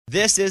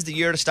This is the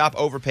year to stop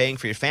overpaying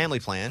for your family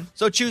plan.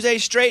 So choose a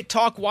Straight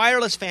Talk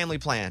Wireless family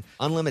plan.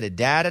 Unlimited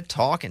data,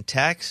 talk, and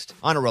text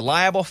on a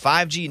reliable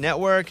 5G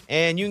network.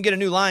 And you can get a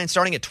new line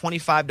starting at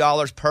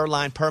 $25 per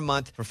line per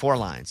month for 4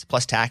 lines,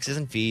 plus taxes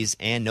and fees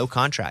and no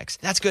contracts.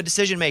 That's good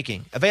decision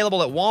making.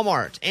 Available at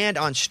Walmart and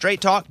on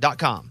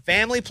straighttalk.com.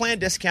 Family plan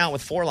discount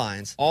with 4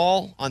 lines,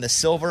 all on the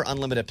Silver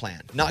Unlimited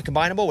plan. Not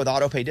combinable with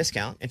auto pay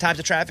discount. In times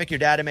of traffic, your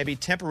data may be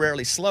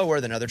temporarily slower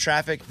than other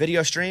traffic.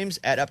 Video streams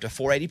at up to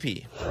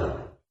 480p.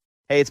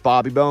 Hey, it's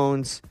Bobby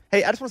Bones.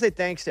 Hey, I just want to say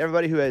thanks to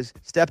everybody who has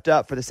stepped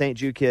up for the St.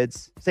 Jude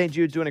kids. St.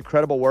 Jude's doing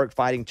incredible work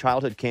fighting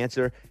childhood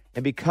cancer.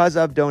 And because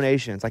of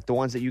donations like the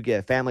ones that you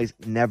give, families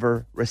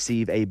never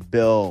receive a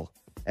bill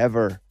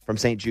ever from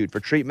St. Jude for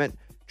treatment,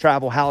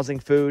 travel, housing,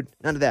 food,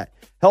 none of that.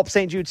 Help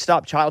St. Jude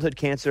stop childhood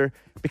cancer.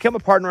 Become a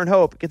partner in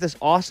hope. Get this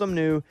awesome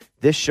new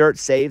This Shirt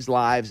Saves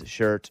Lives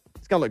shirt.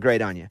 It's going to look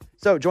great on you.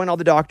 So join all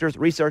the doctors,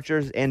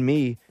 researchers, and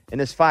me in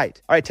this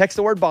fight. All right, text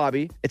the word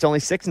Bobby. It's only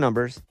 6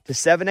 numbers to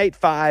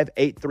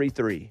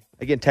 785-833.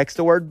 Again, text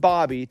the word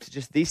Bobby to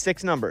just these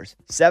 6 numbers,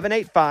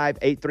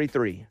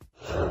 785-833.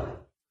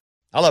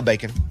 I love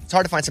bacon. It's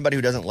hard to find somebody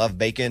who doesn't love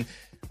bacon.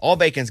 All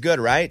bacon's good,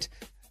 right?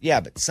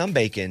 Yeah, but some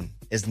bacon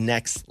is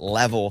next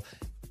level.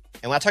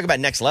 And when I talk about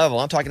next level,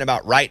 I'm talking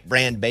about Wright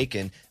brand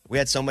bacon. We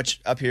had so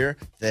much up here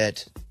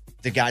that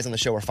the guys on the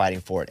show were fighting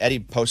for it. Eddie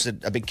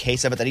posted a big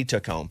case of it that he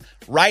took home.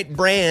 Wright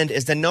brand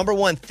is the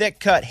 #1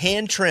 thick-cut,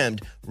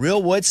 hand-trimmed,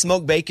 real wood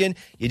smoked bacon.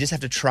 You just have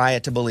to try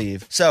it to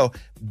believe. So,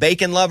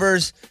 bacon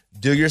lovers,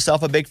 do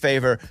yourself a big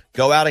favor.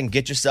 Go out and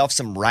get yourself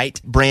some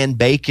Wright brand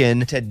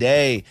bacon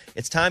today.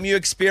 It's time you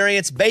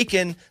experience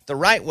bacon the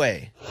right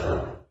way.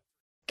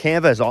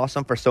 Canva is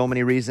awesome for so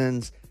many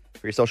reasons,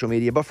 for your social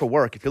media, but for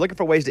work. If you're looking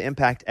for ways to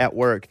impact at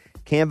work,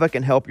 Canva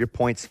can help your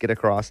points get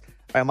across.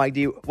 All right, Mike,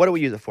 what do we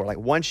use it for? Like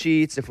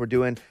one-sheets, if we're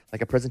doing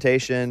like a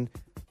presentation,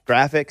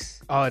 graphics?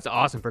 Oh, it's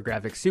awesome for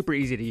graphics. Super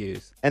easy to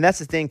use. And that's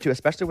the thing, too,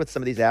 especially with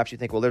some of these apps, you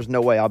think, well, there's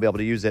no way I'll be able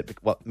to use it.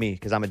 Well, me,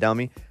 because I'm a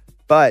dummy.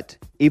 But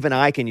even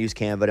I can use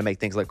Canva to make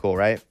things look cool,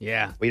 right?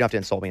 Yeah. Well, you don't have to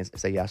insult me and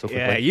say yeah so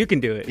quickly. Yeah, you can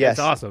do it. Yes. It's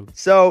awesome.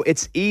 So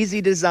it's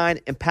easy to design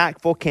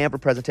impactful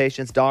Canva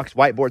presentations, docs,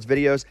 whiteboards,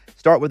 videos.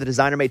 Start with a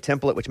designer-made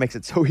template, which makes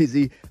it so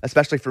easy,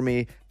 especially for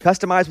me.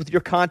 Customize with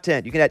your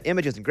content. You can add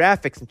images and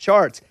graphics and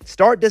charts.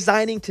 Start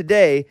designing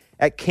today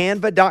at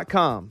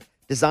canva.com.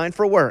 Design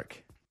for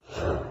work.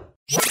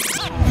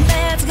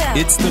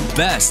 It's the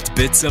best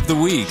bits of the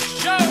week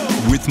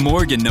with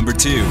Morgan number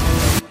 2.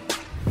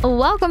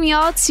 Welcome,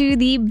 y'all, to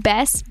the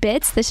Best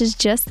Bits. This is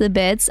Just the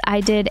Bits. I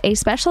did a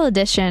special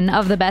edition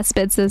of the Best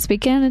Bits this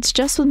weekend. It's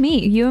just with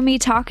me, you and me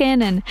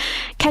talking and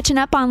catching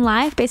up on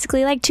life,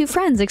 basically like 2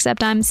 friends,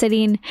 except I'm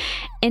sitting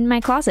in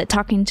my closet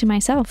talking to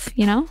myself,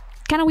 you know?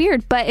 Kind of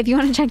weird, but if you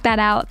want to check that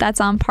out,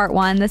 that's on part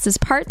 1. This is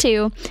part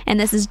 2, and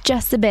this is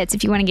Just the Bits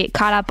if you want to get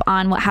caught up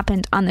on what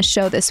happened on the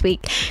show this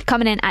week.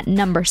 Coming in at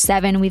number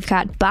 7, we've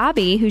got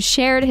Bobby, who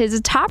shared his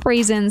top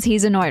reasons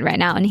he's annoyed right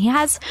now, and he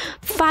has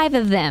 5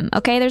 of them,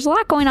 okay? There's a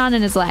lot going on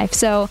in his life,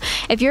 so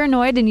if you're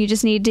annoyed and you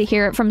just need to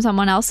hear it from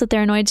someone else that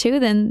they're annoyed too,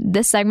 then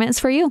this segment is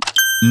for you.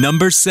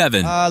 Number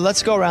 7.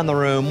 Let's go around the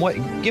room.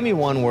 Give me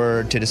one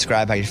word to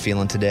describe how you're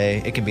feeling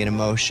today. It can be an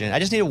emotion. I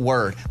just need a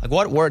word. Like,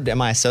 what word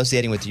am I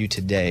associating with you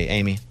today,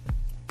 Amy?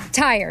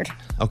 Tired.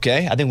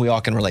 Okay, I think we all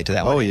can relate to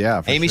that one. Oh,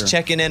 yeah, for Amy's sure.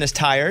 checking in as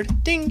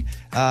tired. Ding.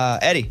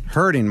 Eddie.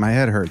 Hurting. My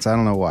head hurts. I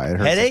don't know why. It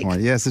hurts Headache? this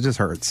morning. Yes, it just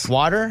hurts.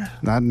 Water?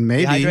 Not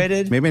maybe.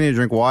 Dehydrated? Maybe I need to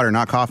drink water,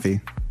 not coffee.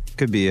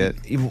 Could be it.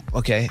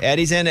 Okay,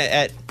 Eddie's in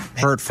at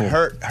Hurtful.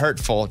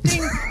 Hurtful.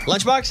 Ding.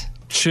 Lunchbox?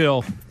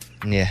 Chill.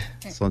 Yeah.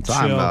 That's what I'm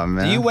talking about,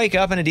 man. Do you wake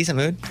up in a decent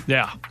mood?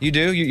 Yeah. You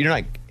do? You're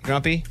not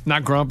grumpy?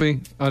 Not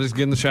grumpy. I just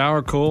get in the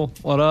shower. Cool.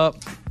 What up?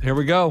 Here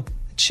we go.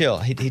 Chill.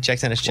 He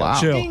checks in as chill.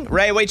 Wow. Chill. Ding.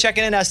 Ray, what are you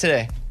checking in as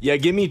today? Yeah,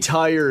 get me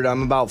tired.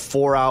 I'm about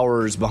 4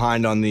 hours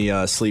behind on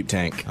the sleep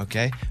tank.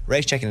 Okay.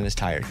 Ray's checking in as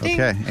tired.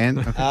 Ding. Okay. And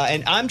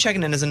And I'm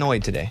checking in as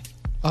annoyed today.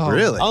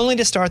 really? Only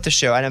to start the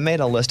show, and I made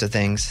a list of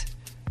things.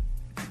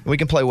 We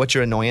can play What's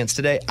Your Annoyance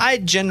today. I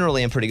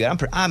generally am pretty good.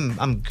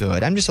 I'm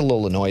good. I'm just a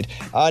little annoyed.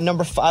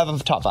 Number 5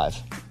 of top 5.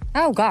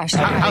 Oh, gosh.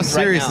 How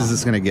serious now. is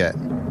this going to get?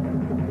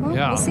 Well,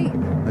 Yeah. We'll see.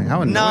 Like,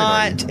 how annoyed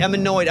are you? I'm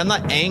annoyed. I'm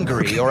not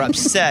angry or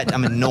upset.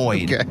 I'm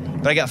annoyed. Okay.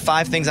 But I got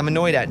 5 things I'm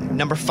annoyed at.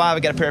 Number 5, I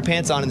got a pair of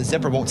pants on and the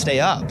zipper won't stay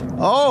up.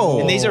 Oh.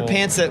 And these are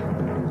pants that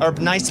are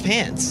nice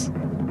pants.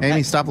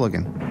 Amy, stop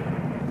looking.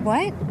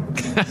 What?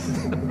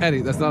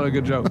 Eddie, that's not a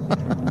good joke.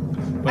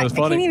 But it's I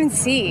funny. can't even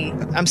see.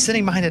 I'm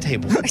sitting behind a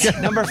table.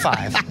 Number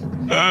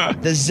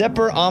 5, the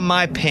zipper on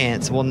my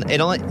pants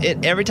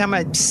every time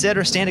I sit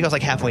or stand, it goes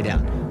like halfway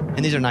down.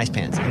 And these are nice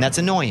pants, and that's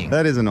annoying.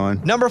 That is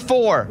annoying. Number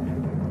 4,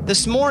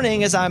 this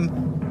morning as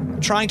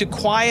I'm trying to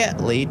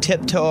quietly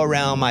tiptoe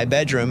around my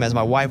bedroom as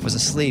my wife was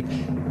asleep,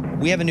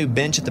 we have a new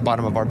bench at the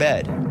bottom of our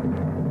bed,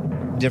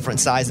 different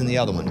size than the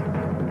other one.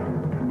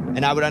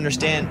 And I would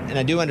understand, and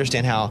I do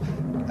understand how,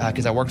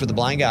 because I worked with a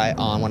blind guy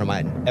on one of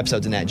my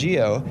episodes in Nat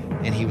Geo,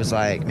 and he was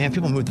like, man,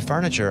 people move the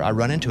furniture, I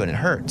run into it and it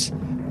hurts.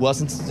 Well,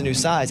 since it's a new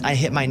size, I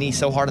hit my knee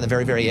so hard on the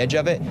very, very edge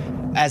of it,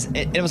 as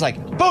it was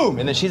like, boom,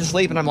 and then she's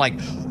asleep, and I'm like,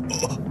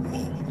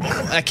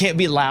 I can't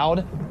be loud.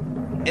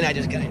 And I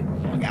just got to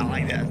walk out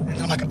like that. And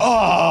I'm like,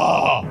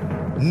 oh,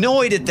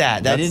 annoyed at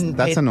that. I didn't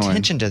pay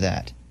attention to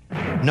that.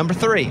 Number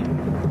 3,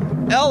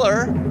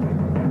 Eller,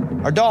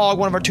 our dog,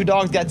 one of our 2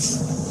 dogs, got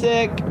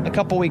sick a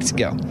couple weeks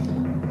ago.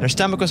 Her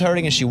stomach was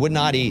hurting and she would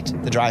not eat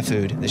the dry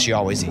food that she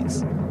always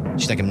eats.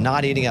 She's like, I'm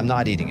not eating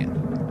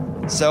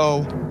it.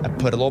 So I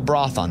put a little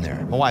broth on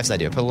there. My wife's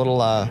idea. I put a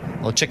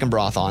little chicken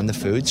broth on the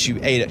food. She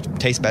ate it.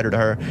 Tastes better to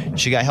her.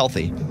 She got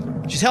healthy.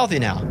 She's healthy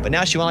now, but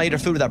now she won't eat her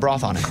food with that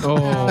broth on it.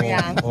 Oh,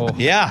 yeah.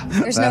 Yeah.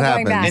 There's no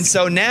going back. And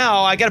so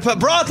now I got to put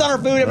broth on her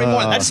food every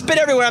morning. I spit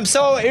everywhere. I'm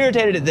so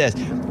irritated at this.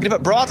 I'm going to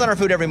put broth on her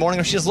food every morning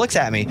or she just looks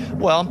at me.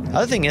 Well, the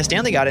other thing is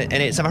Stanley got it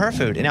and ate some of her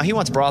food. And now he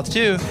wants broth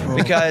too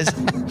because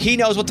he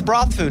knows what the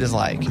broth food is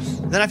like.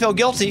 Then I feel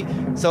guilty.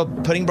 So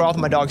putting broth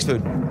in my dog's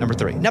food, number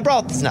 3. Now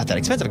broth is not that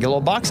expensive. I get a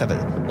little box of it.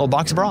 A little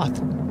box of broth.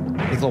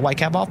 Make a little white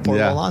cap off, pour a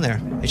little on there.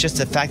 It's just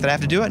the fact that I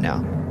have to do it now.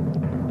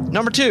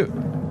 Number 2,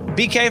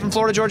 BK from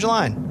Florida Georgia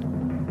Line.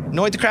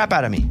 Annoyed the crap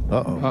out of me.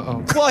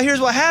 Uh-oh. Well, here's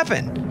what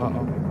happened.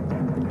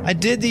 Uh-oh. I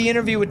did the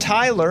interview with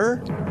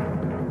Tyler,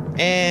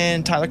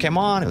 and Tyler came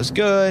on. It was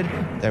good.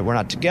 We're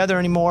not together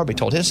anymore, but he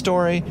told his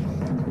story.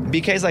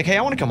 BK's like, hey,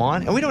 I want to come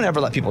on. And we don't ever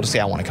let people just say,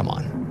 I want to come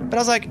on. But I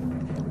was like,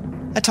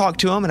 I talked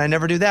to him, and I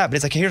never do that. But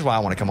it's like, here's why I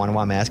want to come on and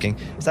why I'm asking.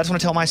 Is I just want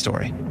to tell my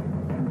story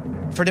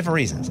for different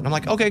reasons. And I'm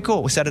like, okay,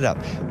 cool. We set it up.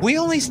 We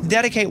only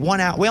dedicate 1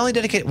 hour. We only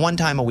dedicate 1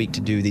 time a week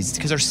to do these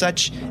because they're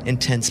such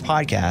intense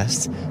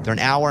podcasts. They're an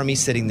hour of me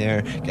sitting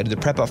there, got to do the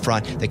prep up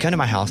front. They come to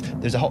my house.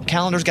 There's a whole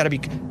calendar's got to be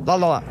blah,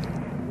 blah, blah.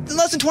 In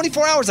less than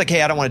 24 hours, like,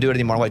 hey, I don't want to do it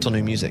anymore. I'll wait till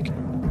new music.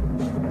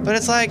 But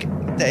it's like,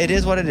 it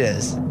is what it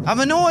is. I'm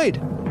annoyed.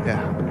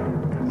 Yeah.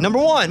 Number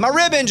 1, my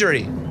rib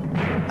injury.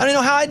 I don't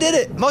know how I did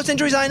it. Most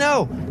injuries I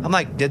know. I'm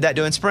like, did that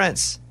doing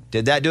sprints.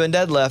 Did that doing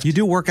deadlift. You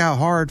do work out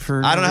hard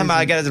for. I don't know how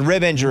I got a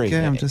rib injury.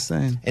 Okay, I'm just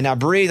saying. And I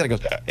breathe, and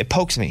it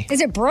pokes me. Is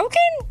it broken?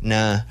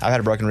 Nah, I've had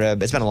a broken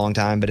rib. It's been a long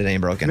time, but it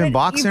ain't broken. You been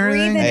boxing or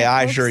anything? Hey,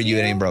 I assure you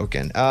it ain't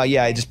broken.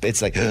 Yeah,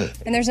 it's like.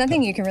 And there's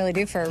nothing you can really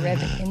do for a rib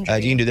injury.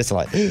 You can do this a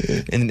lot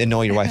and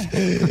annoy your wife.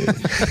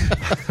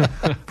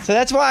 So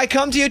that's why I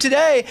come to you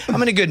today.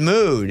 I'm in a good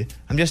mood.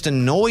 I'm just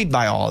annoyed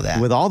by all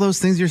that. With all those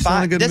things, you're still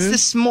in a good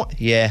mood?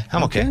 Yeah,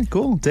 I'm okay.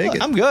 Cool, take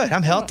it. I'm good.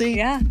 I'm healthy.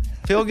 Yeah.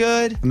 Feel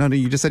good. No,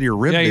 you just said your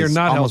rib you're is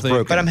not almost healthy.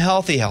 broken. But I'm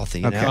healthy.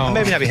 You Okay. know?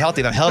 Maybe not be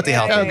healthy, but I'm healthy.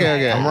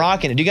 Okay. I'm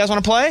rocking it. Do you guys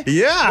want to play?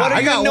 Yeah, What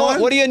I got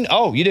one. What do you?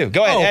 Oh, you do.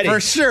 Go ahead, Eddie.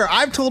 For sure.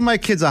 I've told my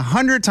kids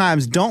 100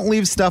 times, don't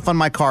leave stuff on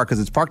my car because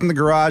it's parked in the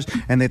garage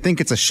and they think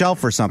it's a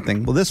shelf or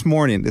something. Well, this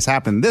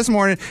happened this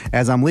morning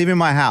as I'm leaving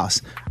my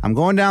house. I'm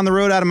going down the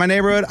road out of my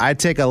neighborhood. I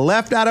take a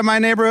left out of my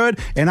neighborhood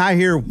and I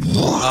hear, whoosh.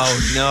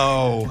 Oh,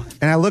 no.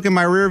 And I look in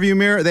my rearview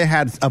mirror. They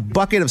had a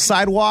bucket of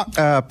sidewalk,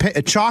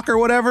 chalk or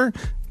whatever.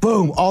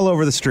 Boom, all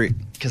over the street.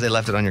 Because they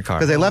left it on your car.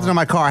 Because they left it on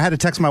my car. I had to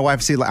text my wife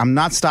to see, I'm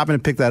not stopping to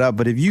pick that up,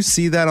 but if you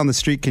see that on the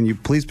street, can you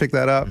please pick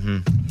that up?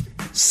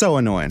 Mm-hmm. So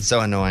annoying. So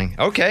annoying.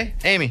 Okay,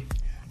 Amy.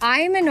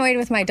 I'm annoyed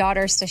with my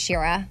daughter,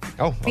 Sashira.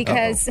 Oh, okay.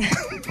 Because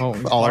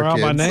all our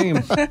kids. My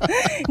name.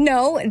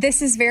 no,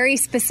 this is very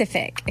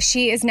specific.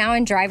 She is now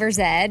in driver's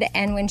ed,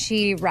 and when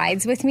she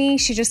rides with me,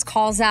 she just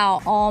calls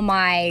out all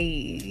my,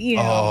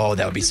 Oh,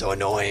 that would be so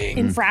annoying.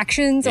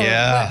 infractions. Or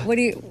Yeah. what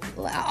do you?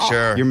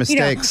 Sure. Your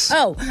mistakes. She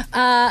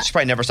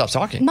probably never stops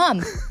talking.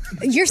 Mom,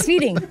 you're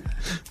speeding.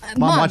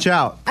 Mom, watch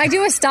out. I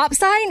do a stop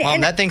sign, Mom,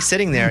 and that thing's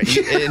sitting there, and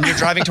you're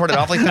driving toward it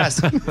awfully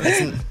fast.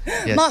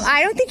 Yes. Mom,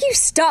 I don't think you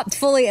stopped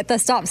fully at the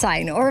stop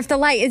sign, or if the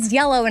light is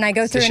yellow and I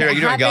go through Sure, and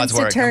it you're doing happens God's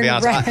to work. turn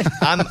I'll be honest.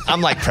 red.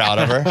 I'm like proud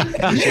of her.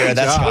 Sure,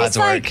 that's God's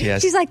work.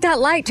 Yes. She's like, that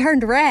light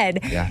turned red.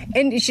 Yeah.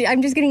 And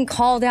I'm just getting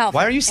called out.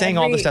 Why are you saying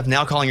all this stuff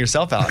now, calling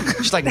yourself out?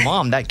 She's like,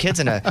 Mom, that kid's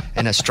in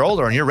a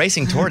stroller, and you're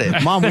racing toward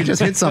it. Mom, we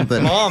just hit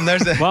something. Mom, that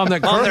they're curve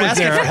asking was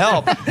there. for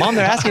help. Mom,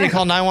 they're asking you to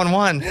call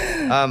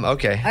 911.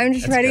 Okay. I'm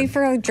just That's ready good.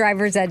 for a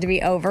driver's ed to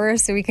be over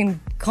so we can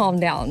calm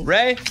down.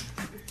 Ray?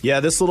 Yeah,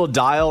 this little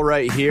dial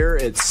right here,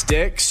 it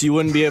sticks. You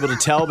wouldn't be able to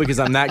tell because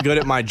I'm that good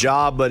at my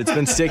job, but it's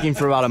been sticking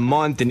for about a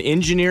month. And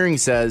engineering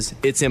says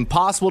it's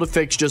impossible to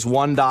fix just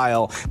one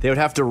dial. They would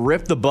have to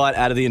rip the butt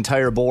out of the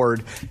entire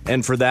board,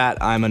 and for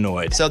that, I'm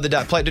annoyed. So do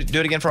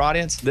it again for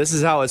audience. This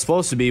is how it's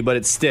supposed to be, but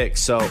it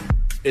sticks, so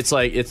it's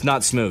like it's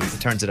not smooth. It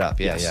turns it up.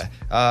 Yeah, Yes.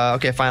 yeah.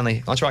 Okay,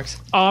 finally, Lunchbox.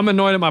 Oh, I'm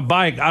annoyed at my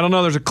bike. I don't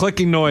know. There's a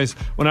clicking noise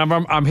whenever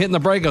I'm hitting the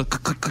brake. Click,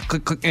 click, click,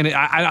 click, click, and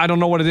I don't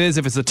know what it is.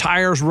 If it's the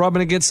tires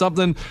rubbing against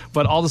something,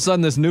 but all of a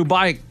sudden this new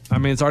bike,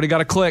 it's already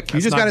got a click.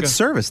 You just got it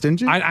serviced, didn't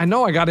you? I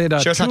know. I got it.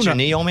 Sure, it's not your tune-up.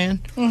 knee, old man.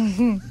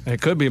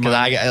 It could be Because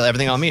my.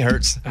 everything on me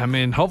hurts.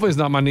 Hopefully it's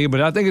not my knee, but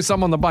I think it's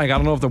something on the bike. I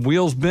don't know if the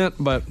wheel's bent,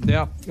 but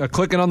yeah,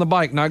 clicking on the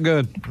bike, not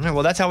good. All right,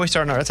 well, that's how we're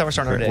starting our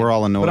day. We're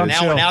all annoyed. But I'm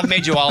Now, chill. now I've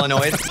made you all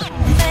annoyed.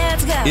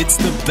 It's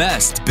the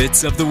best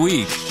bits of the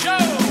week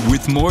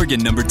with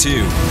Morgan number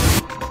 2.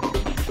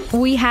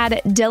 We had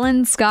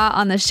Dylan Scott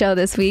on the show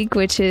this week,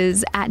 which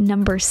is at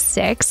number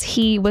 6.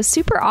 He was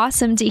super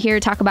awesome to hear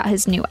talk about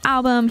his new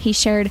album. He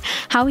shared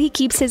how he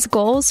keeps his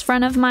goals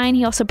front of mind.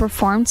 He also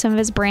performed some of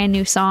his brand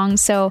new songs.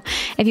 So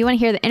if you want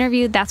to hear the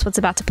interview, that's what's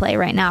about to play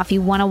right now. If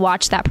you want to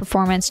watch that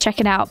performance, check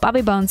it out,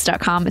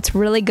 bobbybones.com. It's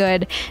really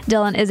good.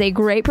 Dylan is a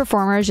great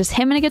performer. It's just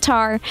him and a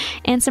guitar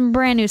and some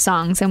brand new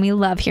songs, and we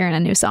love hearing a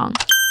new song.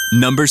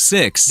 Number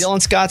 6.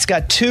 Dylan Scott's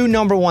got 2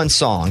 number 1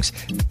 songs.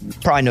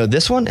 Probably know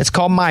this one. It's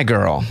called My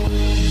Girl.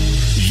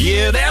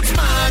 Yeah, that's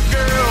my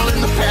girl in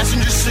the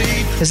passenger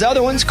seat. His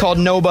other one's called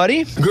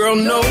Nobody. Girl,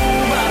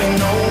 nobody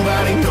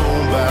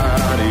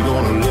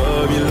gonna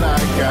love you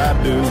like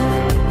I do.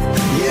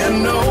 Yeah,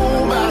 nobody.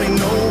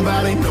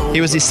 He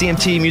was the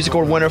CMT Music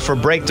Award winner for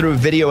Breakthrough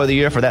Video of the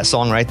Year for that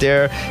song right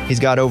there. He's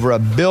got over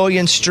 1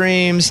 billion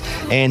streams,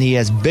 and he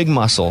has big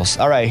muscles.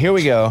 All right, here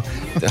we go.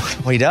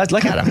 Well, he does.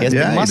 Look at him. He has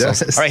big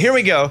muscles. All right, here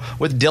we go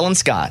with Dylan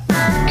Scott.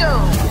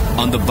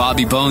 On the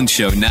Bobby Bones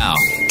Show now.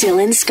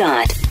 Dylan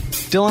Scott.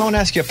 Dylan, I want to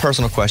ask you a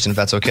personal question, if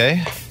that's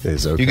okay.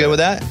 It's okay. You good with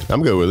that?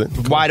 I'm good with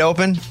it. Wide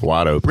open?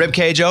 Wide open. Rib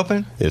cage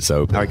open? It's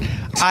open. All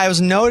right. I was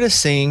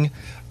noticing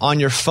on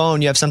your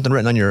phone you have something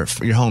written on your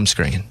home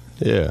screen.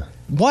 Yeah.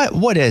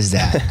 What is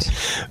that?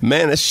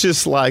 Man, it's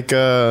just like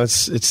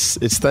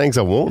it's things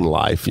I want in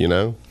life, you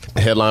know.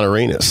 Headline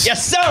arenas.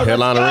 Yes, sir.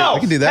 Headline arena. I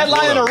can do that.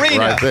 Headline arena.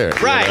 Right there.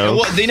 Right. You know?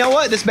 Well, do you know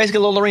what? This is basically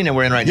a little arena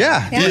we're in right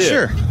now. Yeah,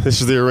 sure. This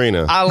is the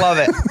arena. I love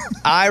it.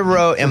 I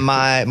wrote in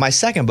my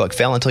second book,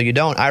 Fail Until You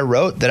Don't, I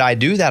wrote that I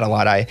do that a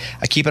lot. I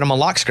keep it on my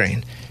lock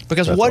screen.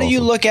 Because That's what do you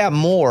awesome. look at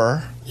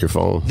more Your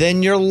phone.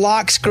 than your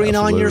lock screen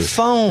on your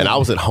phone? And I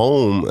was at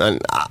home,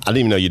 and I didn't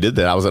even know you did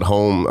that. I was at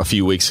home a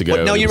few weeks ago.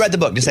 Well, no, you read the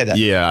book. Just say that.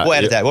 Yeah. We'll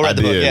edit that. We'll read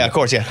the book. did. Yeah, of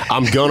course, yeah.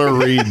 I'm going to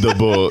read the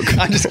book.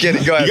 I'm just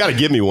kidding. Go ahead. You got to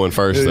give me one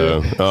first,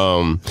 though.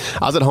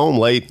 I was at home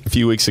late a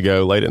few weeks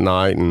ago, late at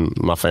night, and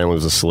my family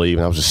was asleep,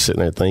 and I was just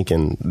sitting there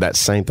thinking that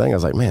same thing. I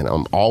was like, man,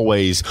 I'm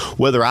always,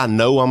 whether I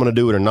know I'm going to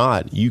do it or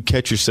not, you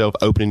catch yourself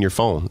opening your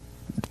phone.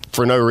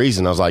 For no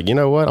reason. I was like, you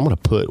know what? I'm going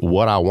to put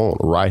what I want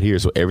right here.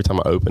 So every time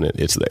I open it,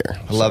 it's there.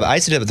 I love it. I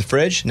used to do it with the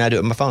fridge. Now I do it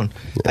with my phone.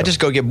 Yeah. I just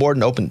go get bored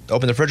and open the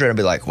refrigerator and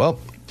be like,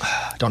 well,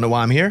 don't know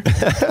why I'm here.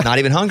 Not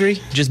even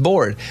hungry, just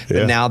bored.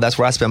 Yeah. But now that's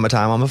where I spend my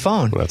time on my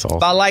phone. That's awesome.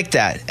 But I like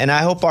that. And I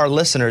hope our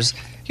listeners,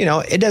 you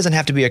know, it doesn't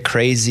have to be a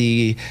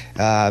crazy,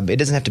 it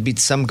doesn't have to be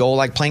some goal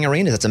like playing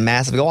arenas. That's a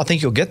massive goal. I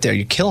think you'll get there.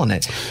 You're killing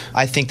it.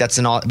 I think that's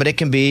but it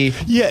can be.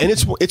 Yeah, and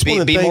it's one of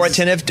the be things, more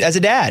attentive as a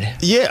dad.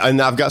 Yeah,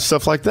 and I've got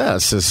stuff like that.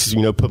 It's just,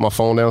 you know, put my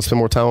phone down, spend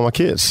more time with my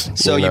kids.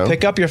 So you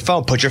pick up your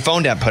phone, put your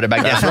phone down, put it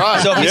back down. That's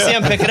right. So if you see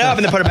them, pick it up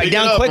and then put it back Pick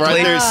down it up, quickly.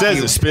 right there it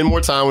says it. Spend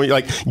more time with,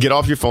 like, get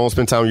off your phone,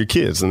 spend time with your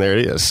kids, and there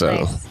it is.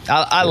 So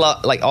I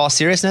love, like, all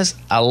seriousness,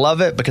 I love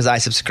it because I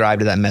subscribe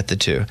to that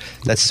method too.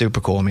 That's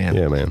super cool, man.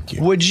 Yeah, man.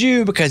 Would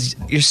you, because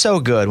you're so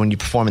good when you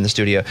perform in the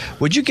studio,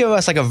 would you give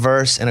us like a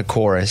verse and a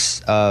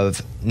chorus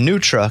of New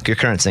Truck, your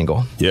current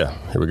single? Yeah,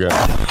 here we go.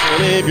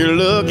 And if you're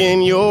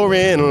looking, you're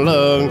in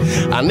luck.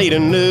 I need a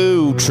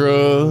new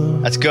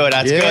truck. That's good.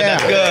 That's good.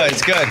 That's good.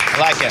 It's good. I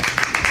like it.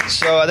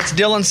 So that's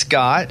Dylan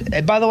Scott.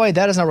 And by the way,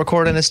 that is not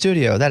recorded in the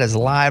studio. That is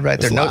live right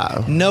there. It's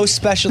live. No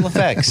special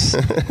effects.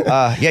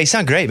 Yeah, you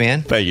sound great,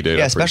 man. Thank you, dude.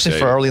 Yeah, I especially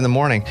appreciate for it. early in the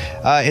morning.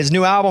 His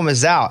new album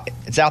is out.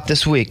 It's out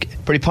this week.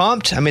 Pretty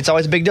pumped. I mean, it's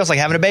always a big deal. It's like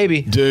having a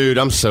baby. Dude,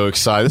 I'm so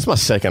excited. This is my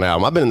second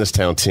album. I've been in this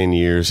town 10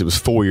 years. It was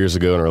 4 years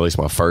ago when I released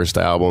my first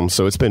album.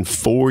 So it's been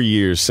 4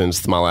 years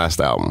since my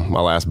last album, my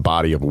last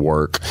body of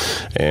work.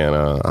 And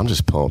I'm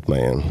just pumped,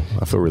 man.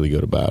 I feel really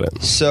good about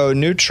it. So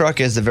New Truck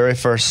is the very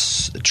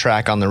first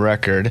track on the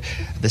record.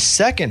 The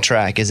second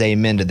track is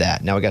Amen to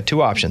That. Now we got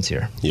 2 options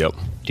here. Yep.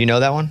 Do you know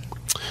that one?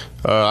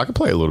 I can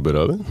play a little bit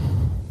of it.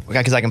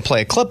 Because I can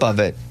play a clip of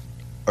it,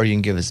 or you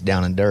can give us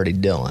Down and Dirty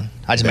Dylan.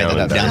 I just made that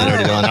up. Down and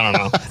Dirty Dylan. I don't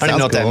know. I don't even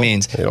know what that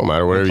means. It don't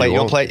matter whatever You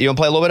want to play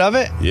a little bit of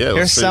it? Yeah. Here's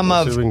let's see, some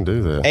let's of see if we can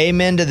do that.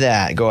 Amen to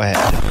That. Go ahead.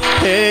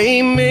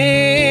 Amen.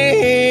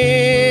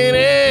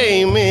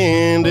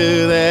 Amen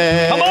to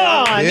that. Come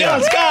on, Yeah.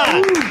 Dylan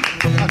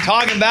Scott. I'm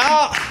talking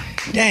about.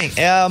 Dang,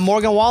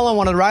 Morgan Wallen,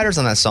 one of the writers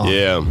on that song.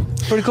 Yeah.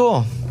 Pretty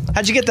cool.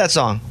 How'd you get that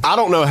song? I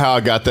don't know how I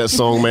got that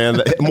song,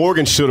 man.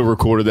 Morgan should have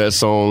recorded that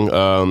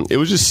song. It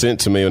was just sent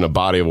to me in a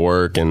body of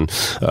work, and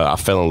I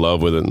fell in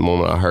love with it the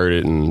moment I heard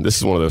it. And this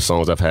is one of those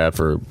songs I've had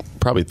for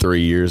probably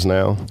 3 years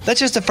now. That's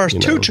just the first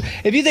You two. know.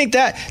 If you think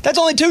that's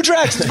only 2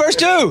 tracks. It's the first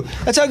 2.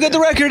 That's how good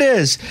the record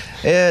is.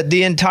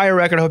 The entire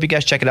record, I hope you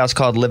guys check it out. It's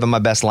called Living My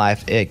Best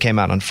Life. It came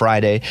out on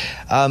Friday.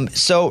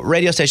 So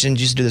radio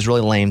stations used to do this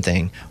really lame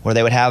thing where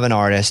they would have an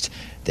artist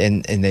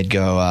and they'd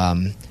go,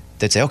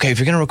 they'd say, okay, if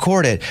you're going to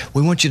record it,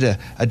 we want you to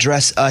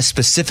address us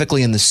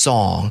specifically in the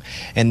song.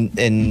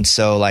 And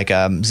so like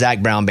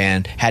Zach Brown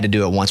Band had to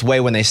do it once, way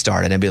when they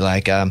started. And be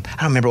like, I don't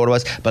remember what it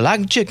was, but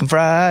like chicken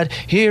fried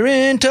here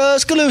in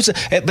Tuscaloosa.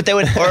 But they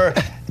would, or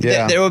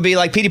Yeah. There would be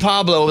like Petey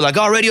Pablo, like,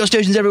 oh, radio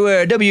stations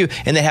everywhere, W,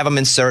 and they have them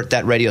insert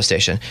that radio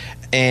station,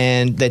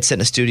 and they'd sit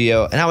in a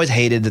studio. And I always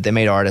hated that they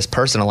made artists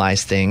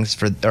personalize things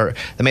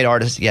they made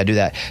artists, do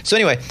that. So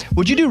anyway,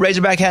 would you do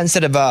Razorback hat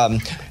instead of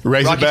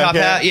Rocky Top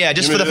hat? Yeah,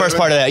 just for the first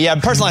part of that. Yeah,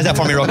 personalize that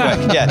for me real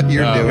quick. Yeah,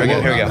 You're doing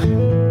it. Here we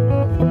go.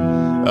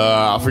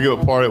 I forget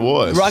what part it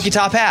was. Rocky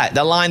Top hat.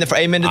 The line,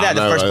 amen to that,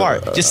 the first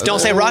part. Just don't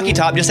say Rocky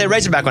Top, just say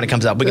Razorback when it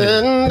comes up. We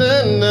can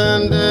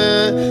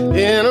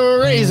in a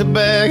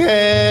Razorback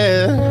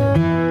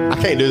hat. I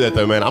can't do that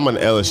though, man. I'm an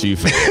LSU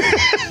fan.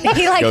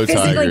 He Go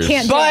physically Tigers.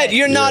 can't do But it.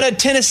 you're not a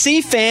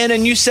Tennessee fan,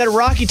 and you said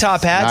Rocky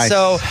Top hat, Nice.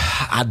 so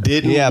I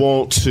didn't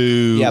want to.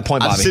 Yeah,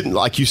 point I Bobby. just didn't,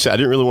 like you said, I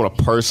didn't really want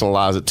to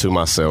personalize it to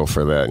myself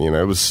for that.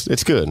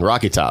 It's good.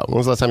 Rocky Top. When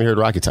was the last time you heard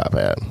Rocky Top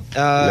hat?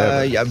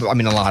 yeah, I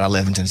mean a lot. I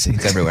live in Tennessee.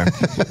 It's everywhere.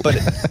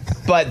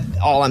 but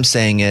all I'm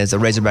saying is a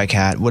Razorback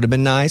hat would have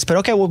been nice. But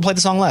okay, we'll play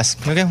the song less.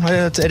 Okay,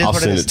 it is I'll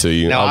what send it it is. to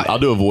you. No, I'll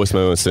do a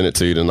voicemail and send it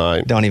to you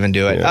tonight. don't even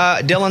do it.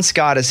 Yeah. Dylan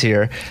Scott is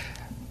here.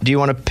 Do you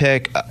want to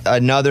pick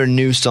another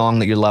new song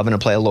that you're loving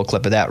and play a little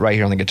clip of that right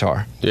here on the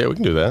guitar? Yeah, we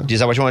can do that. Is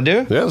that what you want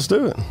to do? Yeah, let's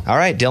do it. All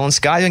right, Dylan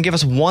Scott, you can give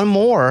us one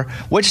more.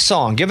 Which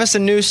song? Give us a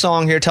new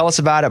song here. Tell us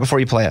about it before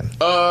you play it.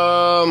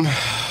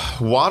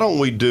 Why don't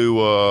we do?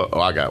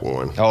 I got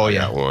one. Oh, I yeah.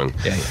 got one.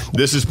 Yeah.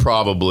 This is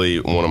probably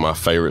one of my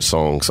favorite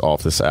songs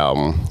off this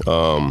album.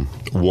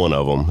 One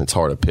of them. It's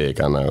hard to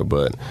pick, I know,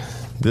 but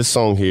this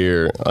song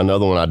here,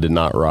 another one I did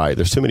not write.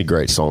 There's too many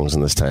great songs in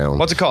this town.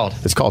 What's it called?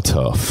 It's called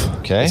Tough.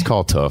 Okay. It's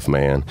called Tough,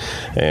 man,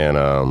 and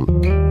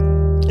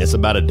it's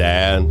about a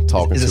dad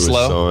talking Is to it his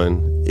slow?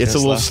 son. It's a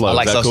little slow. I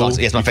like Is that slow cool? songs.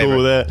 Yeah, it's my You favorite.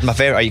 Cool with that? My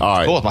favorite. All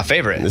right. Cool. It's my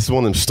favorite. This is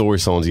one of them story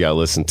songs you got to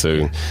listen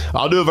to.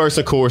 I'll do a verse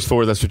and chorus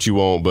for it. That's what you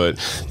want. But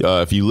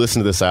if you listen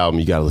to this album,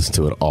 you got to listen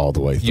to it all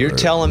the way through. You're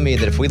telling me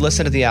that if we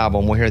listen to the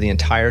album, we'll hear the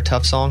entire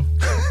Tough song?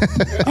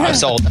 I'm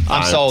sold.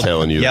 I'm sold.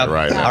 telling you Yep. that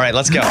right now. All right,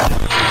 let's go.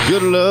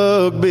 Good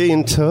luck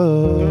being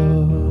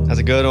tough. That's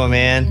a good one,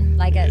 man.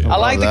 Like it. I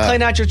like the that.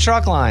 clean out your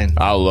truck line.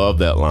 I love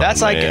that line. That's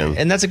man.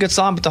 and that's a good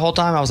song. But the whole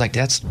time I was like,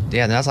 that's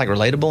like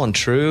relatable and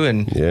true.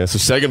 And Yeah, so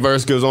second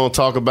verse goes on to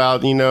talk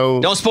about,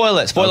 don't spoil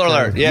it. Spoiler Okay.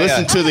 alert. Yeah,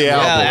 Listen to the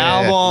album. Yeah, the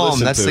album.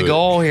 Listen That's to the it.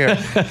 goal here.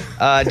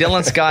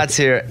 Dylan Scott's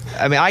here.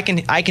 I mean, I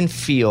can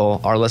feel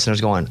our listeners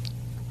going,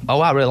 oh,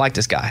 wow, I really like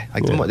this guy.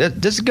 Like,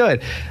 this is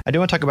good. I do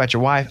want to talk about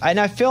your wife. And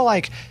I feel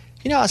like,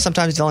 how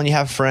sometimes, Dylan, you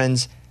have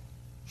friends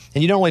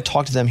and you don't really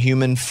talk to them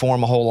human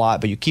form a whole lot,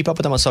 but you keep up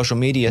with them on social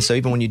media. So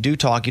even when you do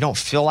talk, you don't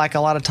feel like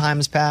a lot of time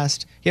has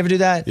passed. You ever do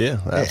that? Yeah,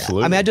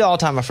 absolutely. I mean, I do it all the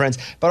time with my friends,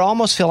 but I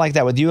almost feel like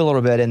that with you a little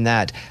bit in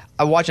that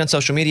I watch you on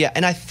social media,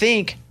 and I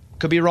think,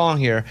 could be wrong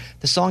here,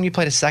 the song you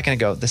played a second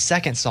ago, the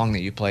second song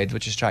that you played,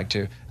 which is track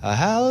 2,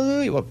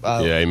 Hallelujah.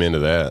 yeah, amen to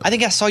that. I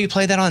think I saw you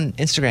play that on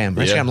Instagram,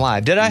 or Yeah. Instagram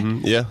Live. Did I? Mhm,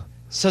 yeah.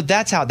 So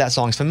that's how that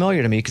song's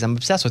familiar to me because I'm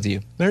obsessed with you.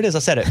 There it is. I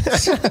said it.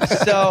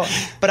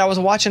 But I was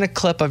watching a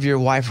clip of your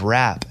wife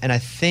rap, and I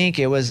think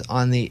it was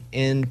on the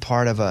end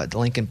part of a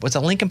Lincoln. What's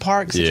a Lincoln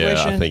Park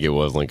situation? Yeah, I think it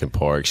was Lincoln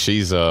Park.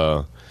 She's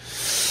very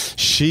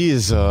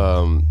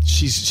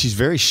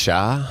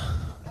shy,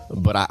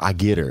 but I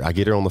get her. I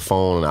get her on the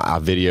phone, and I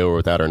video her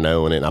without her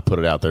knowing it, and I put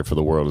it out there for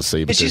the world to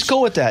see. And she's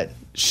cool with that.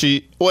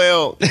 She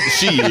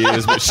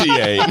is, but she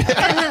ain't.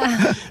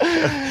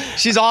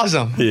 She's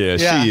awesome. Yeah,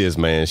 she is,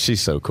 man.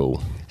 She's so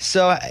cool.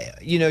 So,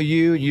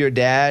 you're a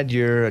dad,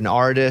 you're an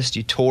artist,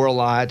 you tour a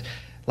lot.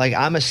 Like,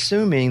 I'm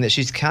assuming that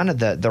she's kind of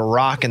the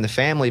rock in the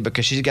family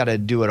because she's got to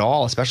do it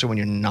all, especially when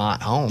you're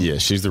not home. Yeah,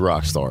 she's the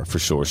rock star for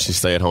sure. She's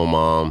stay-at-home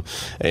mom.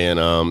 And,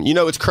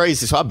 it's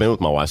crazy. So I've been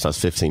with my wife since I was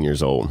 15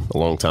 years old, a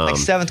long time. Like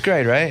 7th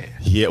grade, right?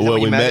 Yeah, Is that well,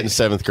 when we you met in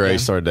 7th grade, Yeah.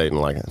 started dating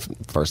like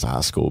first of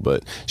high school.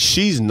 But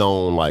she's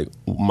known, like,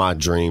 my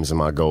dreams and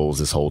my goals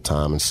this whole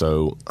time. And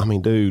so, I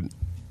mean, dude,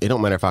 it don't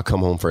matter if I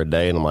come home for a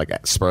day and I'm like,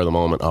 at spur of the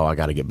moment, I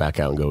got to get back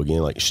out and go again.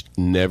 Like, she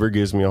never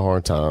gives me a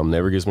hard time.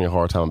 Never gives me a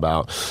hard time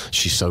about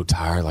she's so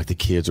tired. Like, the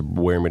kids are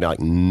wearing me down. Like,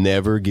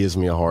 never gives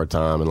me a hard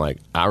time. And, like,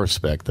 I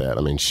respect that.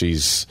 I mean,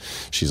 she's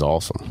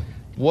awesome.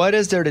 What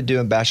is there to do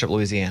in Bastrop,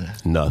 Louisiana?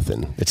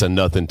 Nothing. It's a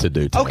nothing to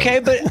do town. Okay,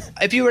 but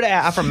if you were to,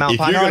 I'm from Mount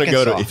Pine,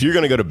 Arkansas. If you're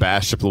gonna go to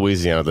Bastrop,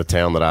 Louisiana, the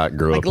town that I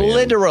grew Like, up in,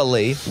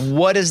 literally,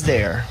 what is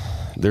there?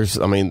 there's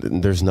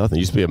nothing. It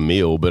used to be a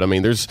meal, but I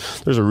mean, there's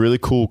a really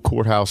cool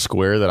courthouse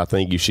square that I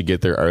think you should get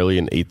there early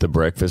and eat the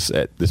breakfast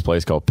at this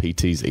place called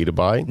PT's Eat a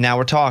Bite. Now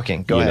we're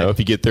talking. Go ahead. If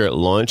you get there at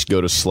lunch,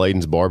 go to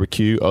Sladen's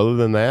Barbecue. Other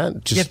than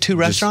that, You have 2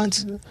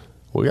 restaurants?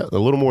 We got a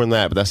little more than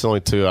that, but that's the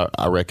only 2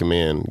 I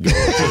recommend going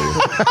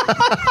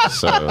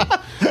to.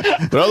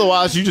 But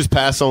otherwise, you just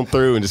pass on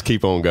through and just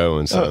keep on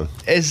going. So,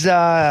 Is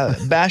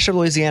Bastrop,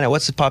 Louisiana,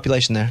 what's the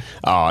population there?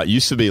 it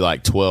used to be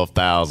like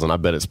 12,000. I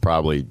bet it's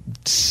probably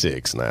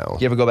 6 now.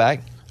 You ever go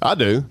back? I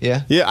do.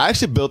 Yeah? Yeah, I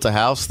actually built a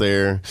house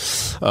there.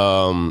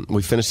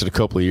 We finished it a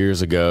couple of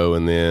years ago,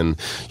 and then,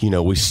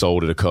 we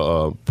sold it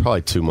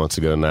probably 2 months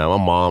ago now.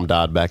 My mom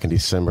died back in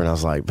December, and I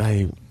was like,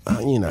 babe,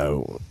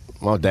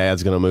 my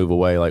dad's going to move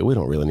away. Like, we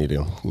don't really need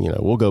to,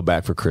 we'll go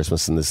back for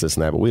Christmas and this and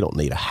that, but we don't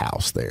need a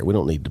house there. We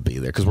don't need to be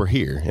there because we're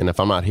here. And if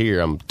I'm not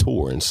here, I'm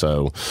touring.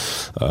 So,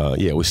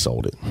 we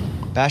sold it.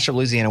 Bastrop,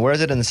 Louisiana. Where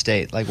is it in the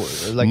state? Like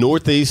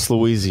Northeast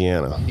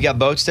Louisiana. You got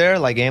boats there,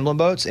 like gambling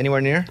boats,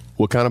 anywhere near?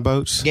 What kind of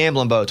boats?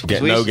 Gambling boats.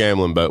 No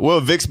gambling boat. Well,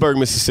 Vicksburg,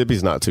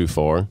 Mississippi's not too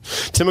far.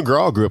 Tim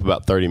McGraw grew up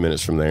about 30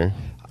 minutes from there.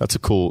 That's a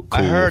cool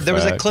I heard there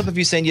was a fact. clip of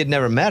you saying you'd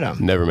never met him.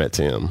 Never met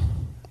Tim.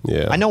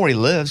 Yeah. I know where he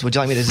lives. Would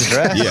you like me to his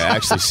address? Yeah,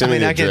 actually, send me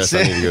the address.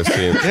 I need to go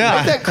see him.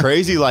 Yeah. Isn't that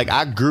crazy? Like,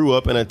 I grew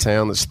up in a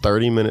town that's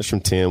 30 minutes from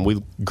Tim.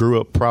 We grew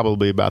up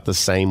probably about the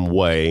same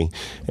way.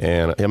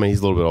 And, I mean, he's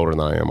a little bit older than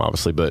I am,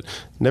 obviously, but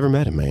never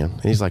met him, man.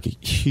 And he's like a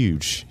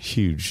huge,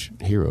 huge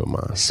hero of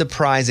mine.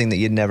 Surprising that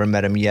you'd never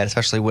met him yet,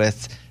 especially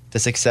with the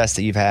success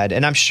that you've had.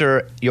 And I'm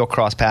sure you'll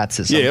cross paths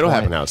at some point. Yeah, it'll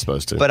happen how it's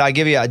supposed to. But I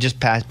give you, I just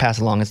pass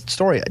along a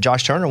story.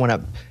 Josh Turner went up,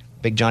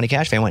 big Johnny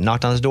Cash fan, went and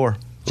knocked on his door.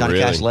 Johnny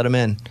Really? Cash let him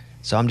in.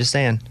 So I'm just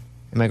saying,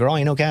 girl,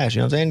 ain't no cash. You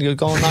know what I'm saying? You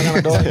go and knock on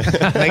the door, make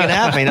it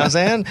happen. You know what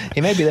I'm saying?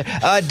 He may be there.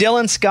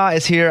 Dylan Scott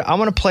is here. I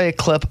want to play a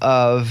clip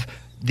of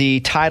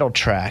the title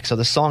track. So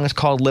the song is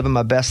called Living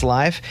My Best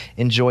Life.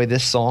 Enjoy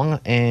this song,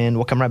 and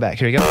we'll come right back.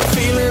 Here you go.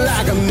 Feeling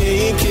like a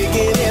million,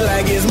 kicking in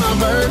like it's my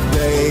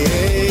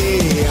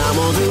birthday. I'm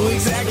gonna do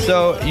exactly.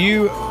 So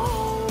you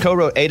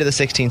co-wrote 8 of the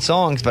 16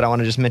 songs, but I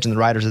want to just mention the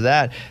writers of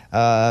that.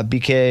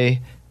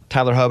 BK,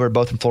 Tyler Hubbard,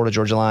 both from Florida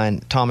Georgia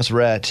Line, Thomas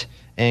Rhett,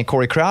 and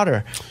Corey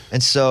Crowder.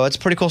 And so it's a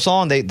pretty cool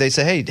song. They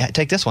say, hey,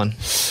 take this one.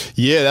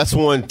 Yeah, that's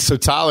one. So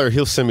Tyler,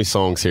 he'll send me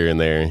songs here and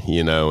there,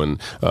 and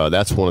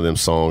that's one of them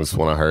songs.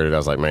 When I heard it, I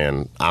was like,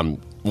 man,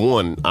 I'm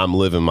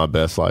living my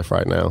best life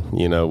right now,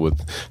 with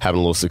having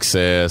a little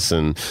success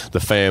and the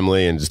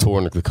family and just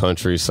touring the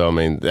country. So, I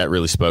mean, that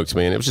really spoke to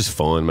me, and it was just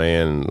fun,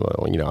 man.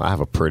 And, I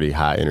have a pretty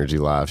high energy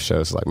live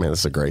show. So, like, man, this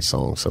is a great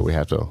song. So we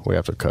have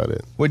to cut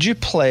it. Would you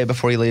play,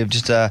 before you leave,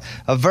 just a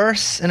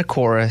verse and a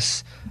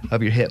chorus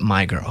of your hit,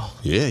 My Girl?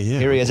 Yeah.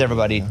 Here he is,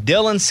 everybody.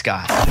 Dylan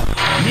Scott.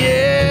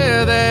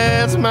 Yeah,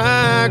 that's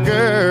my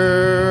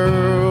girl.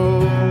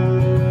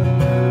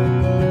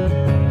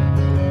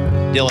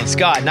 Dylan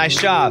Scott, nice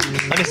job.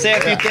 Let me say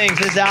a few things.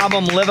 His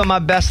album, Living My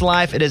Best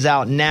Life, it is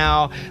out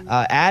now.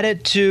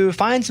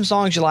 Find some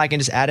songs you like and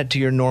just add it to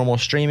your normal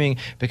streaming,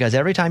 because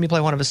every time you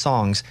play one of his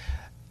songs,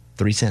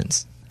 3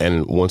 cents.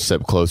 And one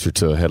step closer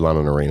to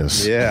headlining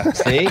arenas. Yeah.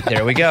 See?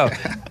 There we go.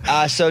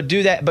 So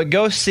do that. But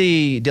go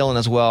see Dylan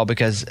as well,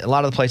 because a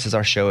lot of the places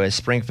our show is: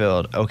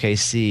 Springfield,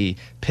 OKC,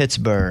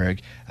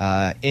 Pittsburgh,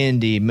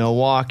 Indy,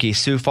 Milwaukee,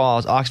 Sioux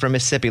Falls, Oxford,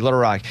 Mississippi, Little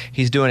Rock.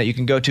 He's doing it. You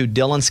can go to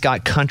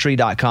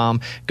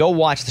DylanScottCountry.com. Go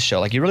watch the show.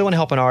 Like, you really want to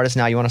help an artist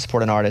now, you want to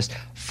support an artist,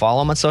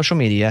 follow him on social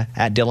media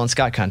at Dylan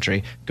Scott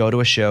Country. Go to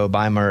a show,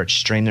 buy merch,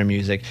 stream their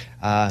music.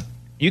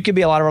 You could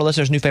be a lot of our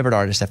listeners' new favorite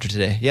artist after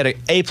today. You had an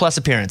A+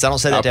 appearance. I don't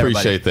say that to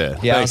everybody. I appreciate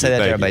that. Yeah, I don't say that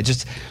to everybody.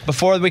 Just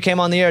before we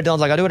came on the air,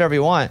 Dylan's like, I'll do whatever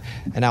you want.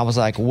 And I was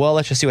like, well,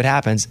 let's just see what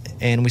happens.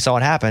 And we saw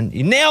what happened.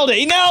 You nailed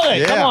it.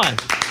 Yeah. Come on.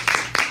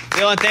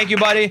 Dylan, thank you,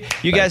 buddy.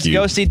 You guys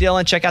go see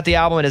Dylan. Check out the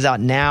album. It is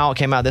out now. It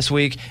came out this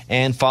week.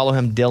 And follow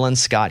him, Dylan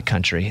Scott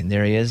Country. And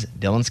there he is,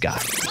 Dylan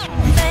Scott.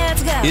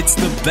 It's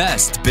the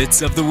best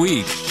bits of the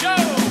week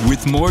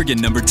with Morgan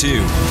number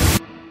 2.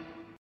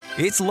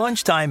 It's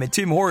lunchtime at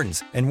Tim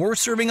Hortons, and we're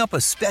serving up a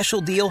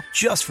special deal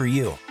just for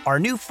you. Our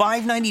new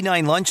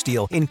 $5.99 lunch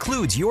deal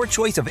includes your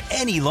choice of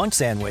any lunch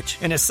sandwich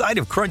and a side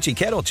of crunchy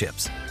kettle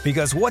chips.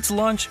 Because what's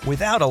lunch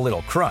without a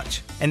little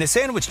crunch? And the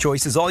sandwich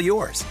choice is all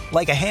yours,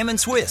 like a ham and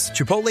Swiss,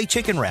 Chipotle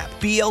chicken wrap,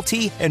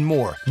 BLT, and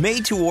more,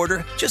 made to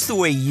order just the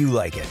way you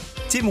like it.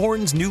 Tim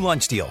Hortons' new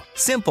lunch deal.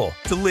 Simple,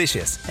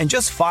 delicious, and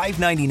just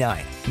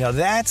 $5.99. Now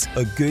that's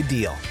a good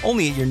deal.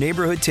 Only at your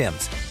neighborhood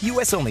Tim's.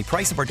 U.S. only.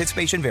 Price and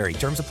participation vary.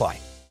 Terms apply.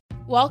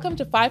 Welcome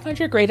to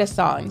 500 Greatest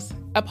Songs,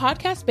 a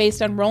podcast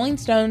based on Rolling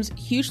Stone's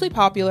hugely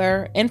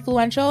popular,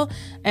 influential,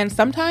 and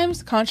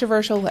sometimes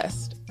controversial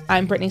list.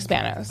 I'm Brittany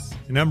Spanos.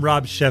 And I'm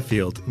Rob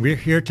Sheffield. We're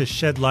here to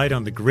shed light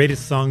on the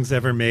greatest songs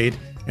ever made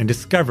and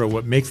discover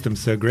what makes them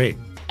so great.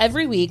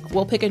 Every week,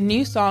 we'll pick a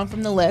new song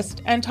from the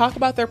list and talk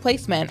about their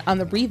placement on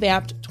the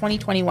revamped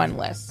 2021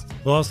 list.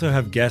 We'll also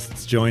have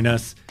guests join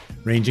us,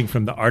 ranging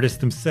from the artists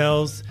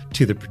themselves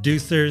to the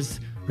producers,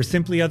 or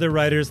simply other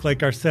writers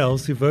like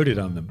ourselves who voted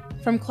on them.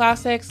 From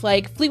classics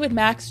like Fleetwood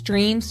Mac's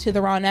Dreams to the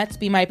Ronettes'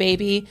 Be My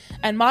Baby,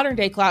 and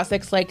modern-day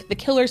classics like The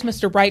Killers'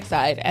 Mr.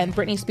 Brightside and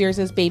Britney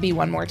Spears' Baby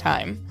One More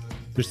Time.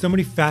 There's so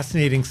many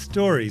fascinating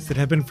stories that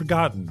have been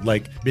forgotten,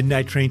 like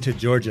Midnight Train to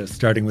Georgia,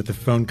 starting with a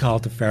phone call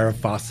to Farrah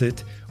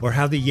Fawcett, or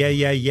how the Yeah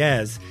Yeah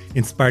Yeahs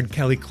inspired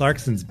Kelly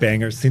Clarkson's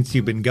banger Since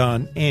You've Been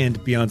Gone and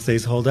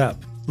Beyoncé's Hold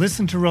Up.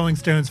 Listen to Rolling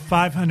Stone's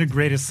 500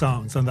 Greatest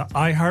Songs on the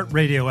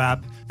iHeartRadio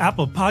app,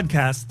 Apple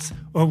Podcasts,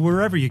 or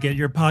wherever you get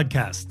your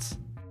podcasts.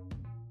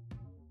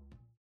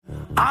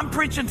 I'm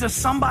preaching to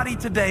somebody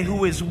today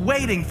who is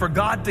waiting for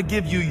God to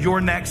give you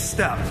your next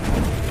step.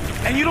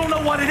 And you don't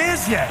know what it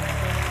is yet.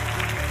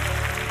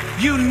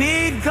 You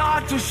need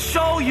God to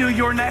show you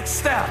your next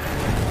step.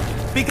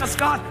 Because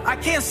God, I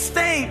can't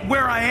stay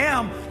where I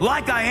am,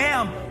 like I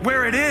am,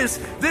 where it is.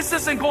 This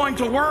isn't going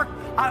to work.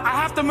 I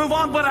have to move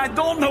on, but I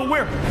don't know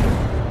where.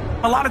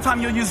 A lot of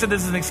time you'll use it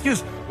as an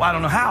excuse. Well, I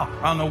don't know how.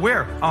 I don't know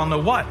where. I don't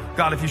know what.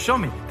 God, if you show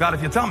me. God,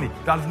 if you tell me.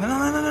 God, if...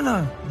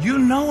 No. You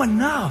know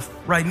enough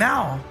right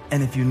now.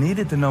 And if you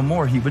needed to know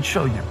more, he would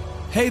show you.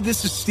 Hey,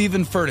 this is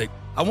Stephen Furtick.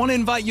 I want to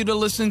invite you to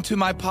listen to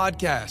my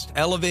podcast,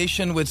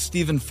 Elevation with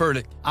Stephen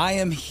Furtick. I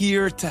am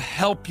here to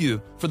help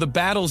you for the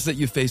battles that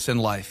you face in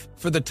life,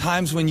 for the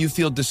times when you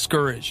feel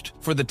discouraged,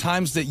 for the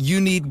times that you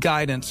need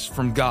guidance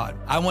from God.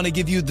 I want to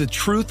give you the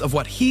truth of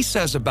what he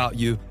says about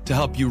you to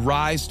help you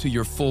rise to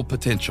your full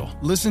potential.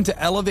 Listen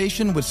to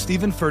Elevation with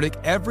Stephen Furtick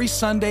every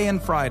Sunday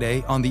and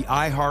Friday on the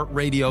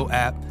iHeartRadio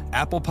app,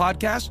 Apple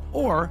Podcasts,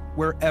 or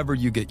wherever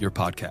you get your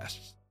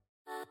podcasts.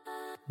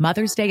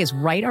 Mother's Day is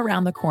right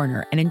around the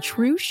corner, and in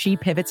true She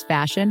Pivots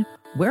fashion,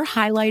 we're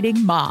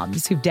highlighting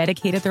moms who've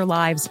dedicated their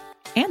lives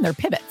and their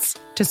pivots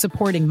to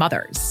supporting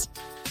mothers.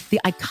 The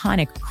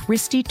iconic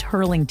Christy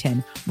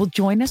Turlington will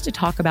join us to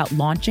talk about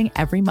launching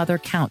Every Mother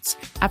Counts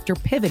after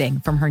pivoting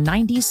from her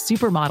 90s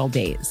supermodel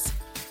days.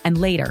 And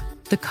later,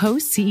 the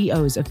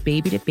co-CEOs of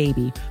Baby to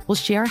Baby will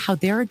share how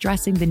they're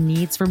addressing the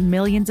needs for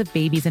millions of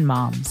babies and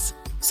moms.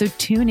 So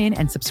tune in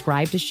and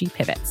subscribe to She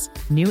Pivots.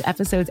 New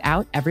episodes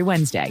out every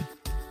Wednesday.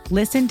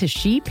 Listen to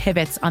She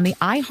Pivots on the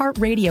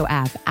iHeartRadio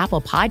app,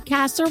 Apple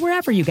Podcasts, or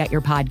wherever you get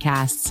your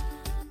podcasts.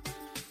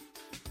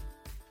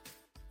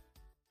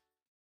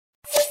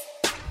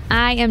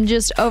 I am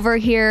just over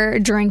here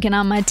drinking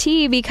on my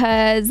tea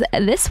because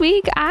this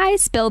week I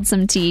spilled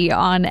some tea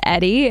on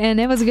Eddie and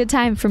it was a good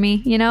time for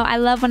me. You know, I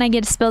love when I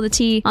get to spill the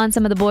tea on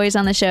some of the boys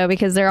on the show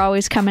because they're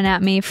always coming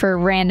at me for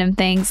random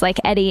things, like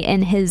Eddie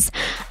and his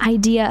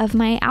idea of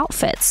my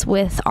outfits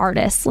with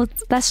artists.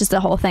 That's just the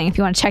whole thing. If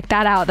you want to check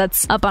that out,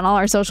 that's up on all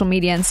our social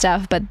media and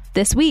stuff. But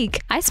this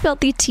week I spilled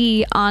the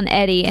tea on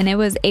Eddie and it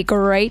was a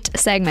great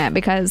segment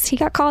because he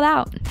got called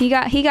out. He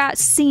got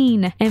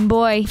seen, and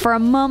boy, for a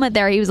moment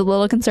there he was a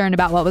little concerned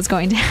about what was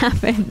going to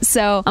happen.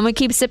 So I'm gonna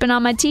keep sipping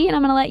on my tea and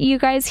I'm gonna let you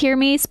guys hear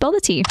me spill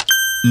the tea.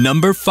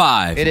 Number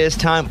 5. It is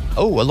time.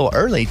 Oh, a little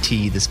early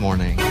tea this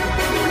morning.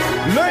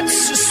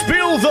 Let's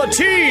spill the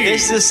tea.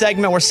 This is a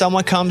segment where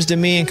someone comes to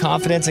me in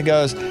confidence and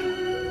goes,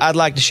 I'd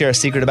like to share a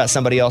secret about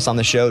somebody else on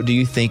the show. Do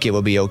you think it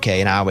will be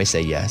okay? And I always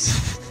say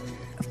yes.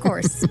 Of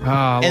course.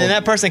 And then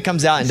that person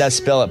comes out and does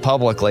spill it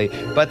publicly.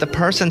 But the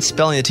person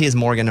spilling the tea is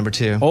Morgan number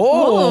 2.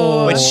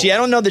 Oh. Which I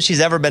don't know that she's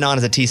ever been on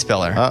as a tea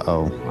spiller.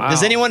 Uh-oh. Wow.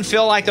 Does anyone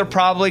feel like they're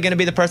probably going to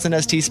be the person that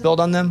has tea spilled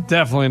on them?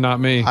 Definitely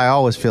not me. I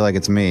always feel like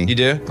it's me. You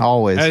do?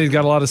 Always. Eddie's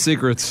got a lot of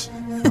secrets.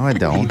 No, I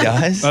don't. He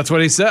does? That's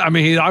what he said. I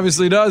mean, he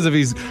obviously does. If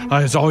he's,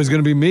 it's always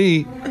going to be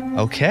me.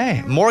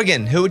 Okay.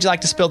 Morgan, who would you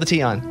like to spill the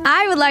tea on?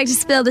 I would like to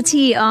spill the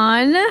tea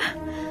on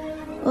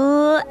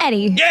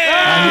Eddie.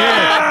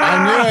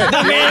 I knew it.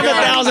 The man of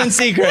 1,000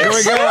 secrets. Here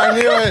we go. I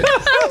knew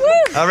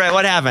it. All right,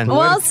 what happened?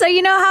 Well, so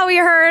you know how we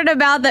heard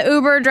about the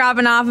Uber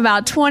dropping off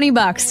about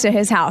 $20 to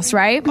his house,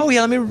 right? Oh,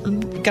 yeah, let me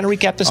kind of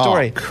recap the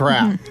story. Oh,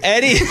 crap.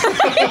 Eddie.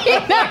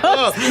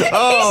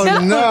 Oh,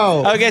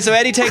 no. Okay, so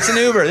Eddie takes an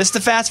Uber. This is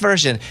the fast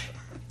version.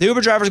 The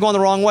Uber driver's going the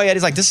wrong way.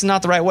 Eddie's like, this is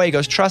not the right way. He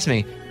goes, trust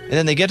me. And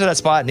then they get to that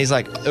spot, and he's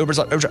like, Uber's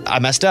like, I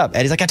messed up.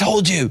 Eddie's like, I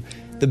told you.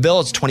 The bill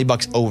is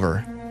 $20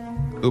 over.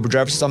 Uber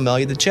driver says, I'll mail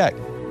you the check.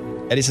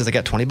 Eddie says, I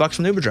got $20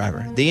 from the Uber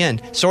driver. The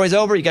end. Story's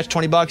over. You got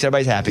your $20.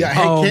 Everybody's happy. Yeah,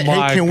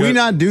 hey, can we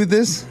not do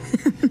this?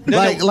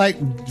 Like,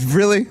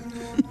 really?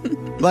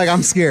 Like,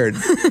 I'm scared.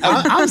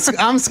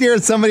 I'm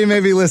scared somebody may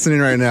be listening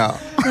right now.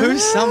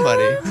 Who's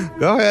somebody?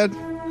 Go ahead.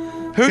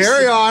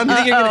 Carry on.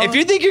 If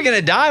you think you're going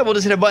to die, we'll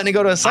just hit a button and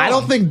go to a song. I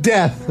don't think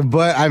death,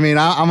 but I mean,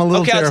 I'm a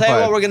little terrified. I'll tell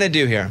you what we're going to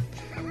do here.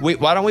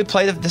 Why don't we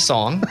play the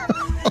song?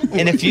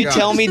 And if you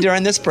tell me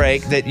during this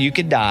break that you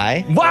could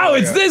die. Wow,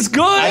 it's this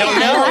good.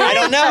 I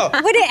don't know.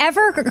 Would it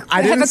ever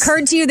have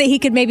occurred to you that he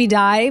could maybe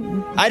die?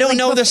 I don't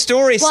know the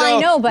story. Well, so, I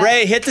know, but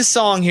Ray, hit the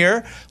song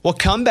here. We'll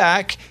come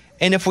back.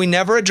 And if we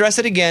never address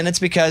it again, it's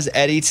because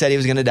Eddie said he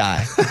was going to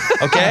die.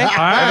 Okay?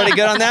 Everybody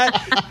good on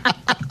that?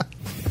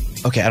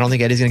 Okay, I don't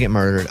think Eddie's going to get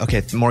murdered.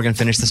 Okay, Morgan,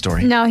 finish the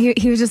story. No,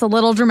 he was just a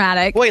little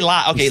dramatic. Wait,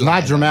 okay. It's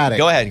not dramatic.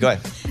 Go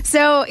ahead.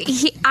 So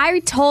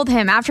I told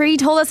him, after he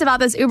told us about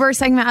this Uber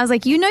segment, I was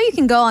like, you know you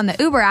can go on the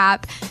Uber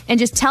app and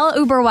just tell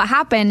Uber what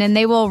happened and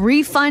they will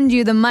refund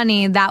you the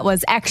money that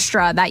was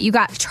extra, that you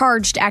got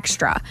charged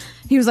extra.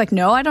 He was like,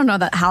 no, I don't know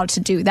how to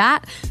do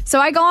that. So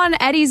I go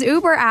on Eddie's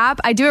Uber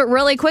app, I do it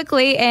really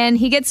quickly, and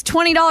he gets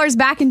 $20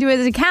 back into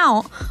his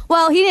account.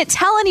 Well, he didn't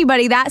tell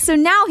anybody that, so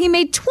now he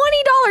made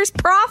 $20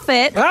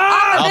 profit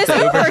off of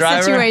this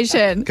Uber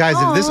situation. Guys,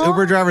 if this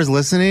Uber driver's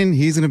listening,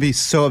 he's going to be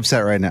so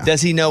upset right now.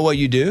 Does he know what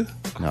you do?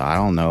 No, I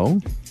don't know.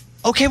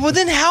 Okay, well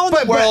then how in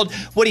the world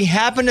would he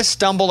happen to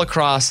stumble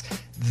across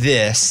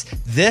this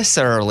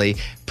early?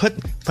 Put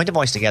the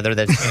voice together.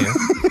 That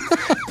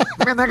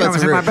Man, that guy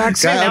was in my back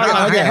seat.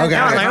 Okay.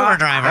 Uber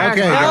driver.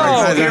 Okay,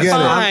 no, you're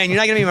fine. You're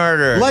not going to be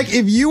murdered. Like,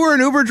 if you were an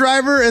Uber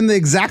driver and the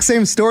exact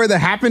same story that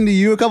happened to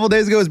you a couple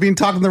days ago is being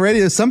talked on the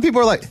radio, some people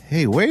are like,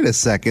 hey, wait a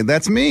second,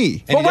 that's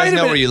me. And he doesn't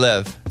know where you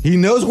live. He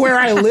knows where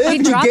I live. He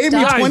gave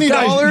me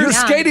 $20. You're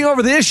skating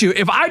over the issue.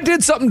 If I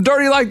did something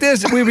dirty like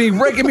this, we'd be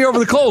raking me over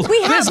the coals.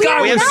 We haven't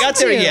got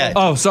there yet.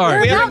 Oh,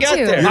 sorry. We haven't got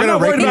there. You're going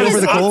to rake me over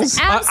the coals?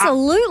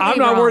 Absolutely. I'm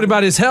not worried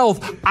about his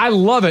health. I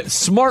love it.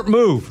 Smart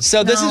move.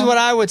 So this is what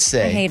I would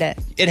say. I hate it.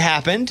 It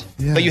happened,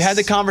 but you had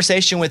the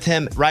conversation with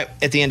him right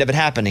at the end of it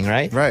happening,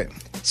 right? Right.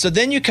 So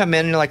then you come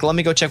in and you're like, let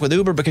me go check with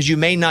Uber because you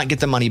may not get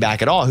the money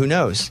back at all. Who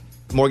knows?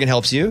 Morgan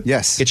helps you.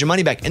 Yes. Get your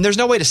money back. And there's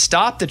no way to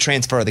stop the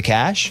transfer of the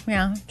cash.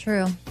 Yeah,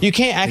 true. You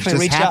can't actually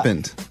reach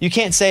out. You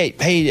can't say,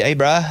 hey,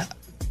 bruh,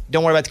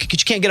 don't worry about it.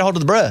 You can't get a hold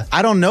of the bruh.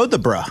 I don't know the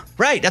bruh.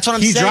 Right. That's what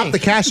I'm he saying. He dropped the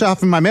cash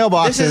off in my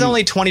mailbox. This is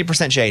only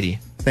 20% shady.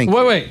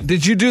 Wait.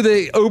 Did you do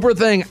the Uber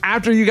thing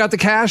after you got the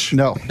cash?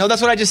 No. No,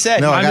 that's what I just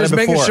said. No, I'm just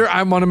making sure.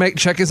 I want to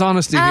check his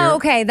honesty here. Oh,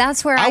 okay.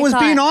 That's where I was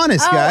thought, being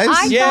honest, guys.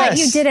 I thought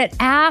you did it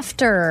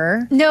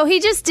after. No, he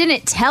just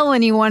didn't tell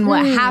anyone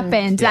what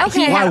happened. That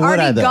he Why had would I,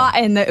 already though?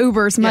 gotten the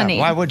Uber's money.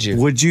 Why would you?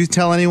 Would you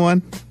tell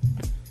anyone?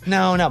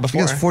 No, not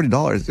before. It's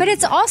 $40. But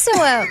it's also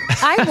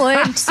I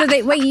would, so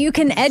that you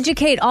can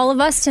educate all of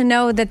us to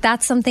know that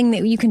that's something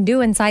that you can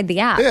do inside the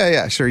app.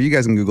 Yeah, sure. You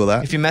guys can Google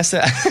that. If you mess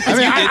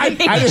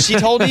it she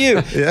told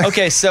you. Yeah.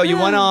 Okay, so you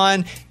went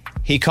on.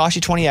 He cost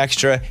you 20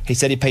 extra. He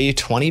said he'd pay you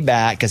 20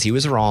 back because he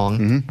was wrong.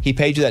 Mm-hmm. He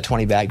paid you that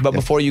 20 back. But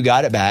before you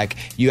got it back,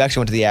 you actually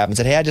went to the app and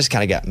said, hey, I just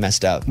kind of got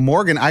messed up.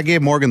 I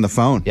gave Morgan the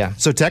phone. Yeah.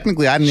 So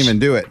technically, I didn't even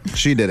do it.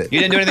 She did it. You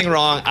didn't do anything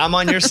wrong. I'm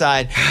on your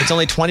side. It's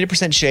only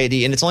 20%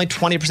 shady, and it's only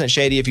 20%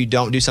 shady if you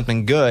don't do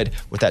something good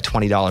with that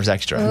 $20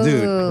 extra.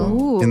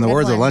 Dude, in the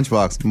words of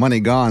Lunchbox, money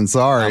gone,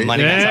 sorry.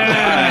 Money gone,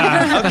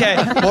 sorry.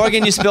 Okay,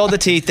 Morgan, you spilled the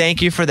tea.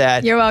 Thank you for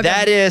that. You're welcome.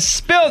 That is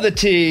Spill the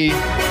Tea.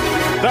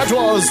 That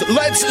was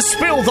Let's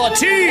Spill the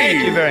Tea.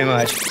 Thank you very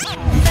much.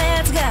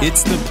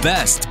 It's the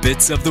best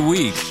bits of the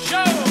week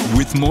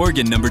with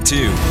Morgan number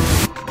 2.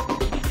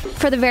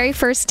 For the very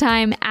first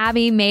time,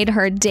 Abby made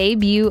her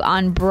debut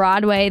on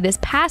Broadway this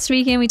past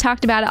weekend. We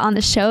talked about it on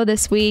the show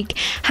this week,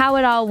 how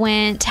it all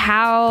went,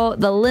 how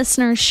the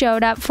listeners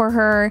showed up for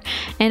her,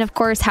 and of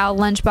course, how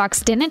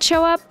Lunchbox didn't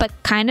show up, but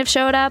kind of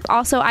showed up.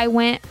 Also, I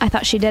went. I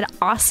thought she did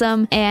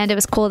awesome, and it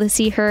was cool to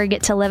see her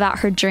get to live out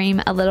her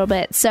dream a little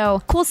bit.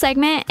 So, cool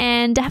segment,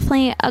 and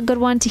definitely a good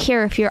one to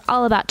hear if you're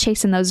all about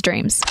chasing those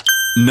dreams.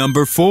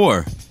 Number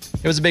 4.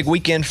 It was a big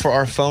weekend for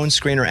our phone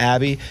screener,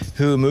 Abby,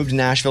 who moved to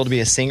Nashville to be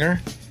a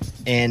singer.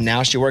 And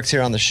now she works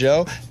here on the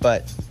show,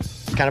 but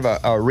kind of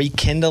a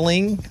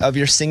rekindling of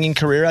your singing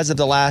career as of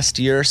the last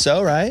year or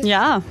so, right?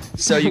 Yeah.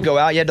 So you go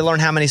out, you had to learn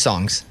how many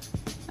songs?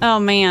 Oh,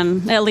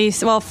 man. At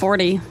least,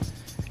 40.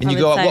 And you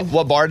go out,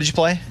 what bar did you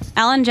play?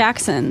 Alan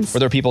Jackson's.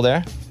 Were there people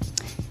there?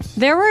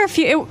 There were a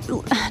few.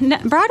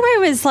 Broadway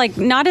was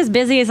not as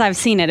busy as I've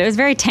seen it. It was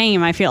very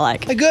tame, I feel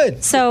like.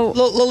 Good. So a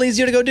little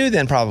easier to go do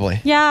then,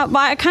 probably. Yeah, but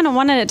I kind of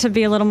wanted it to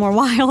be a little more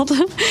wild.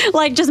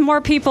 Just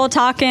more people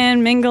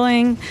talking,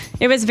 mingling.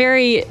 It was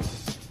very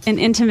an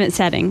intimate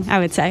setting, I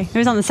would say. It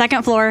was on the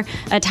second floor,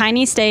 a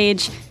tiny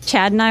stage.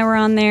 Chad and I were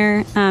on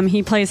there.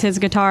 He plays his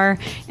guitar,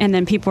 and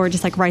then people were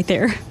just right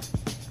there.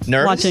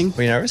 Nervous? Watching.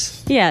 Were you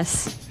nervous?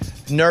 Yes.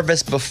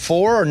 Nervous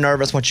before or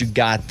nervous once you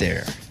got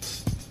there?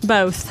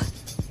 Both.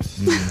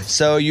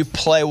 So you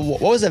play,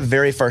 what was the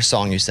very first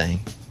song you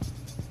sang?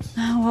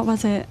 Oh, what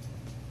was it?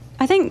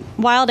 I think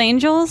Wild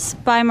Angels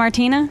by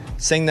Martina.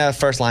 Sing the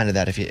first line of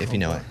that if you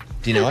know it.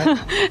 Do you know it?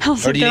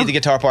 How's Or it do you go? need the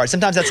guitar part?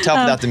 Sometimes that's tough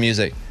without the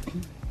music.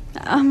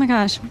 Oh my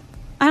gosh.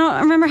 I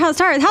don't remember how it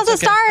starts. How's it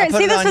okay. I'll start? put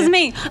See, it this on is you.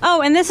 me.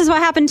 Oh, and this is what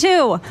happened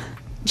too.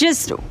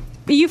 Just,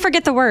 you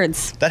forget the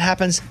words. That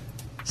happens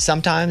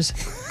sometimes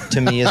to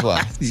me as well.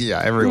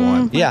 Yeah,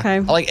 everyone. Yeah. Okay.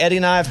 Like Eddie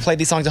and I have played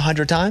these songs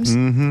 100 times,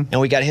 and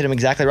we got to hit them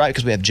exactly right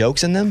because we have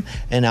jokes in them,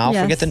 and I'll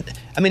Yes. forget them.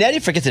 I mean, Eddie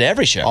forgets it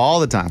every show.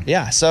 All the time.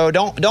 Yeah, so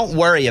don't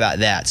worry about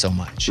that so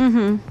much.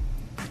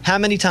 How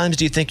many times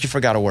do you think you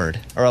forgot a word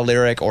or a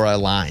lyric or a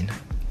line?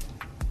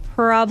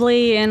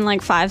 Probably in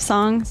 5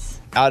 songs.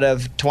 Out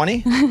of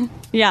 20?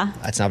 Yeah.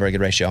 That's not a very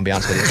good ratio, I'll be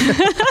honest with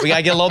you. We got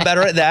to get a little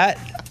better at that.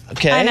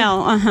 Okay. I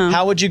know.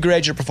 How would you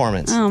grade your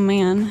performance? Oh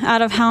man.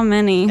 Out of how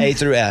many? A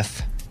through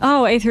F.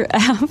 Oh, A through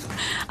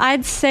F.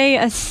 I'd say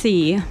a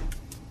C.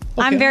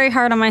 I'm very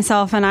hard on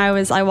myself, and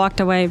I walked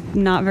away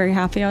not very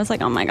happy. I was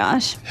like, oh my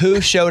gosh. Who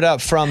showed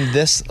up from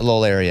this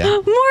little area?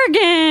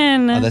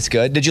 Morgan. Oh, that's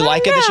good. Did you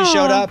like it that she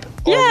showed up?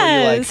 Or were you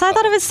Yes. I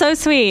thought it was so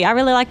sweet. I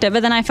really liked it,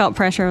 but then I felt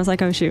pressure. I was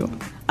like, oh shoot,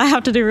 I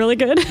have to do really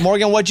good.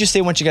 Morgan, what'd you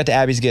see once you got to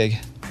Abby's gig?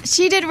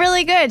 She did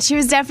really good. She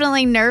was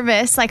definitely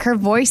nervous. Her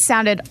voice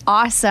sounded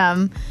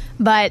awesome.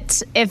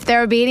 But if there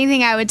would be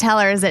anything I would tell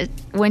her is that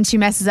when she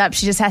messes up,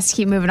 she just has to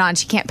keep moving on.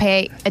 She can't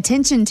pay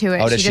attention to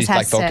it. Oh, does she she just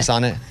has focus to,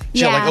 on it?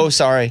 She's Yeah. like, oh,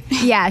 sorry.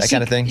 Yeah, that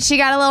kind of thing. She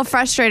got a little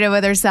frustrated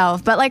with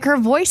herself, but her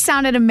voice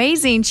sounded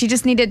amazing. She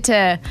just needed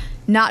to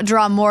not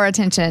draw more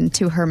attention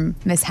to her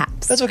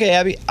mishaps. That's okay,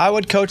 Abby. I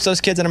would coach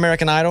those kids in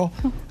American Idol,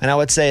 and I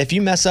would say if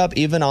you mess up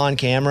even on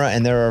camera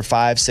and there are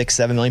 5, 6,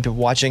 7 million people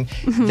watching,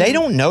 they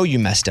don't know you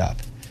messed up.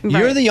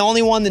 You're Right. the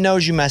only one that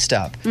knows you messed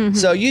up.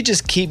 So you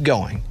just keep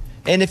going.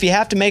 And if you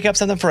have to make up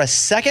something for a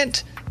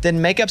second,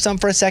 then make up some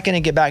for a second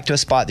and get back to a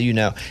spot that you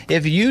know.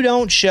 If you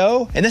don't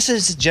show, and this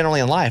is generally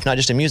in life, not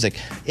just in music,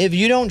 if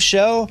you don't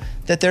show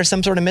that there's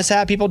some sort of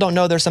mishap, people don't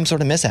know there's some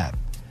sort of mishap.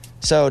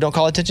 So don't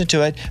call attention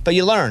to it. But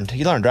you learned,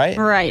 right?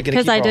 Right,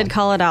 because I did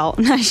call it out.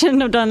 I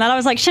shouldn't have done that. I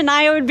was like,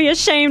 Shania would be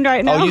ashamed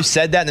right now. Oh, you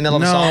said that in the middle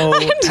of a song?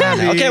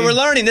 Okay, we're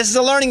learning. This is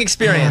a learning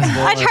experience.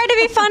 I tried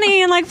to be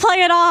funny and like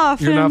play it off.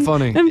 You're not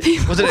funny.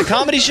 Was it a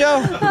comedy show?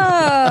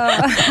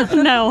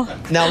 No.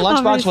 Now,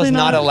 Lunchbox Obviously was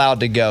not not. allowed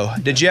to go.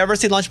 Did you ever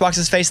see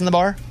Lunchbox's face in the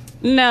bar?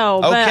 No,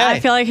 but Okay. I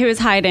feel like he was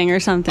hiding or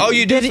something. Oh,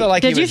 you do feel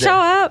like he Did you was show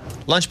there. up?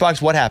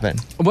 Lunchbox, what happened?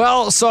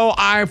 Well, so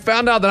I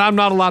found out that I'm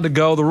not allowed to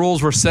go. The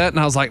rules were set, and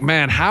I was like,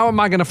 man, how am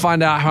I going to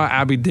find out how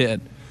Abby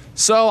did?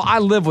 So I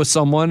live with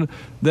someone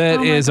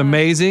that is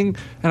amazing,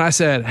 and I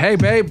said, hey,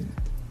 babe,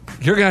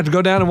 you're going to have to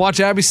go down and watch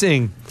Abby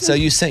sing. So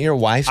you sent your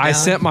wife down? I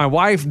sent my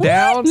wife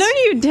down. No,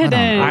 you didn't.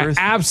 I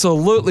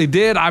absolutely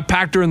did. I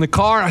packed her in the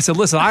car. I said,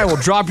 listen, I will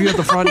drop you at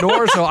the front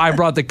door. So I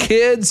brought the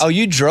kids. Oh,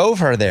 you drove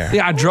her there?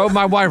 Yeah, I drove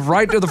my wife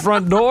right to the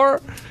front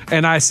door.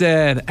 And I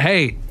said,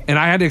 hey, and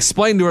I had to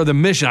explain to her the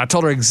mission. I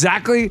told her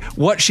exactly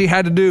what she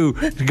had to do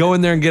to go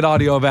in there and get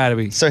audio of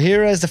Abby. So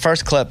here is the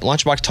first clip.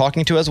 Lunchbox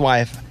talking to his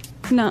wife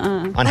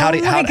Nuh-uh. on how to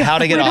get Wait,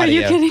 audio. Are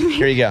you kidding me?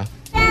 Here you go.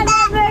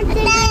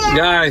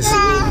 Guys,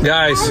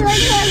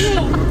 shh.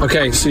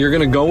 Okay, so you're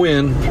gonna go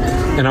in,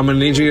 and I'm gonna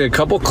need you to get a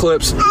couple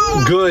clips,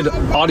 good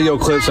audio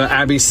clips of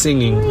Abby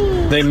singing.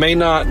 They may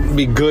not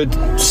be good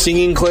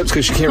singing clips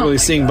because she can't really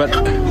sing, but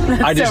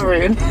I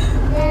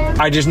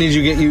just need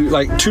you to get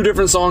like 2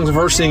 different songs of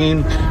her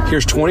singing.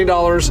 Here's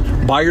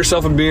 $20. Buy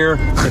yourself a beer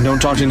and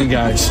don't talk to any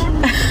guys.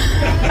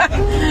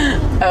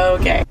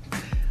 Okay.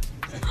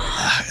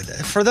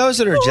 For those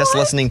that are just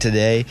listening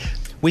today,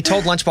 we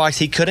told Lunchbox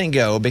he couldn't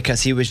go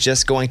because he was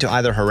just going to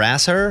either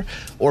harass her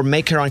or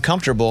make her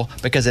uncomfortable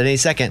because at any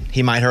second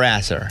he might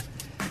harass her.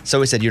 So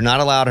we said, you're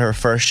not allowed to her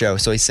first show.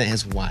 So he sent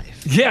his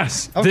wife.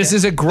 Yes, this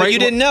is a great. But you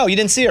didn't know. You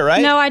didn't see her,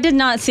 right? No, I did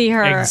not see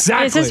her.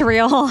 Exactly. Is this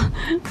real?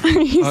 Are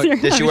you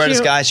serious? Did she wear a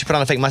disguise? She put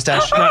on a fake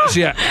mustache?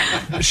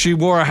 No, she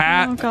wore a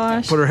hat, Oh,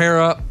 gosh. put her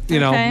hair up,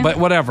 Okay. but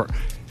whatever.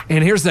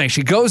 And here's the thing.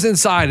 She goes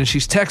inside and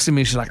she's texting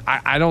me. She's like,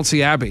 I don't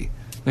see Abby.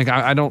 Like,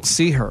 I don't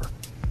see her.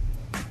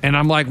 And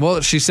I'm like, well,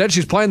 she said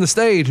she's playing the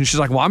stage. And she's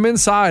like, well, I'm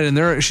inside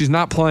and she's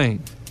not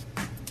playing.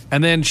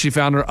 And then she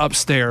found her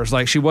upstairs.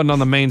 Like, she wasn't on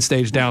the main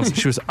stage down.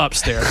 She was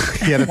upstairs.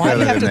 Why do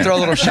you have to throw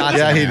little shots?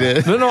 Yeah, in he there?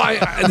 did. No,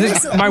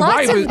 my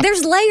wife was...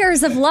 There's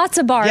layers of lots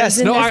of bars. Yes,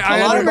 in no, this a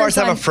lot of bars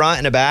have a one. front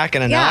and a back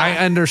and a Yeah. nine.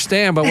 I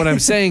understand, but what I'm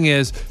saying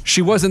is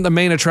she wasn't the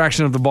main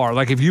attraction of the bar.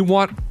 Like, if you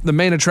want the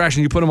main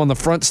attraction, you put them on the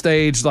front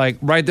stage, like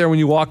right there when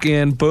you walk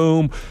in,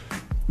 boom,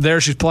 there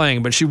she's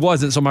playing. But she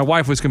wasn't, so my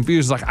wife was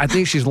confused. Like, I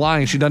think she's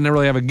lying. She doesn't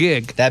really have a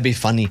gig. That'd be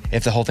funny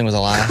if the whole thing was a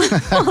lie. That'd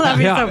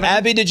be so bad.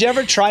 Abby, did you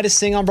ever try to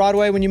sing on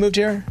Broadway when you moved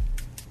here?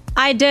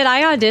 I did.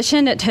 I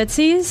auditioned at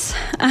Tootsie's,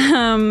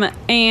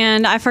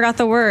 and I forgot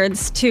the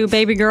words to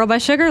 "Baby Girl" by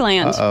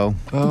Sugarland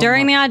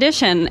during the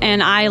audition,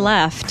 and I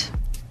left.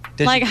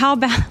 Did How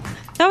bad?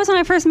 That was when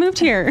I first moved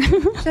here.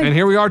 And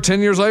here we are 10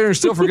 years later and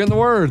still forgetting the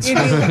words.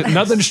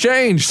 Nothing's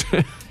changed.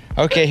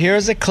 Okay,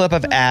 here's a clip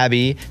of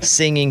Abby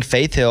singing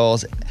Faith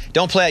Hill's.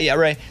 Don't play it yet,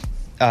 Ray.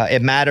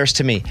 It Matters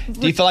to Me.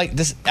 Do you feel like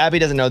this? Abby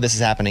doesn't know this is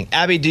happening.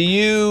 Abby, do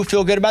you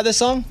feel good about this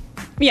song?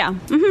 Yeah.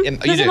 You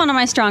This is do? one of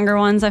my stronger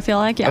ones, I feel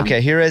like. Yeah.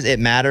 Okay, here is It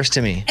Matters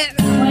to Me.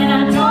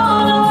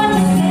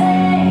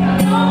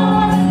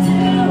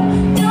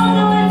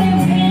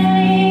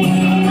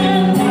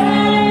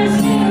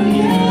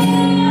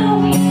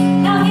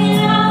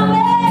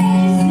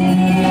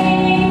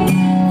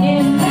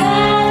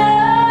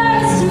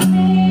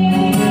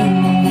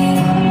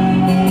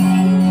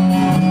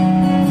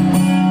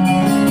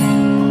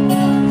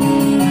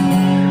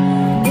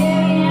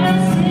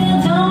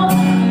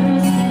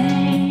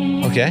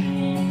 Okay.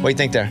 What do you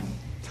think there?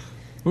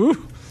 Ooh.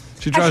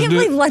 She I tries can't to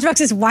believe do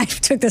Lunchbox's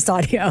wife took this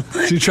audio.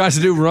 she tries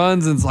to do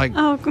runs and it's like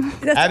Oh,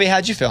 Abby,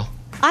 how'd you feel?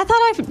 I thought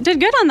I did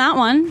good on that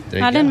one. There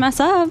you I didn't go. mess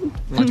up.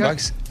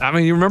 Lunchbox? I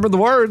mean, you remember the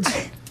words.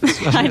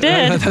 I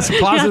did. That's a Yeah,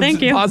 positive,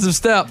 thank you. positive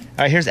step. All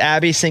right, here's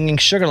Abby singing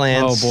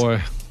Sugarland. Oh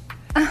boy.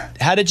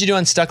 How did you do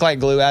on Stuck Like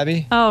Glue,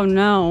 Abby? Oh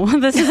no,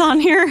 this is on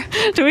here.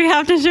 Do we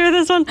have to share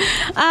this one?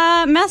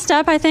 Messed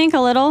up, I think, a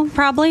little,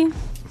 probably.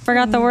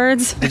 Forgot the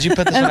words. Did you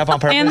put this one up on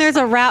purpose? And there's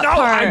a rap No,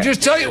 part. I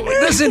just tell you,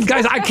 listen,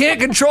 guys, I can't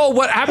control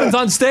what happens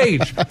on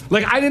stage.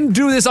 Like, I didn't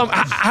do this on.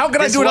 How could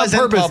This I do it on was in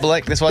purpose?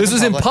 public. This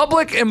was in in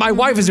public, and my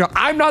wife is there.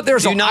 I'm not there.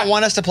 Do So you not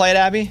want us to play it,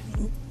 Abby?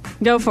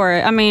 Go for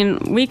it. I mean,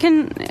 we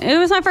can. It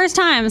was my first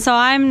time, so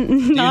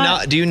I'm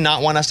not. Do you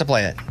not want us to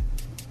play it?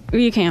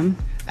 You can.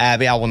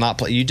 Abby, I will not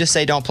play. You just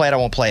say don't play it, I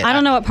won't play it. I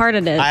don't know what part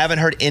it is. I haven't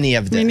heard any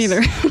of this. Me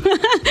neither. Go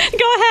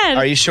ahead.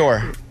 Are you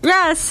sure?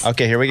 Yes.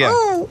 Okay, here we go.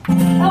 Oh,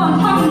 I'm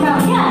talking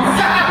about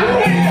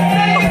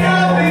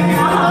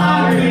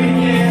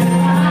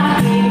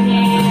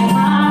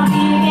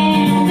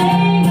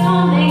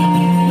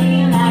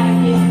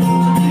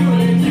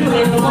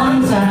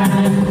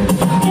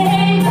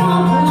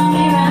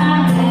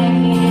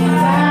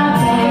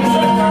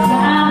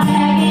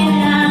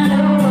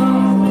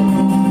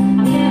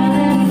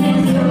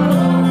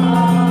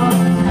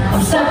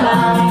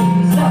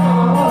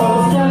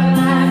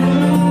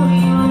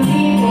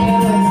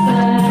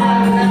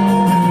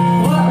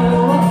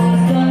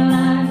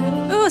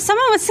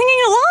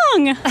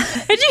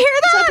Did you hear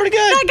that? That's pretty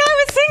good. That guy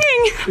was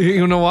singing.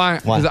 You know why?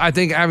 Because I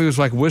think Abby was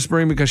like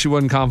whispering because she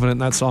wasn't confident in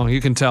that song.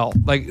 You can tell.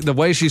 Like the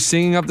way she's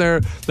singing up there.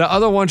 The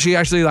other one, she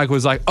actually like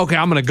was like, okay,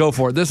 I'm going to go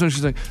for it. This one,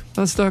 she's like,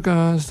 I'm stuck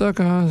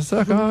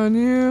on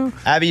you.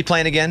 Abby, you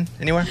playing again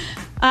anywhere?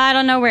 I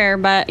don't know where,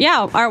 but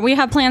yeah, we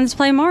have plans to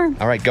play more.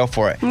 All right, go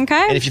for it.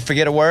 Okay. And if you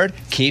forget a word,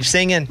 keep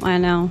singing. I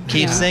know.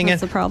 Keep singing.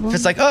 That's the problem. If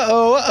it's like,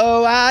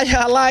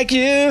 I like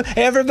you.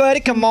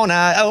 Everybody, come on,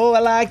 I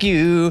like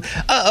you.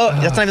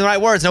 That's not even the right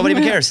words. Nobody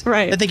even cares.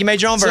 Right. I think you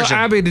made your own version. So,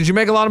 Abby, did you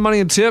make a lot of money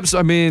in tips?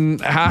 I mean,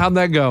 how'd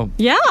that go?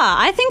 Yeah,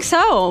 I think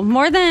so.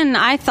 More than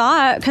I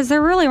thought, because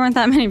there really weren't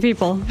that many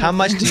people. How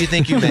much do you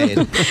think you made?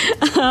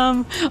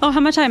 How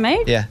much I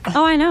made? Yeah.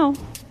 Oh, I know.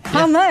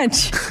 How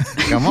much?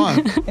 Come on.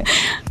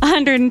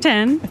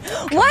 110. Wow.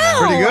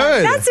 Pretty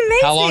good. That's amazing.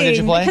 How long did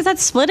you play? Because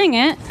that's splitting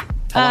it.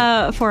 4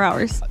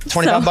 hours.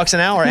 $25 an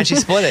hour, and she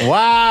split it.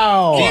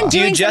 Wow. And Do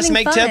you doing just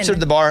something make tips, or fun.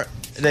 the bar,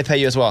 they pay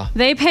you as well?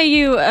 They pay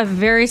you a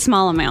very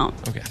small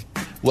amount. Okay.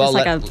 Well,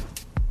 Just like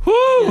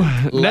Woo!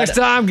 Next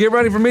time, get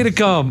ready for me to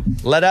come.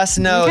 let us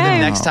know the Okay.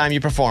 next time you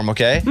perform,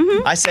 okay?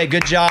 I say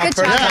good job. Good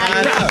First job.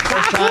 time.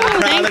 First time.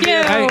 Proud Thank of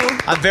you. Hey.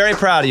 I'm very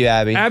proud of you,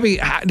 Abby. Abby,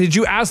 did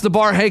you ask the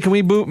bar, hey, can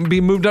we be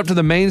moved up to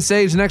the main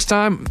stage next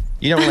time?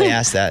 You don't really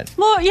ask that.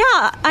 Well,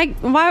 yeah.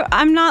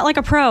 I'm not like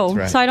a pro,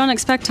 right. so I don't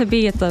expect to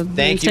be at the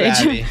main Thank you,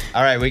 stage. Abby.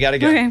 All right, we got to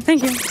go. Okay,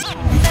 thank you.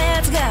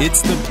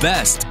 It's the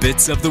best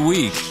bits of the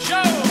week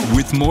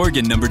with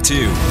Morgan number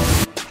 2.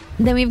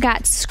 Then we've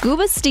got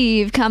Scuba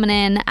Steve coming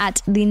in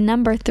at the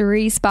number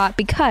 3 spot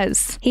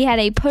because he had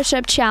a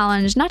push-up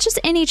challenge. Not just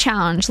any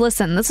challenge.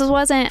 Listen, this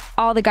wasn't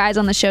all the guys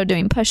on the show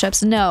doing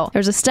push-ups. No.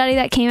 There's a study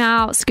that came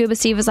out. Scuba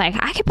Steve was like,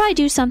 I could probably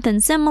do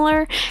something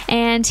similar.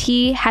 And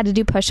he had to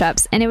do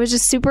push-ups. And it was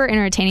just super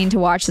entertaining to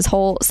watch this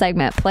whole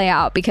segment play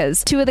out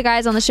because 2 of the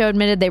guys on the show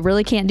admitted they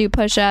really can't do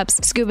push-ups.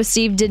 Scuba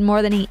Steve did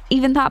more than he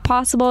even thought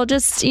possible.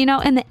 Just,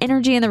 and the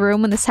energy in the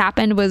room when this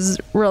happened was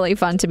really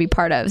fun to be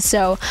part of.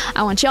 So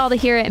I want y'all to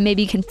hear it and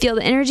maybe you can feel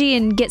the energy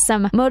and get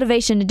some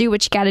motivation to do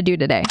what you got to do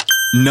today.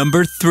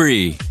 Number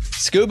 3.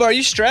 Scuba, are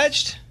you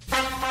stretched?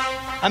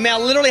 I mean, I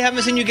literally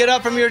haven't seen you get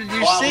up from your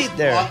seat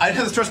there. Well, I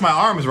had to stretch my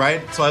arms,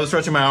 right? So I was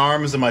stretching my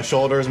arms and my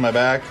shoulders and my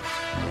back.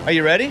 Are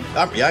you ready?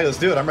 Yeah, let's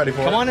do it. I'm ready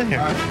for it. Come on in here.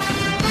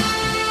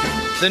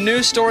 The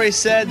news story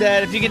said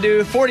that if you can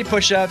do 40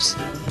 push-ups,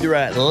 you're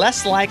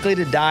less likely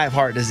to die of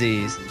heart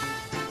disease.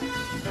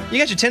 You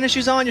got your tennis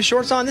shoes on, your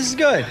shorts on. This is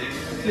good.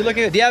 You're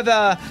looking good. Do you have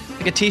a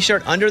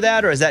t-shirt under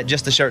that, or is that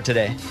just the shirt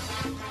today?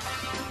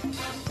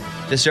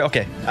 This shirt?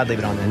 Okay, I'd leave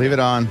it on there. Leave it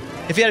on.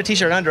 If you had a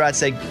t-shirt under, I'd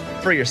say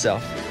free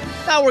yourself.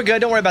 No, we're good.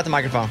 Don't worry about the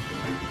microphone.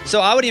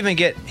 So I would even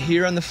get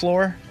here on the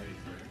floor.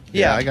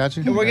 Yeah, I got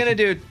you. And we're going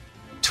to do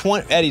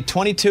 20. Eddie,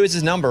 22 is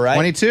his number, right?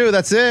 22,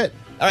 that's it.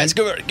 All right,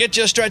 Scuba, get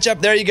you a stretch up.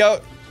 There you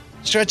go.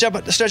 Stretch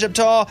up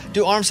tall.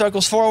 Do arm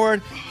circles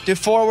forward. Do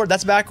forward.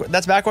 That's backward.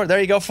 There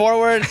you go.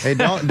 Forward. Hey,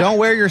 don't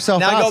wear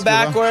yourself out. Now go Scuba.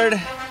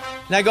 backward.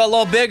 Now go a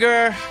little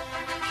bigger.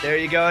 There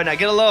you go. Now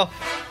get a little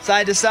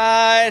side to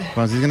side.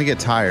 Well, he's gonna get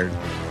tired.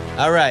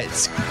 All right,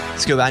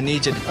 Scuba, I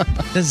need you.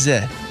 This is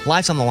it.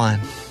 Life's on the line.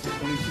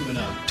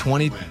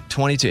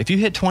 22. If you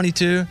hit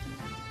 22,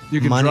 you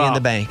can money in drop.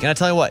 the bank. And I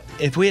tell you what,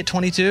 if we hit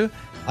 22,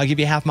 I'll give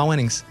you half my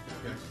winnings.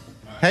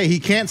 Hey, he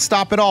can't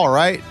stop at all,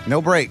 right? No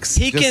breaks.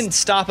 He can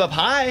stop up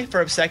high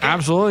for a second.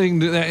 Absolutely, he can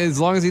do that as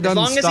long as he doesn't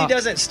As long stop. as he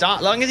doesn't stop,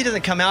 as long as he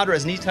doesn't come out or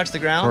his knees touch the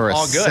ground, For a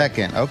all good.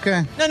 second.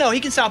 Okay. No, he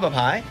can stop up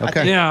high.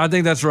 Okay. Yeah, I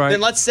think that's right.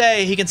 Then let's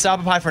say he can stop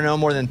up high for no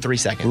more than 3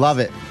 seconds. Love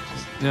it.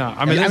 Yeah,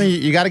 I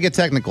mean, you got to get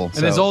technical.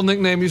 And his old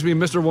nickname used to be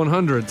Mr.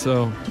 100,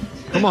 so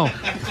come on.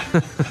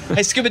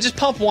 Hey, Scuba, just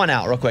pump one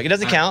out real quick. It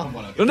doesn't count.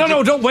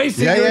 No, don't waste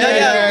it.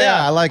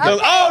 Yeah, I like it.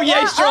 Oh,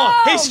 yeah, he's strong.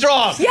 He's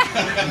strong. Yeah.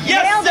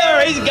 Yes,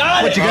 sir. He's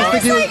got What, it. you guys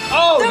think he was,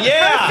 Oh,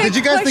 yeah. did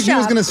you guys think he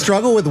was going to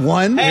struggle with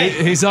one?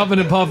 He's upping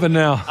and pumping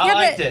now. I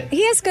liked but it.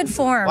 he has good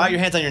form. Wow, your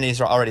hands on your knees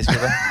already,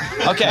 Scuba.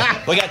 Okay,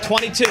 we got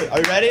 22. Are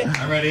you ready?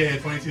 I'm ready. Yeah,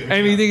 22.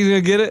 Amy, you think he's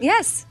going to get it?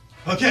 Yes.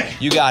 Okay.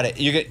 You got it.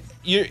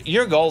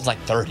 Your goal's like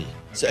 30.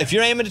 So if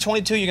you're aiming to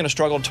 22, you're going to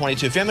struggle to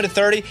 22. If you're aiming to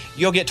 30,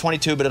 you'll get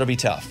 22, but it'll be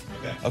tough.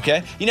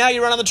 Okay? You know how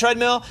you run on the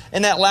treadmill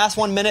and that last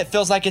 1 minute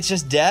feels like it's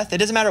just death? It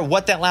doesn't matter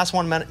what that last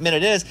 1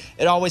 minute is,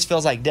 it always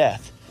feels like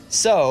death.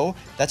 So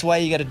that's why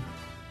you got to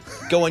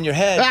go in your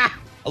head a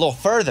little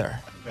further.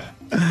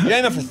 You're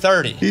aiming for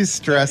 30. He's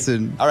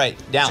stressing. All right,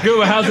 down.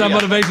 Scuba, how's that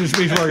motivation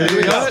speech working?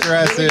 He's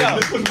stressing. You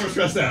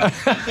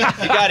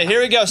got it.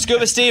 Here we go.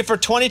 Scuba Steve for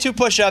 22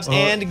 push-ups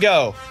and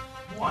go.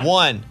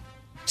 1,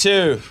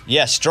 2,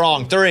 yes,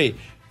 strong. 3,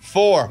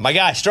 4, my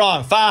guy,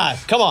 strong.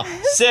 5, come on.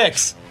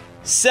 6,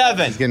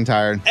 7. He's getting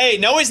tired.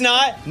 8, no, he's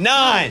not.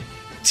 9,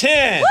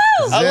 10,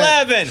 Woo!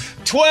 11,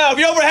 12.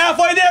 You're over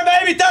halfway there,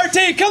 baby.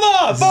 13, come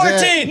on.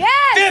 14,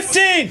 Yes!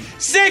 15,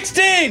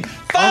 16,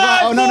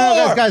 5 Oh, no,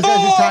 more. guys, 4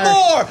 he's tired.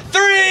 more.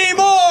 3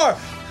 more.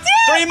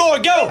 3 more,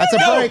 go. That's a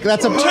go. break.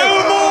 That's a break. 2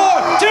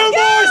 more. 2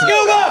 more,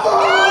 Scuba.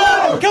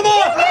 1, come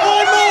on.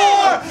 1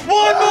 more.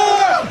 1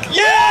 more.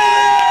 Yeah!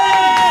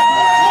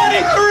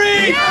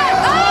 23,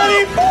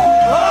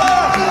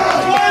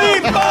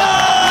 24,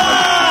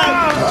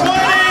 25,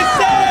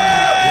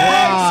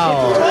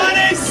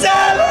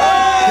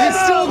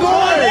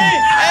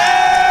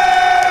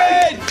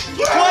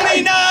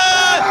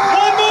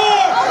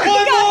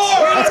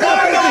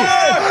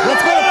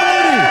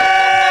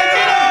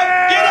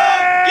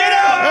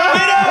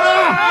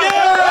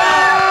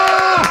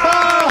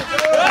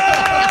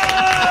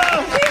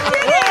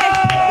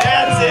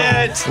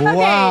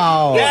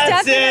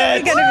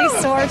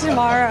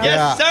 tomorrow.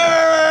 Yes,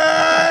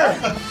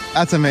 sir!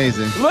 That's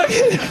amazing. Look.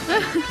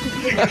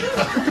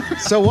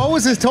 So what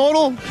was his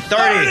total?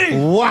 30.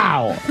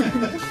 Wow.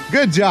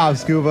 Good job,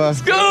 Scuba.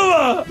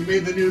 Scuba! You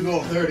made the new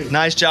goal, 30.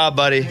 Nice job,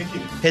 buddy.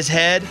 His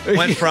head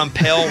went from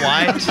pale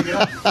white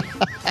to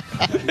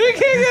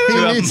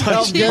a needs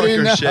help much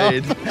getting darker up.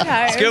 shade.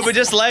 Scuba,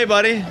 just lay,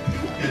 buddy.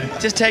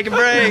 Just take a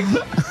break.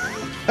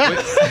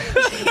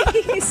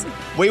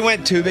 We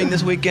went tubing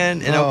this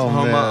weekend in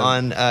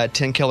Oklahoma on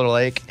 10 Killer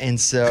Lake, and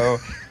so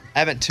I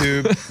haven't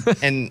tubed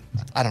in,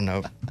 I don't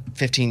know,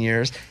 15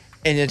 years.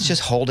 And it's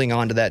just holding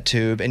on to that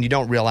tube, and you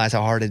don't realize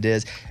how hard it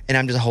is. And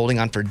I'm just holding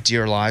on for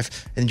dear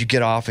life. And you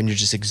get off, and you're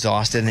just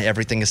exhausted, and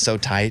everything is so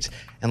tight.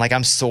 And like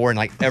I'm sore in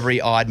like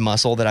every odd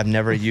muscle that I've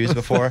never used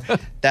before.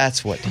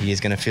 That's what he is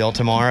going to feel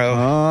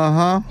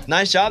tomorrow.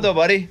 Nice job, though,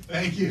 buddy.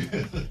 Thank you.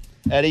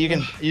 Eddie, you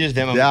just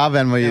Venmo me. Yeah, I'll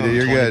Venmo you.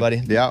 You're 20, good,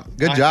 buddy. Yeah,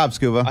 good job,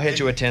 Scuba. I'll hit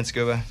you with 10,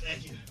 Scuba.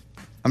 Thank you.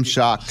 I'm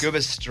shocked.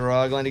 Scuba's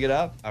struggling to get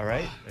up. All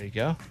right, there you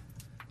go.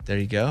 There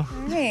you go. All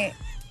right.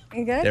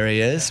 You good? There he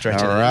is,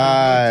 stretching. All it.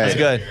 right. That's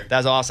good.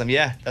 That's awesome.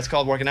 Yeah, that's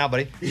called working out,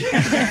 buddy.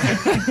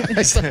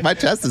 My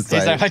chest is He's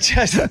tight. like, my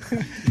chest.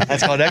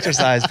 That's called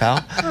exercise,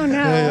 pal. Oh,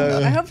 no.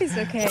 I hope he's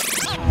okay.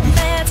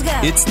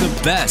 It's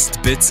the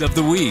best bits of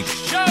the week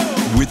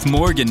with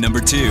Morgan number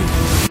 2.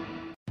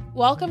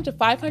 Welcome to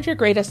 500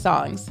 Greatest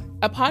Songs,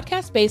 a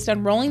podcast based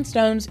on Rolling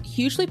Stone's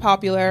hugely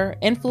popular,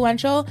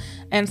 influential,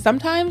 and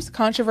sometimes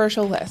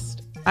controversial list.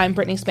 I'm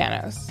Brittany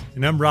Spanos.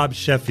 And I'm Rob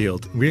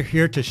Sheffield. We're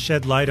here to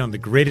shed light on the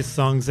greatest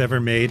songs ever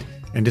made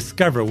and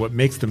discover what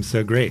makes them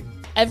so great.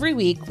 Every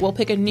week, we'll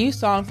pick a new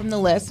song from the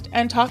list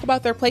and talk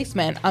about their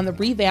placement on the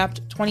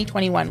revamped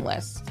 2021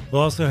 list.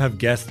 We'll also have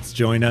guests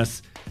join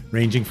us,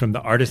 ranging from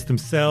the artists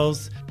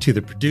themselves to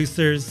the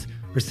producers,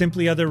 or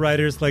simply other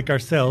writers like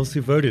ourselves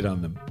who voted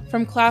on them.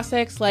 From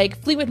classics like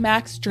Fleetwood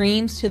Mac's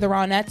Dreams to the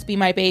Ronettes' Be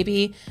My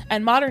Baby,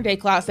 and modern-day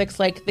classics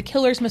like The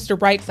Killer's Mr.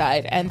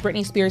 Brightside and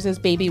Britney Spears'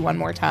 Baby One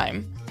More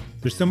Time.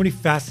 There's so many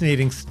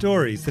fascinating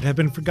stories that have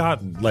been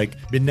forgotten, like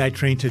Midnight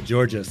Train to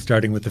Georgia,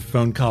 starting with a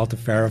phone call to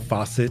Farrah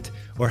Fawcett,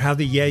 or how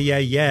the Yeah Yeah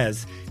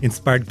Yeahs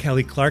inspired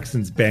Kelly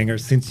Clarkson's banger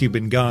Since You've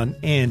Been Gone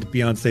and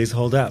Beyoncé's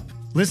Hold Up.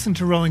 Listen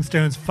to Rolling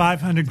Stone's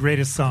 500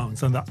 Greatest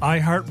Songs on the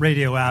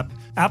iHeartRadio app,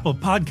 Apple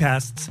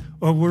Podcasts,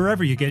 or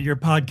wherever you get your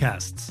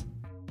podcasts.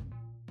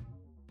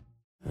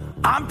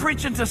 I'm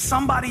preaching to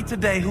somebody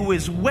today who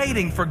is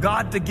waiting for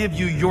God to give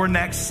you your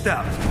next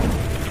step.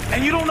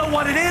 And you don't know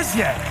what it is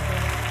yet.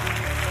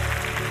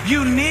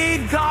 You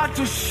need God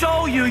to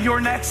show you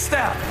your next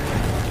step.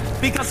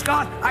 Because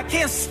God, I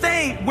can't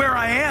stay where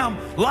I am,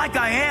 like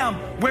I am,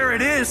 where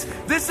it is.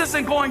 This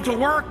isn't going to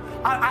work.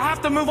 I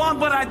have to move on,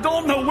 but I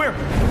don't know where.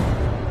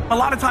 A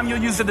lot of time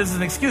you'll use it as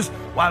an excuse.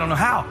 Well, I don't know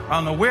how. I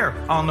don't know where.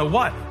 I don't know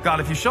what. God,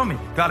 if you show me.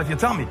 God, if you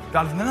tell me.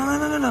 God, if...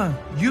 No.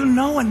 You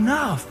know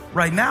enough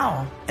right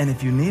now. And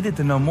if you needed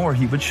to know more,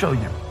 he would show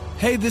you.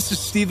 Hey, this is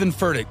Stephen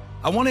Furtick.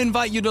 I want to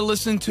invite you to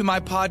listen to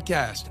my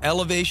podcast,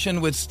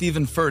 Elevation with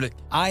Stephen Furtick.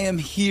 I am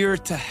here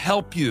to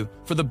help you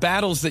for the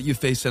battles that you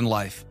face in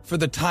life, for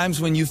the times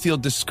when you feel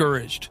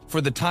discouraged,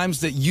 for the times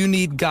that you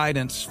need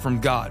guidance from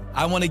God.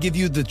 I want to give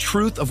you the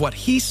truth of what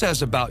he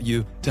says about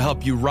you to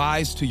help you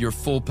rise to your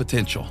full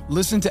potential.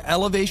 Listen to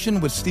Elevation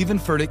with Stephen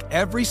Furtick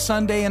every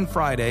Sunday and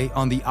Friday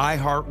on the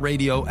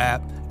iHeartRadio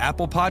app,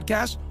 Apple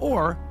Podcasts,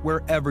 or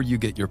wherever you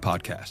get your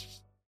podcasts.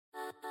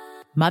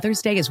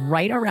 Mother's Day is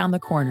right around the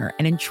corner,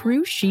 and in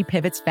true She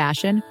Pivots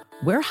fashion,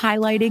 we're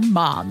highlighting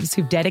moms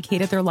who've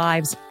dedicated their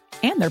lives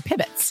and their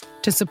pivots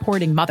to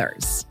supporting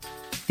mothers.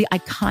 The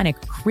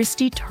iconic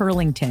Christy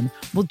Turlington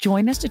will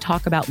join us to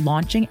talk about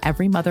launching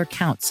Every Mother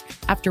Counts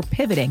after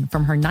pivoting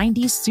from her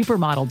 90s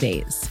supermodel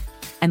days.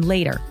 And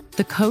later,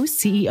 the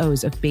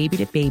co-CEOs of Baby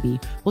to Baby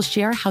will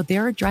share how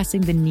they're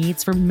addressing the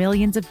needs for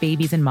millions of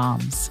babies and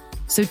moms.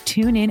 So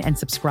tune in and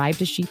subscribe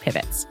to She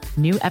Pivots.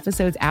 New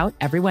episodes out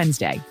every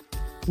Wednesday.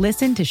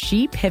 Listen to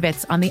She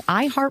Pivots on the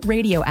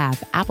iHeartRadio app,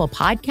 Apple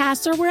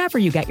Podcasts, or wherever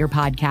you get your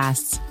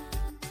podcasts.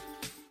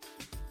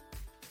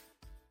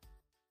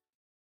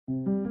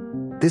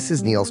 This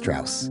is Neil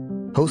Strauss,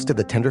 host of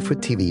the Tenderfoot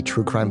TV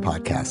True Crime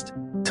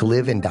Podcast, To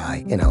Live and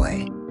Die in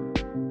LA.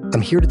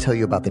 I'm here to tell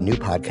you about the new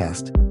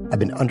podcast I've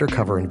been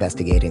undercover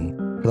investigating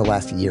for the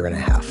last year and a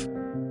half.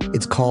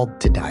 It's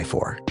called To Die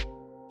For.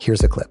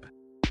 Here's a clip.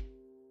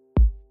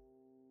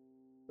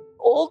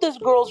 All these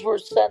girls were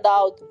sent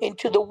out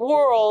into the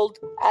world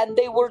and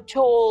they were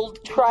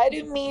told, try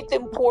to meet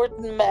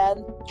important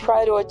men,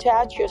 try to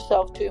attach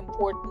yourself to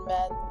important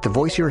men. The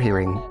voice you're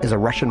hearing is a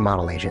Russian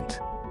model agent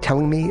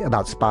telling me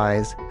about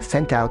spies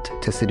sent out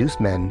to seduce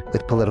men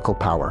with political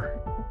power.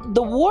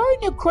 The war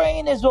in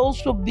Ukraine is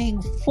also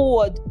being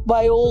fought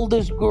by all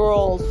these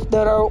girls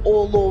that are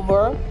all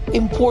over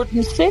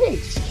important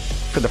cities.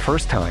 For the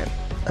first time,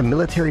 a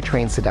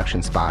military-trained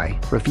seduction spy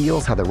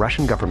reveals how the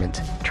Russian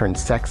government turned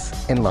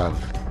sex and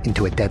love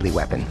into a deadly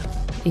weapon.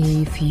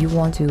 If you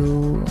want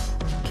to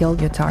kill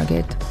your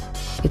target,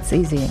 it's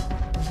easy.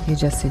 You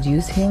just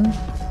seduce him,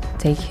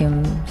 take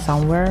him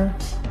somewhere,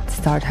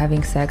 start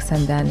having sex,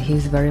 and then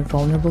he's very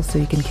vulnerable, so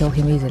you can kill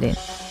him easily.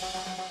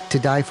 To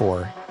Die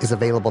For is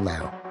available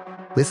now.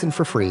 Listen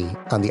for free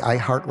on the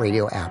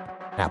iHeartRadio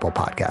app, Apple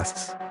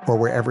Podcasts, or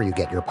wherever you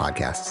get your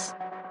podcasts.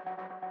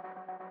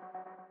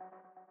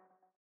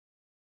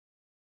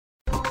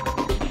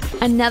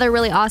 Another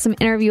really awesome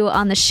interview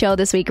on the show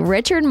this week.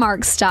 Richard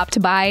Marx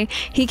stopped by.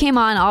 He came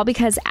on all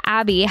because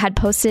Abby had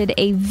posted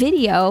a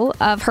video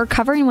of her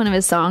covering one of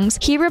his songs.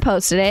 He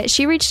reposted it.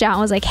 She reached out and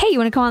was like, hey, you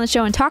want to come on the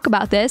show and talk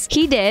about this?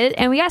 He did.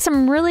 And we got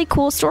some really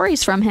cool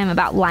stories from him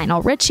about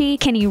Lionel Richie,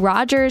 Kenny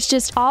Rogers,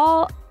 just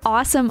all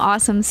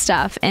awesome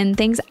stuff and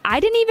things I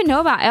didn't even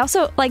know about. I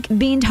also, like,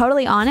 being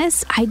totally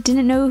honest, I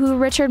didn't know who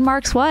Richard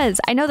Marx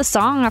was. I know the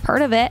song, I've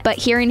heard of it, but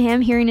hearing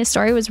his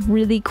story was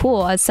really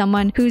cool as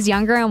someone who's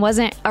younger and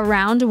wasn't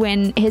around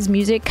when his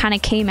music kind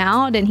of came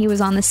out and he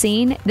was on the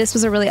scene. This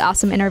was a really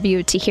awesome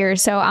interview to hear,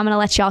 so I'm gonna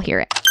let y'all hear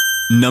it.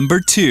 Number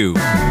 2. Go!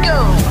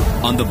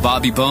 On the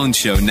Bobby Bones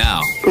Show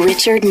now.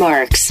 Richard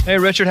Marx. Hey,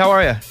 Richard, how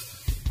are you?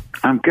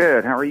 I'm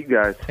good. How are you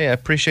guys? Hey, I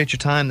appreciate your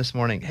time this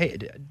morning. Hey,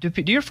 do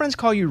your friends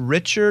call you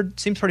Richard?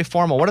 Seems pretty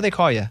formal. What do they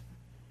call you?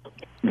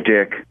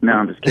 Dick. No,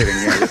 I'm just kidding.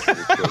 Yeah, Richard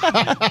is good.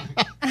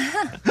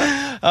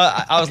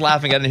 I was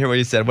laughing. I didn't hear what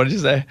you said. What did you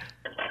say?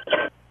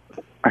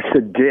 I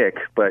said Dick,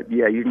 but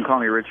yeah, you can call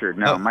me Richard.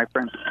 No, my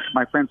friends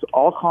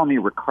all call me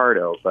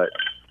Ricardo, but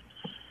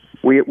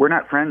we're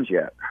not friends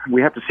yet.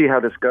 We have to see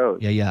how this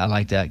goes. Yeah, I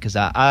like that because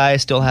I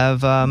still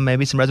have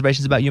maybe some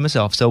reservations about you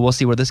myself. So we'll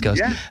see where this goes.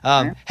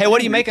 Hey,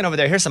 what are you making over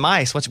there? Here's some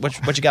ice. What you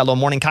got? A little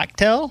morning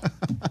cocktail?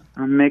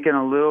 I'm making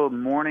a little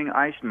morning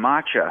iced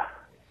matcha.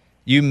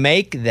 You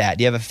make that?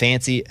 Do you have a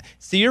fancy?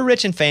 So you're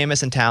rich and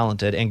famous and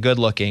talented and good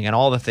looking and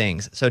all the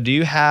things. So do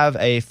you have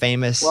a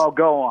famous? Well,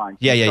 go on.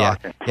 Yeah.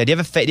 Do you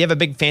have a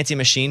big fancy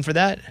machine for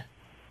that?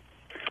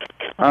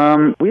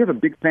 We have a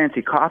big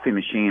fancy coffee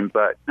machine,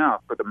 but no,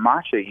 for the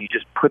matcha, you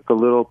just put the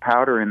little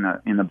powder in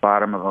the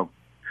bottom of a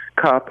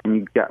cup,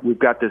 and we've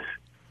got this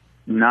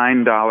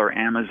 $9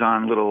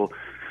 Amazon little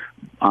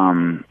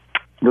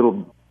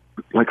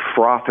like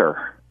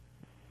frother.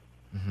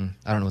 Mm-hmm.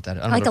 I don't know what that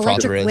is. I don't like know what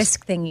a frother electric is.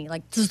 whisk thingy,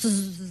 like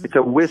it's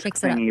a whisk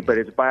thingy, but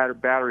it's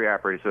battery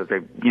operated, so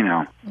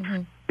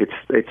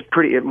it's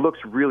pretty. It looks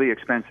really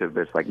expensive,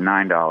 but it's like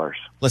 $9.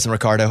 Listen,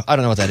 Ricardo, I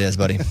don't know what that is,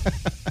 buddy.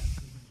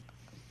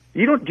 Do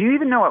you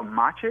even know what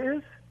matcha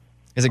is?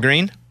 Is it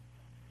green?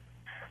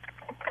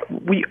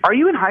 Are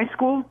you in high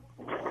school?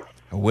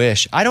 I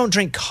wish. I don't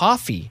drink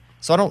coffee,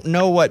 so I don't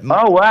know what.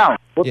 Oh wow!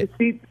 Well,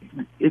 see,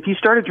 if you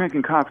started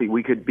drinking coffee,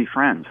 we could be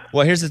friends.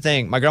 Well, here's the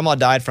thing: my grandma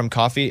died from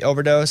coffee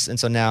overdose, and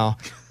so now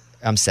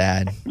I'm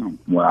sad.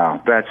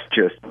 Wow,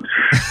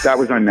 that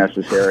was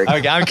unnecessary.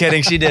 Okay, I'm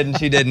kidding. She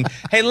didn't.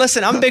 Hey,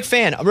 listen, I'm a big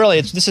fan.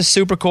 Really, this is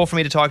super cool for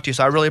me to talk to you,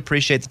 so I really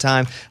appreciate the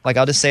time. Like,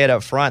 I'll just say it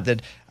up front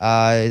that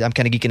I'm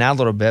kind of geeking out a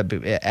little bit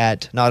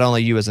at not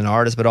only you as an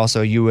artist, but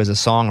also you as a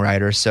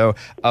songwriter. So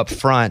up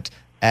front,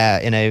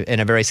 in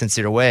a very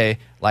sincere way,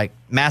 like,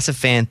 massive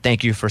fan.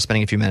 Thank you for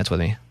spending a few minutes with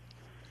me.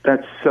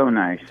 That's so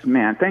nice,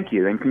 man. Thank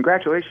you, and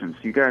congratulations.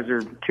 You guys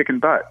are kicking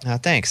butt.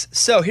 Thanks.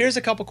 So here's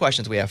a couple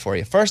questions we have for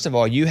you. First of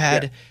all, you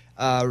had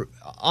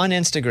on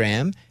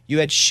Instagram, you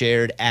had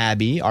shared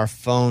Abby, our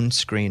phone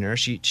screener.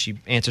 She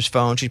answers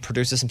phone. She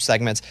produces some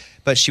segments,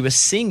 but she was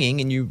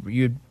singing, and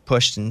you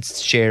pushed and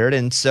shared,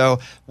 and so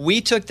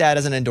we took that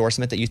as an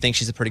endorsement that you think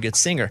she's a pretty good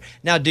singer.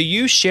 Now, do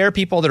you share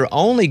people that are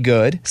only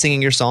good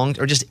singing your songs,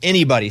 or just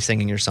anybody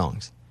singing your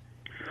songs?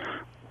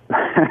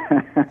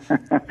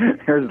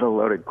 Here's the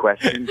loaded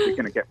question. We're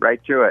going to get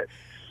right to it.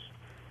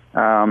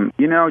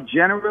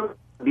 Generally,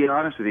 to be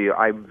honest with you,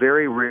 I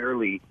very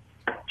rarely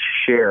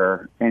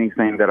share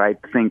anything that I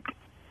think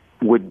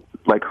would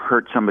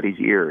hurt somebody's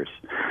ears.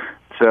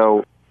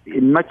 So,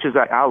 as much as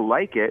I'll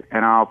like it,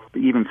 and I'll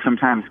even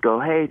sometimes go,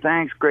 "Hey,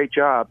 thanks, great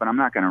job," but I'm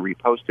not going to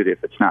repost it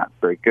if it's not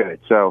very good.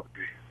 So,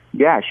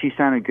 yeah, she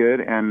sounded good,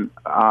 and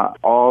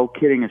all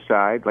kidding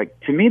aside,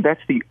 to me,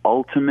 that's the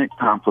ultimate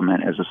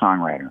compliment as a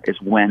songwriter,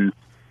 is when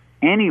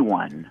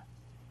anyone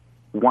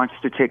wants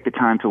to take the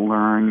time to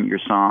learn your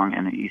song,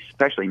 and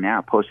especially now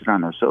post it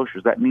on their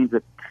socials. That means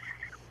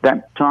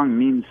that song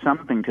means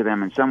something to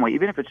them in some way,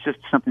 even if it's just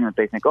something that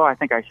they think, "Oh, I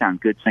think I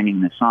sound good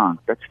singing this song."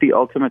 That's the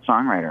ultimate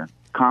songwriter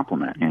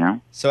compliment,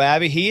 So,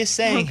 Abby, he is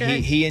saying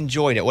he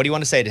enjoyed it. What do you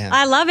want to say to him?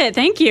 I love it.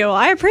 Thank you.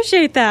 I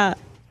appreciate that.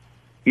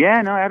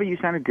 Yeah, no, Abby, you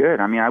sounded good.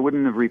 I mean, I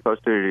wouldn't have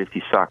reposted it if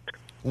you sucked.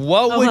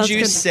 What would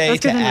you say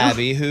to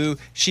Abby, who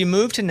she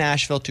moved to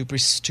Nashville to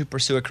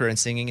pursue a career in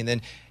singing, and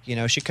then,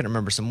 she couldn't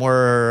remember some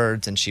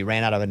words, and she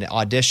ran out of an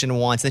audition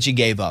once, and then she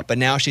gave up. But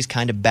now she's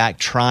kind of back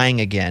trying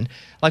again.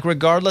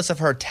 Regardless of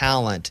her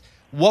talent,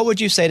 what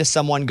would you say to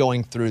someone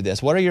going through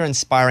this? What are your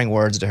inspiring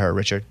words to her,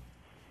 Richard?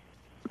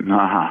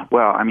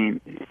 Well, I mean,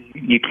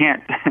 you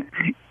can't,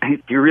 if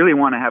you really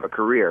want to have a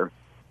career,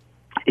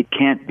 it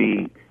can't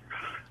be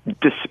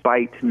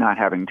despite not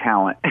having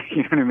talent.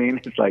 You know what I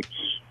mean? It's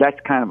that's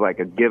kind of like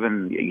a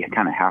given. You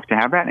kind of have to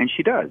have that, and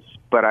she does.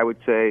 But I would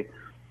say,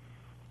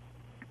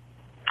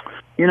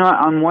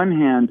 on one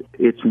hand,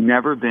 it's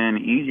never been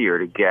easier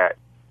to get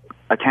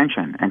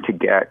attention and to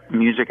get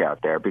music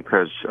out there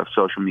because of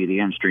social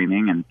media and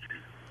streaming. And,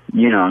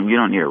 you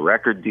don't need a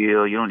record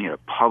deal. You don't need a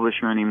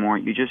publisher anymore.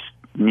 You just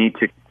need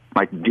to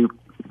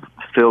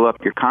fill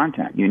up your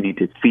content. You need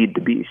to feed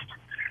the beast.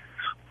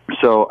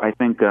 So I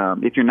think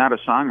if you're not a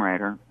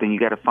songwriter, then you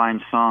got to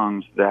find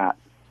songs that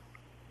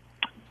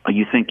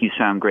you think you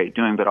sound great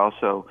doing, but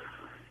also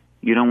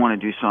you don't want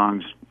to do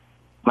songs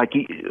like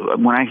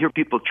when I hear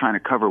people trying to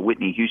cover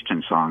Whitney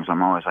Houston songs,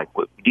 I'm always like,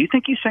 do you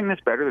think you sing this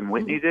better than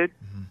Whitney did?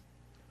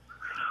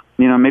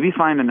 Mm-hmm. Maybe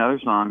find another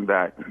song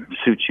that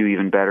suits you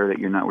even better,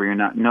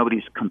 that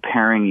nobody's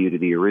comparing you to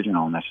the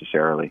original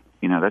necessarily.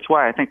 That's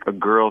why I think a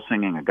girl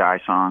singing a guy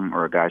song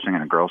or a guy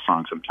singing a girl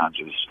song sometimes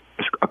is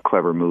a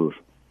clever move.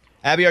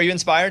 Abby, are you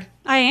inspired?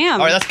 I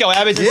am. All right, let's go.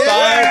 Abby's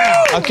inspired.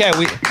 Yeah. Okay,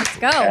 let's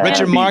go.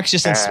 Richard Marx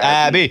just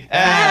Abby.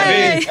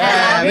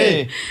 And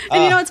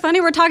it's funny,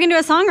 we're talking to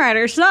a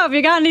songwriter. So if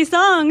you got any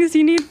songs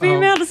you need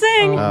female to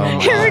sing,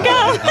 here we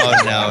go.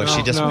 Oh no,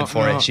 she just went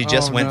for it. She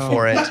just went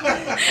for it.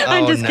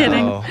 I'm just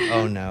kidding.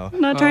 Oh no.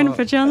 I'm not trying to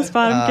put you on the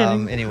spot. I'm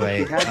kidding.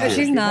 Anyway.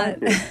 She's not.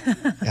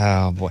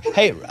 Oh boy.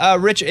 Hey,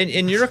 Richard,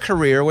 in your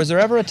career, was there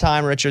ever a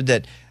time, Richard,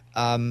 that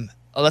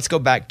let's go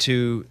back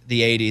to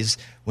the 80s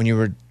when you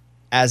were,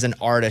 as an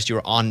artist, you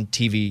were on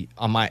TV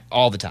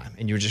all the time,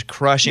 and you were just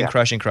crushing.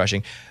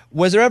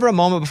 Was there ever a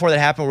moment before that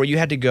happened where you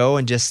had to go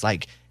and just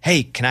like,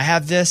 hey, can I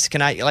have this?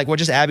 Can I, like what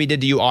just Abby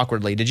did to you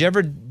awkwardly? Did you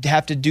ever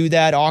have to do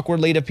that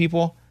awkwardly to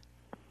people?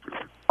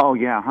 Oh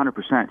yeah,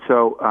 100%.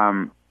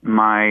 So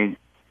my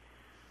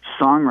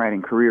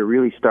songwriting career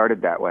really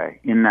started that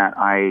way, in that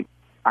I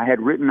had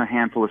written a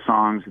handful of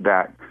songs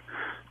that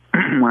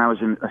when I was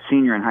a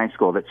senior in high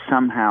school that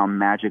somehow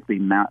magically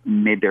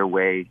made their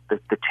way,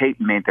 the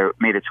tape made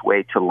its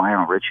way to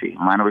Lionel Richie.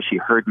 Lionel Richie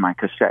heard my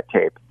cassette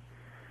tape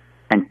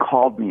and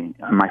called me.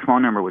 My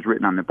phone number was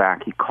written on the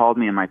back. He called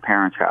me in my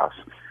parents' house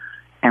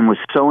and was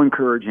so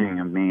encouraging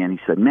of me. And he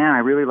said, man, I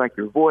really like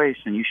your voice,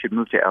 and you should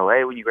move to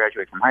L.A. when you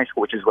graduate from high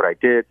school, which is what I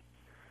did.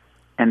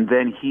 And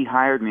then he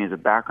hired me as a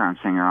background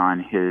singer on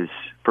his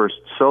first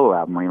solo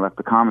album when he left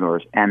the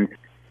Commodores. And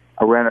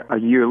around a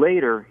year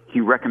later,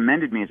 he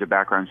recommended me as a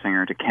background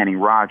singer to Kenny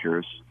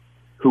Rogers,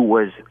 who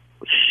was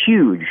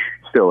huge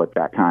still at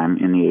that time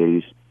in the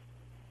 80s.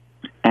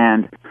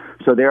 And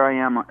so there I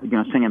am,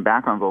 singing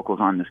background vocals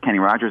on this Kenny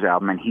Rogers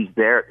album, and he's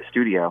there at the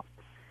studio.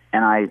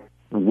 And I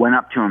went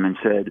up to him and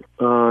said,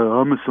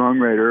 I'm a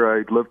songwriter.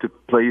 I'd love to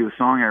play you a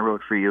song I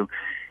wrote for you.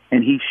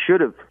 And he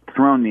should have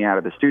thrown me out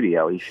of the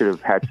studio. He should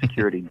have had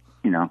security,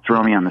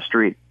 throw me on the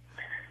street.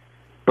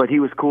 But he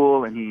was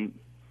cool, and he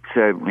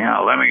said,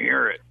 let me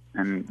hear it.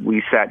 And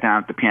we sat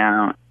down at the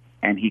piano,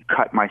 and he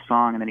cut my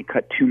song, and then he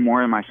cut two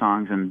more of my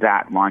songs, and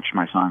that launched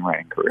my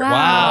songwriting career.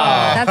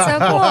 Wow. That's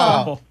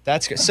so cool.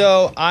 That's good.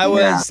 So I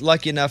was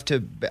lucky enough to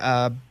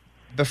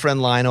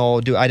befriend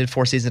Lionel. I did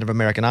 4 seasons of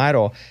American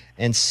Idol,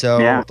 and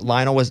so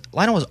Lionel was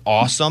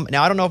awesome.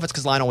 Now I don't know if it's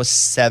because Lionel was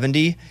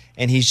 70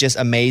 and he's just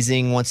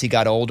amazing once he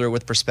got older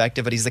with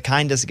perspective, but he's the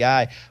kindest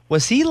guy.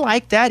 Was he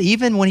like that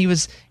even when he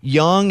was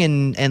young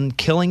and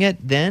killing it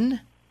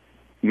then?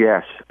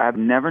 Yes. I've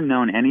never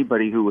known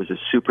anybody who was a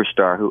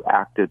superstar who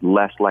acted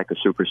less like a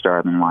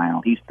superstar than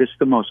Lionel. He's just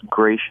the most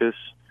gracious,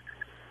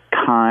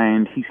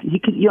 kind. He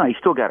can, he's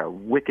still got a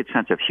wicked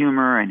sense of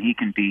humor, and he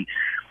can be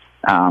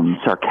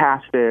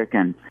sarcastic,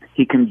 and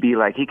he can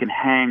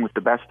hang with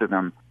the best of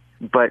them.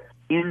 But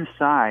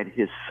inside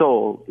his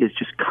soul is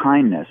just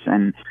kindness,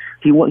 and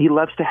he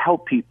loves to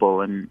help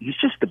people, and he's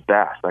just the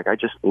best. I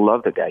just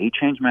love the guy. He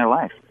changed my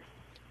life.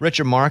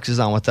 Richard Marx is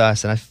on with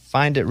us, and I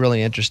find it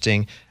really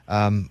interesting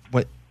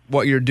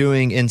what you're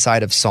doing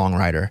inside of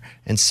Songwriter.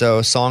 And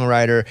so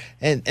Songwriter,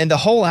 and the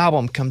whole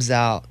album comes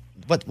out,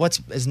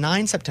 is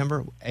 9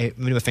 September?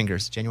 Move my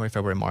fingers. January,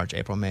 February, March,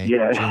 April, May,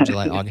 June,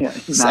 July,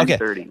 August.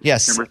 9/30.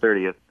 Yes. September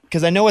 30th.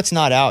 Because I know it's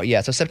not out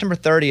yet. So September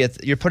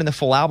 30th, you're putting the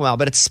full album out,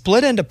 but it's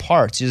split into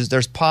parts.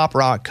 There's pop,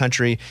 rock,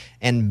 country,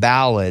 and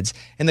ballads.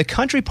 And the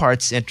country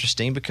part's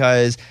interesting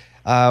because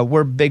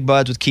we're big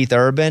buds with Keith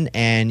Urban,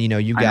 and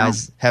you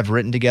guys have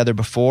written together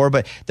before.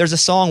 But there's a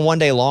song, One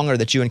Day Longer,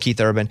 that you and Keith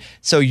Urban.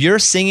 So you're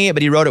singing it,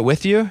 but he wrote it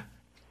with you?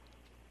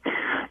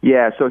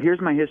 Yeah, so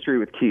here's my history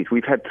with Keith.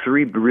 We've had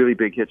 3 really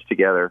big hits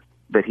together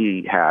that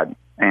he had,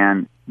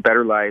 and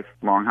Better Life,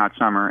 Long Hot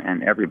Summer,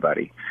 and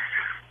Everybody.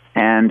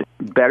 And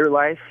Better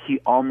Life, he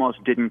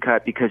almost didn't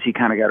cut because he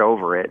kind of got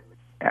over it.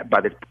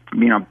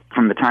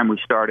 From the time we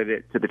started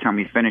it to the time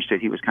we finished it,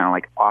 he was kind of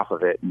like off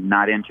of it,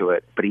 not into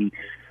it. But he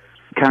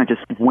kind of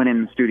just went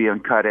in the studio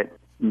and cut it,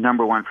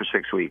 #1 for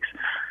 6 weeks.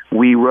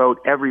 We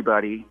wrote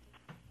Everybody,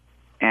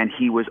 and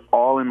he was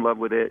all in love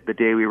with it the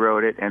day we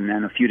wrote it. And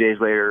then a few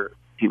days later,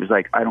 he was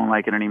like, I don't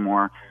like it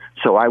anymore.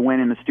 So I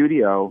went in the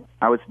studio.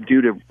 I was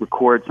due to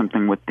record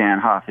something with Dan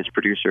Huff, his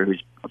producer,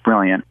 who's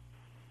brilliant.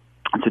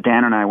 And so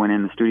Dan and I went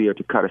in the studio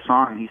to cut a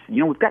song. And he said,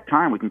 we've got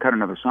time. We can cut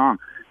another song.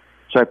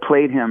 So I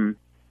played him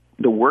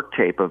the work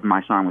tape of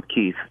my song with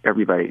Keith,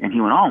 Everybody. And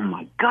he went, oh,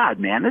 my God,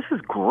 man, this is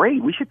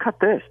great. We should cut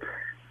this.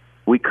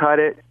 We cut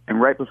it,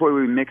 and right before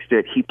we mixed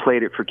it, he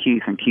played it for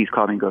Keith, and Keith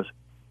called me and goes,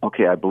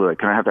 okay, I blew it.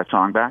 Can I have that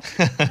song back?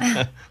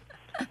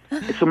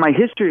 So my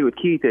history with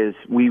Keith is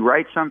we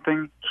write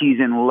something, he's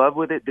in love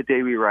with it the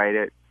day we write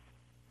it,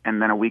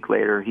 and then a week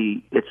later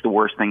it's the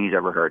worst thing he's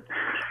ever heard.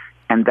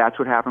 And that's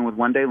what happened with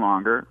One Day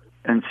Longer.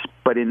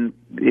 But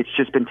it's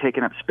just been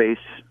taking up space,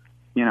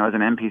 as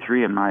an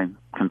MP3 in my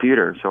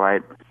computer. So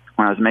when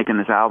I was making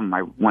this album,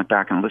 I went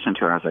back and listened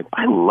to it. And I was like,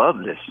 I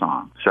love this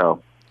song.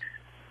 So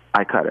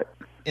I cut it.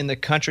 In the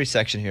country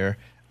section here,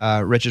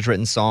 Richard's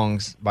written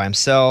songs by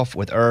himself,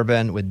 with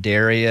Urban, with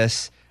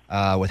Darius,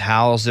 with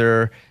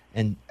Hauser.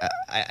 And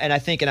I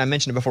think, and I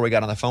mentioned it before we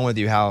got on the phone with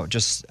you, how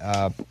just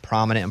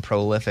prominent and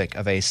prolific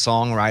of a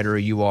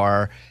songwriter you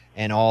are,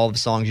 and all the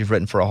songs you've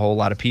written for a whole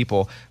lot of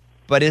people.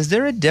 But is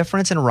there a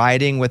difference in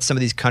writing with some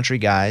of these country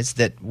guys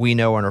that we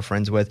know and are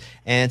friends with,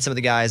 and some of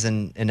the guys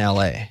in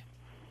L.A.?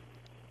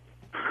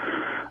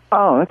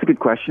 Oh, that's a good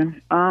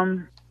question.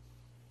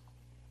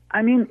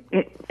 I mean,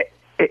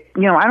 I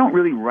don't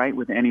really write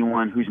with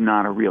anyone who's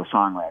not a real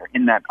songwriter,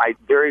 in that I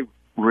very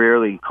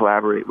rarely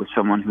collaborate with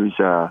someone who's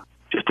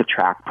just a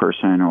track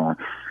person or,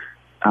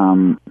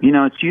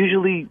 it's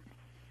usually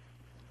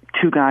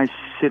two guys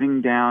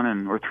sitting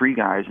down or three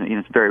guys, and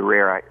it's very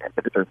rare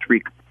that there are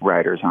three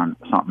writers on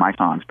my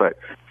songs, but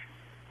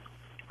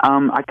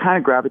I kind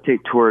of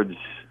gravitate towards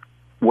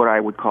what I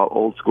would call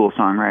old school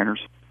songwriters,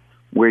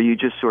 where you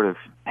just sort of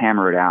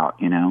hammer it out.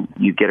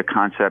 You get a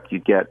concept,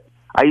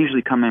 I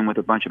usually come in with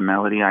a bunch of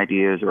melody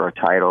ideas or a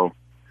title,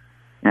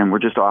 and we're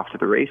just off to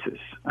the races.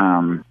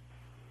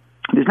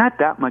 There's not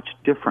that much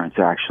difference,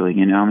 actually.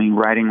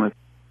 Writing with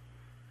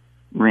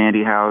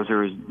Randy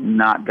Hauser is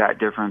not that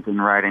different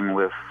than writing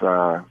with,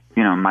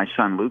 my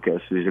son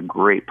Lucas, who's a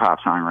great pop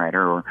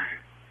songwriter, or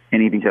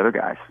any of these other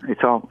guys.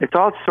 It's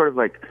all sort of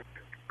like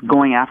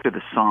going after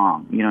the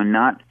song,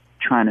 not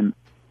trying to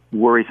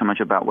worry so much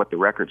about what the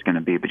record's going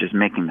to be, but just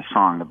making the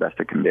song the best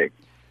it can be.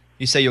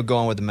 You say you'll go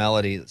in with the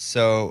melody,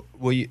 so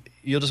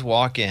you'll just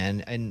walk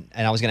in, and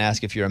I was going to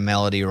ask if you're a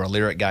melody or a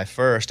lyric guy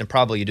first, and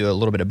probably you do a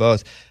little bit of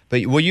both,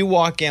 but will you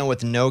walk in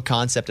with no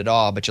concept at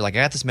all, but you're like,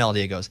 I got this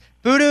melody, it goes,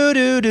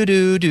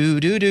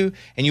 boo-doo-doo-doo-doo-doo-doo,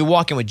 and you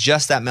walk in with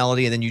just that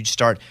melody, and then you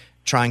start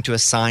trying to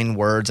assign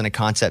words and a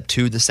concept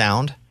to the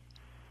sound?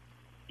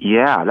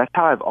 Yeah, that's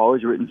how I've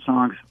always written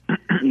songs,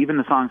 even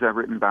the songs I've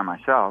written by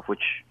myself,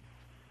 which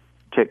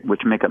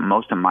make up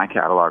most of my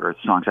catalog, are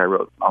songs I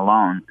wrote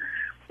alone.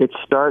 It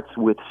starts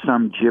with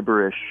some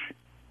gibberish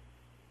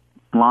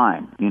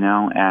line,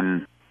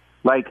 and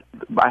like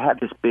I had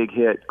this big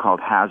hit called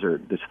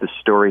Hazard, the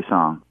story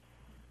song.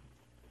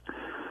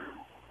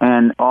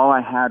 And all I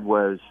had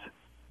was,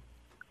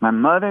 my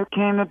mother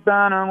came to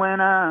Bonner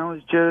when I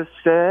was just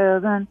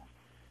 7.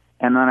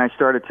 And then I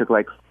started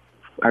to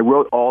I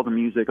wrote all the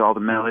music, all the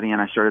melody,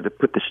 and I started to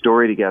put the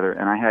story together,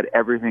 and I had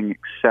everything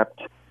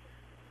except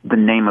the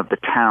name of the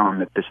town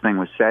that this thing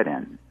was set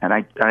in. And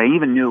I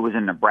even knew it was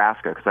in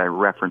Nebraska because I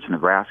referenced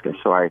Nebraska.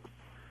 So I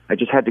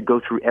just had to go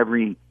through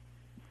every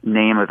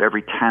name of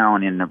every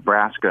town in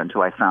Nebraska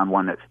until I found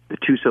one that's the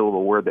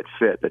 2-syllable word that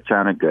fit, that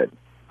sounded good.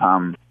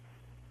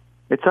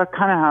 It's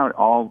kind of how it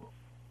all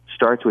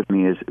starts with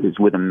me, is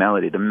with a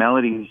melody. The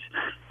melodies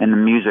and the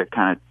music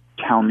kind of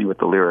tell me what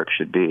the lyrics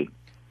should be.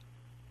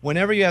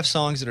 Whenever you have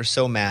songs that are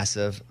so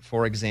massive,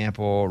 for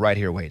example, Right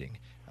Here Waiting,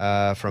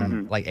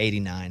 from like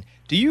 89,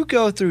 do you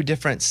go through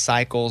different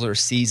cycles or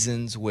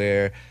seasons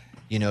where,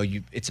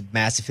 it's a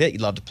massive hit, you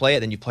love to play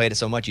it, then you play it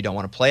so much you don't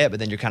want to play it, but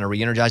then you're kind of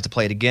re-energized to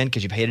play it again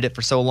because you've hated it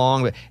for so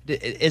long? But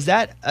is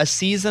that a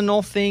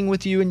seasonal thing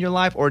with you in your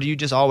life, or do you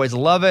just always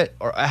love it,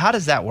 or how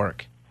does that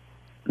work?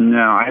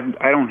 No,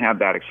 I don't have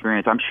that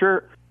experience.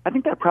 I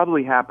think that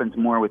probably happens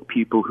more with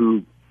people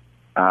who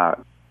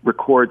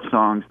record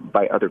songs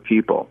by other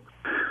people.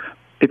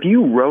 If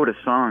you wrote a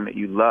song that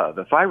you love,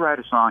 if I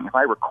record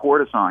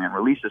a song and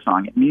release a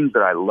song, it means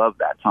that I love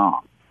that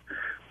song.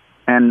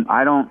 And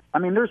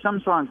there's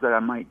some songs that I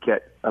might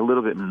get a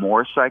little bit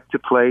more psyched to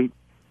play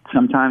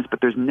sometimes,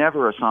 but there's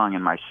never a song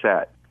in my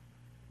set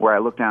where I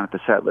look down at the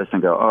set list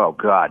and go, oh,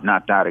 God,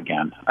 not that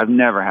again. I've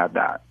never had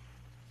that.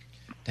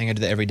 I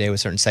do that every day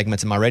with certain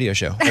segments in my radio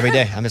show. Every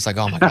day. I'm just like,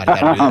 oh, my God, I got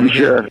to do that. I'm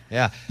sure.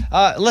 Yeah.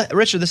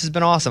 Richard, this has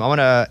been awesome. I want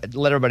to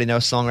let everybody know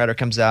Songwriter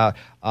comes out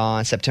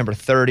on September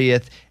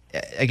 30th.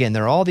 Again,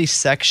 there are all these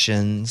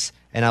sections,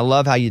 and I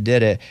love how you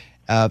did it.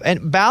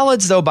 And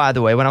ballads, though, by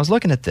the way, when I was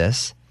looking at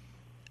this,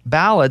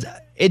 ballads,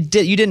 you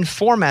didn't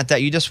format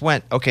that. You just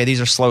went, okay, these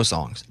are slow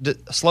songs.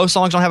 Slow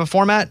songs don't have a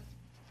format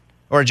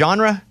or a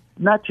genre?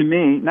 Not to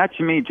me.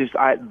 Just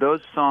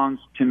those songs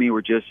to me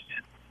were just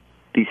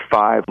these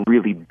 5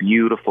 really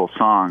beautiful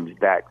songs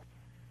that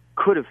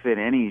could have fit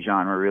any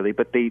genre, really,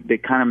 but they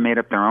kind of made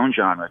up their own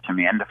genre to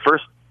me. And the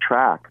first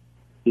track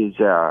is,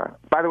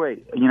 by the way,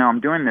 I'm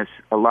doing this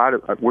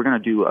we're going to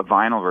do a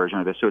vinyl version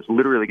of this, so it's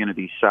literally going to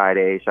be side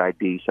A, side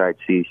B, side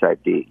C, side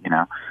D,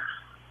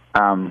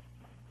 The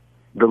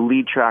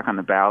lead track on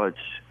the ballads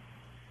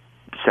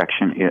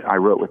section, I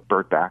wrote with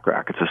Burt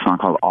Bacharach. It's a song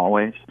called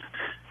Always.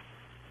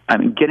 I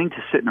mean, getting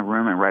to sit in a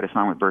room and write a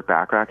song with Burt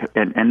Bacharach,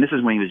 and this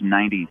is when he was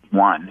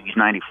 91. He's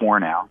 94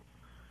 now.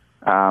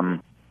 I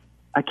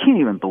can't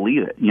even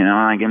believe it,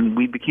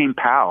 we became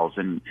pals,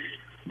 and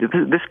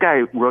this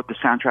guy wrote the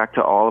soundtrack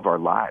to all of our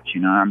lives.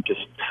 You know, I'm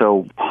just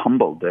so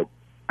humbled that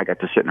I got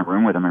to sit in a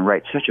room with him and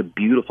write such a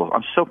beautiful.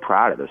 I'm so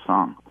proud of this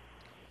song.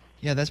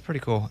 Yeah, that's pretty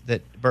cool.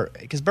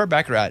 Because Burt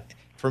Bacharach,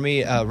 for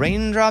me,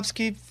 raindrops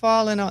keep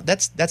falling on.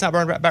 That's not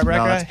Burt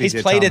Bacharach.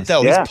 He's played it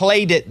though. Yeah. He's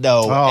played it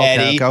though,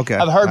 Eddie. Okay.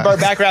 I've heard Burt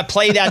Bacharach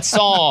play that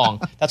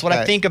song. That's what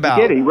I think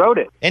about. He did. He wrote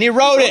it. And he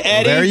wrote it,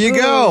 Eddie. There you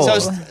go.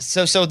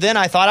 So then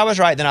I thought I was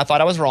right. Then I thought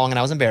I was wrong, and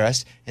I was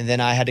embarrassed. And then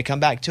I had to come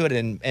back to it.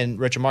 And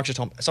Ricardo Marx just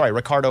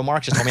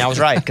told me I was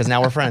right because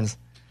now we're friends.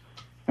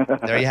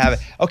 There you have it.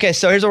 Okay,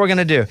 so here's what we're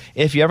gonna do.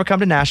 If you ever come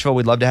to Nashville,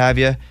 we'd love to have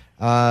you.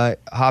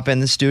 Hop in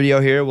the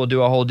studio here. We'll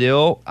do a whole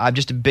deal. I'm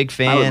just a big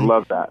fan. I would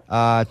love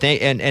that.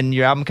 And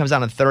your album comes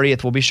out on the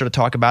 30th. We'll be sure to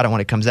talk about it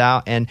when it comes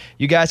out. And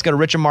you guys go to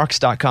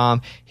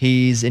richardmarx.com.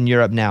 He's in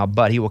Europe now,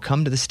 but he will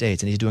come to the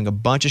States, and he's doing a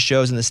bunch of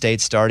shows in the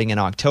States starting in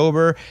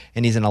October.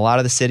 And he's in a lot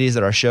of the cities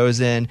that our show's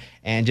in.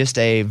 And just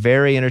a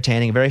very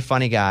entertaining, very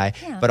funny guy,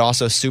 but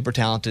also super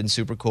talented and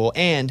super cool.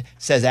 And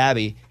Says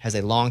Abby has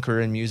a long career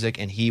in music,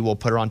 and he will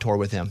put her on tour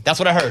with him. That's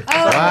what I heard.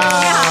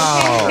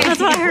 Wow. That's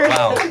what I heard.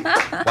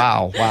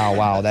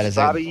 Wow. That is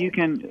Bobby, you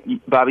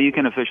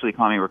can officially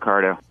call me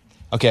Ricardo.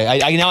 Okay,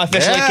 I now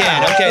officially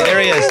can. Okay,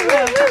 there he is.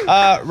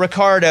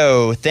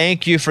 Ricardo,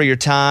 thank you for your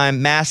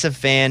time. Massive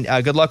fan.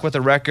 Good luck with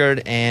the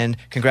record, and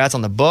congrats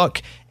on the book.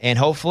 And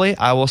hopefully,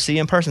 I will see you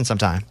in person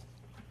sometime.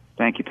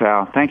 Thank you,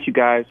 pal. Thanks, you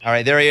guys. All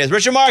right, there he is.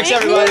 Richard Marx,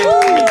 everybody.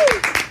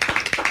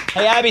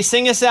 Hey, Abby,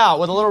 sing us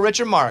out with a little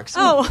Richard Marx.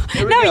 Oh,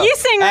 Here we no, go. you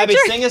sing, Abby,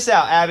 Richard. sing us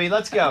out. Abby,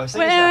 let's go.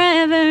 Sing us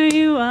out. Wherever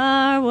you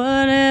are,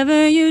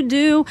 whatever you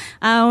do,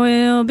 I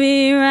will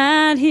be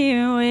right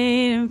here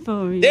waiting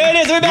for you. There it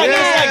is. We're back in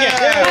a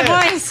second.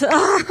 My voice.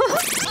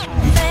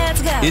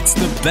 It's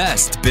the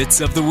best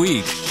bits of the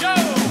week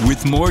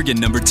with Morgan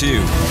number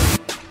 2.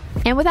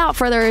 And without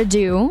further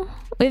ado,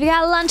 we've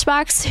got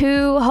Lunchbox,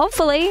 who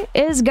hopefully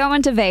is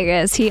going to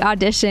Vegas. He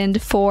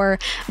auditioned for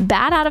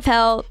Bat Out of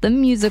Hell, the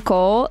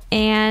musical,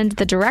 and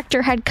the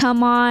director had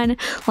come on.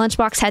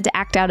 Lunchbox had to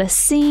act out a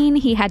scene.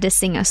 He had to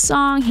sing a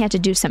song. He had to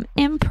do some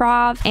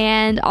improv.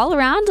 And all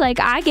around,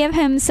 I give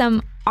him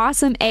some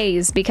awesome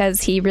A's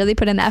because he really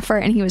put in the effort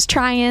and he was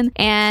trying.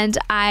 And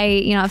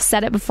I've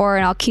said it before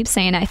and I'll keep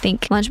saying I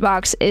think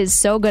Lunchbox is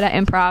so good at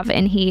improv,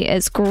 and he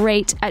is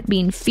great at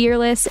being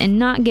fearless and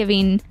not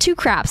giving two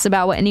craps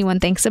about what anyone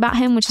thinks about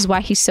him, which is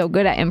why he's so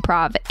good at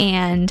improv.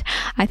 And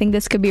I think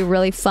this could be a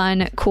really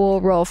fun, cool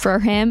role for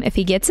him if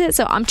he gets it.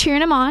 So I'm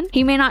cheering him on.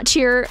 He may not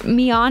cheer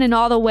me on in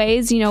all the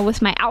ways,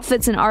 with my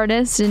outfits and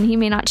artists, and he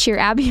may not cheer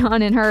Abby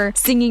on in her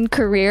singing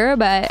career,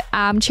 but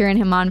I'm cheering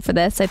him on for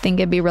this. I think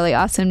it'd be really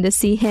awesome to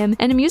see him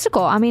in a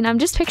musical. I mean, I'm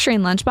just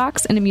picturing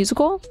Lunchbox in a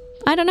musical.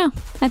 I don't know.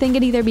 I think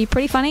it'd either be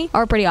pretty funny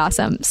or pretty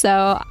awesome.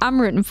 So I'm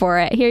rooting for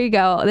it. Here you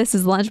go. This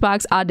is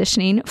Lunchbox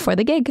auditioning for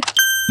the gig.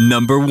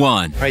 Number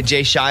 1. All right,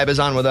 Jay Scheiba's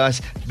on with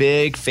us.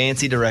 Big,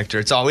 fancy director.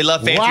 It's all. We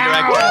love fancy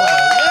directors.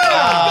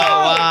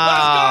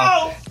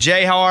 Wow. Let's go.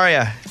 Jay, how are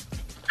you?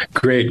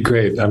 Great.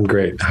 I'm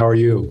great. How are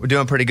you? We're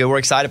doing pretty good. We're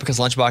excited because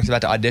Lunchbox is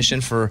about to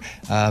audition for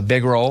a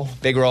big role.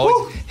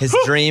 Woo! His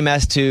dream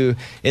is to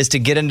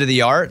get into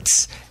the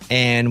arts,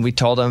 and we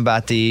told him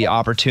about the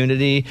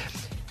opportunity.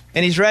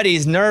 And he's ready.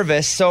 He's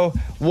nervous. So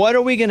what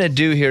are we going to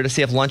do here to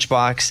see if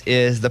Lunchbox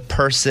is the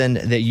person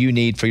that you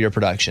need for your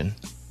production?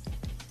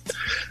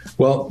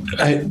 Well,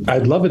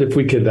 I'd love it if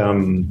we could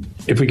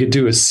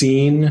do a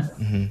scene,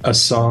 a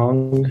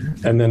song,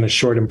 and then a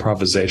short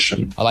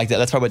improvisation. I like that.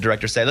 That's probably what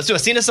directors say. Let's do a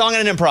scene, a song,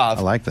 and an improv.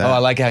 I like that. Oh, I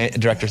like how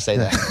directors say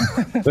that.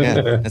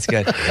 Yeah, that's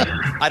good.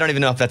 I don't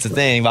even know if that's a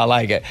thing, but I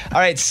like it. All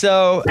right,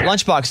 so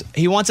Lunchbox,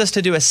 he wants us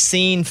to do a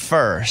scene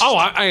first. Oh,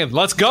 I am.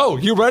 Let's go.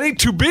 You ready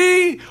to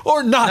be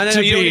or not No, to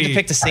be? you don't get to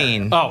pick the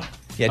scene. Oh.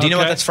 Yeah, do you know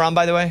what that's from,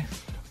 by the way?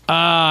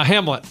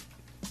 Hamlet.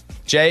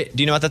 Jay,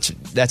 do you know what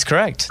that's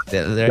correct?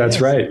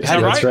 That's right. Is that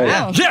That's right.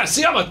 Wow. Yeah,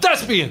 see, I'm a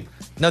thespian.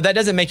 No, that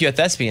doesn't make you a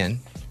thespian.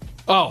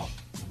 Oh.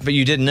 But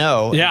you didn't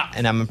know. Yeah.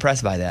 And I'm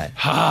impressed by that.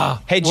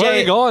 Hey, Jay. Where are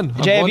you going?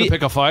 Jay, I'm going to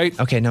pick a fight.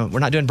 Okay, no, we're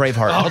not doing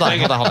Braveheart. Hold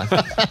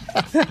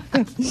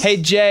on. Hey,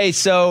 Jay,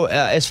 so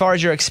as far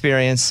as your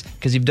experience,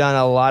 because you've done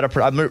a lot of,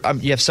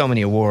 you have so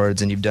many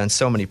awards and you've done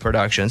so many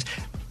productions,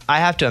 I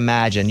have to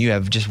imagine you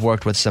have just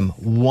worked with some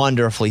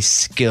wonderfully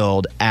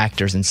skilled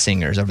actors and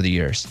singers over the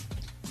years.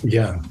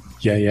 Yeah.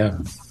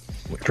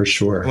 For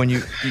sure. When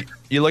you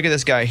look at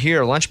this guy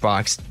here,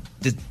 Lunchbox,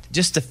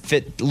 just to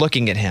fit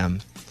looking at him,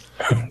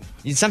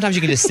 sometimes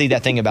you can just see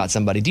that thing about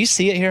somebody. Do you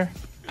see it here?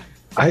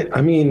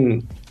 I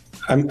mean,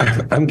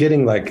 I'm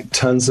getting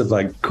tons of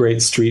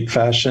great street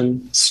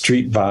fashion,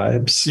 street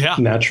vibes,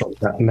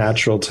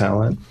 natural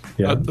talent.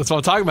 Yeah. That's what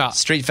I'm talking about.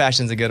 Street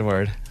fashion's a good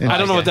word. I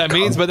don't know what that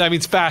means, but that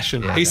means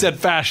fashion. Yeah. He said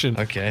fashion.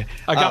 Okay.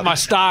 I got my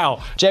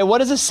style. Jay,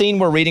 what is the scene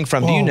we're reading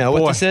from? Do you know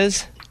what this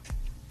is?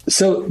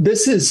 So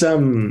this is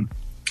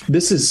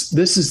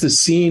the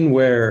scene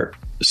where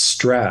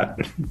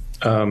Strat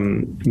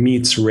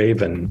meets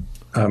Raven,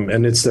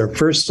 and it's their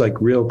first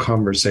real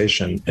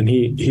conversation, and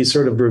he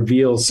sort of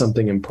reveals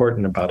something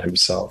important about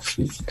himself,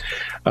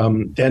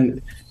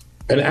 and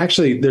And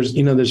actually,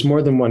 there's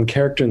more than one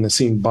character in the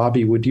scene.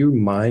 Bobby, would you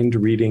mind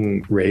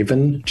reading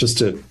Raven just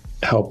to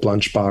help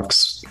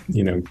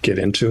Lunchbox, get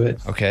into it?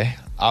 Okay.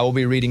 I will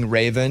be reading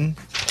Raven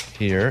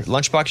here.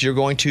 Lunchbox, you're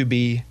going to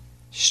be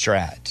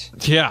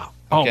Strat. Yeah.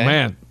 Oh, Okay.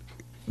 man.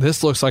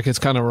 This looks like it's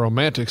kind of a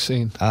romantic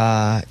scene.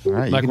 All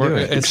right, like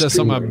it says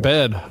something about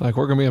bed. Like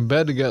we're going to be in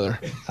bed together.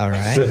 All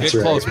right. Get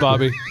close,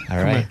 Bobby. All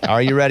right.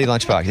 Are you ready,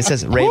 Lunchbox? It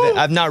says Raven.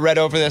 I've not read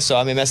over this, so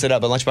I may mess it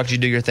up, but Lunchbox, you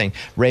do your thing.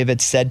 Raven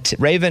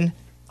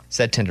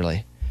said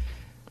tenderly,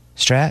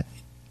 Strat,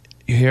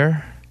 you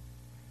here?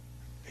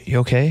 You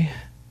okay?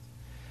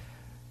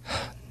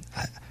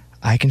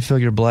 I can feel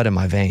your blood in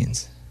my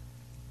veins.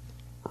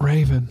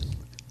 Raven,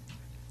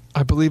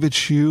 I believe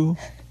it's you.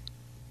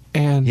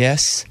 And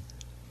yes.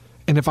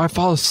 And if I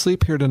fall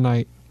asleep here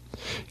tonight,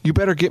 you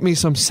better get me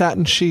some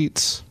satin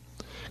sheets,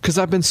 because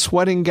I've been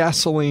sweating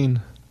gasoline.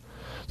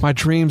 My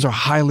dreams are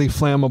highly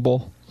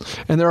flammable,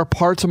 and there are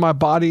parts of my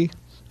body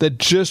that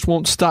just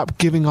won't stop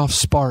giving off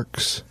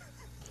sparks.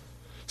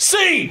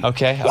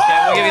 Okay.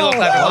 We'll give you a little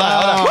clap. Hold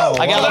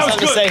on. I got a little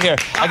something to say here.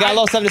 I got a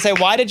little something to say.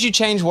 Why did you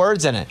change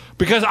words in it?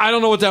 Because I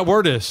don't know what that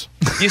word is.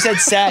 You said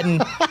satin.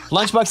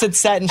 Lunchbox said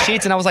satin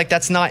sheets, and I was like,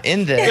 that's not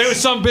in this. It was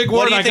some big word.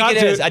 What do you I think got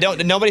it to. is? I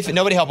don't. Nobody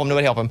help him.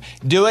 Nobody help him.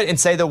 Do it and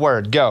say the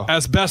word. Go.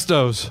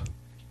 Asbestos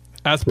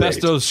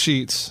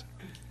sheets.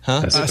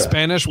 Huh? A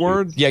Spanish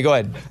word? Yeah, go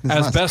ahead.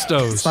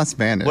 Asbestos. It's not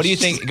Spanish. What do you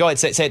think? Go ahead.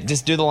 Say it.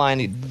 Just do the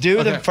line.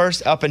 Do the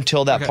first up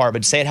until that part,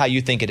 but say it how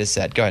you think it is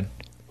said. Go ahead.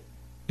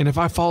 And if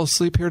I fall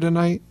asleep here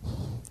tonight,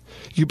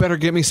 you better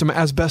get me some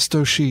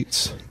asbestos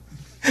sheets.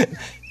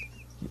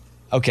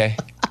 Okay.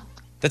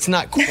 That's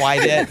not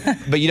quite it,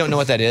 but you don't know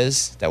what that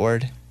is, that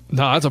word?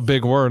 No, that's a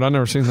big word. I've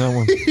never seen that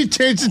one. He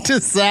changed it to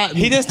satin.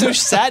 He just threw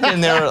satin in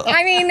there.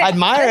 I mean, I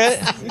admire it.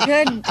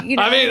 Good.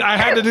 I mean, I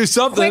had to do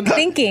something. Quick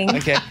thinking.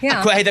 Okay.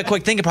 Yeah. Hey, that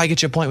quick thing could probably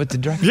get you a point with the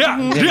director.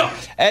 Yeah.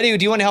 Eddie,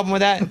 do you want to help him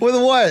with that? With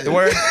what? The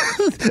word?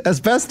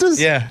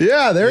 Asbestos? Yeah.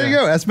 Yeah, there you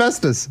go.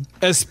 Asbestos.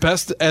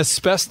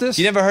 Asbestos?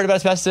 You never heard about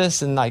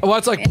asbestos? And Well,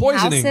 it's like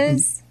poisoning.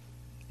 Houses?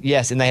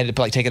 Yes, and they had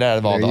to take it out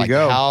of all There the you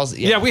go. house.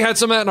 Yeah, we had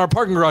some of that in our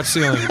parking garage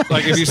ceiling.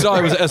 Like if you saw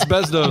it was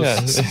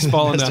asbestos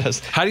falling down. Asbestos.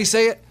 How do you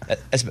say it?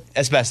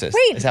 Asbestos.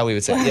 Wait. Is how we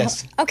would say it.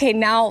 Yes. Okay,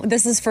 now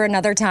this is for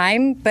another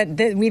time, but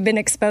we've been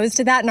exposed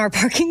to that in our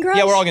parking garage.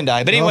 Yeah, we're all gonna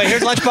die. But anyway,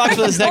 here's Lunchbox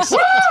for this next.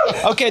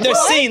 Okay, there's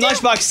scene.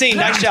 Lunchbox scene.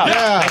 Nice job.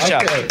 Nice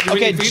job.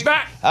 Okay.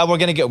 Feedback? We're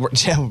gonna get.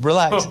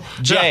 Relax,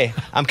 Jay.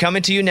 I'm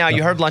coming to you now.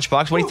 You heard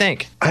Lunchbox. What do you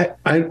think?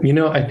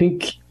 I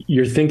think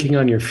you're thinking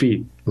on your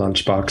feet,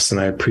 Lunchbox, and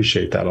I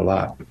appreciate that a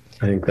lot.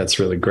 I think that's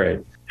really great.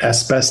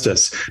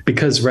 Asbestos,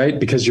 because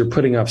you're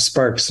putting off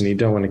sparks and you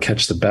don't want to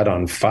catch the bed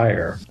on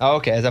fire. Oh,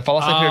 okay. As I fall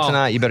asleep here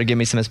tonight, you better give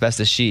me some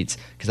asbestos sheets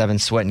because I've been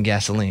sweating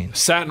gasoline.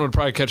 Satin would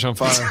probably catch on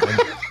fire.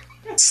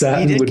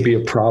 Satin would be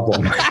a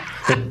problem.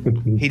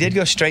 He did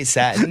go straight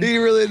satin. He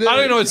really did. I don't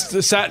even know what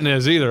satin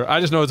is either. I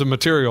just know it's a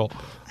material.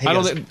 I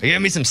don't think.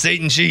 Give me some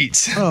Satan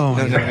sheets. Oh,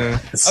 no.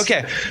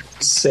 Okay.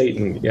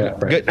 Satan. Yeah.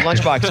 Right. Good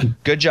Lunchbox.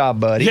 Good job,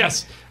 buddy.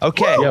 Yes.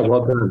 Okay. Yeah.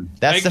 Well done.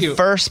 That's Thank the you.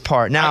 first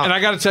part. Now, And I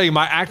got to tell you,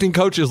 my acting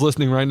coach is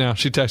listening right now.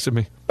 She texted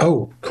me.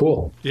 Oh,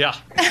 cool. Yeah.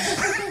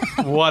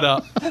 What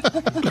up?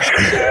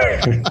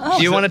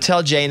 do you want to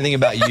tell Jay anything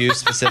about you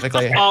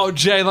specifically? Oh,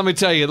 Jay, let me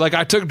tell you. Like,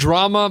 I took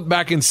drama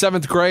back in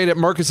 7th grade at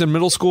Murkison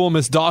Middle School.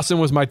 Miss Dawson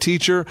was my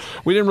teacher.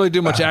 We didn't really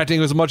do much acting.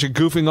 It was a bunch of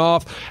goofing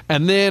off.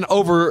 And then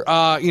over,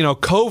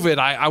 COVID,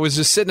 I was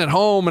just sitting at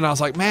home and I was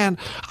like, man,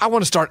 I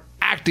want to start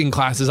acting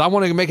classes. I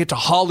want to make it to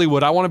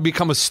Hollywood. I want to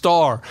become a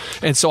star.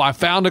 And so I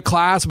found a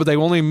class, but they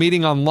were only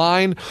meeting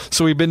online.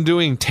 So we've been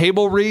doing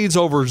table reads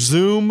over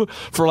Zoom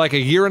for like a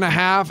year and a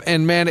half.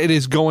 And man, it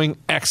is going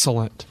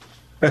excellent.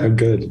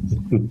 Good.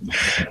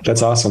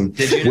 That's awesome.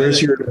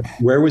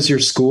 Where was your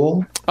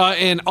school?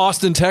 In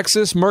Austin,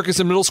 Texas,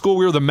 Murkison Middle School.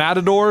 We were the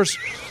Matadors.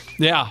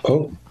 Yeah.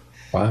 Oh,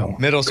 wow.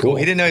 Middle school. Cool.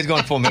 He didn't know he was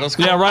going full middle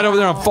school. Yeah, right over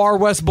there on Far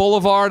West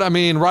Boulevard. I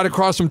mean, right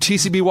across from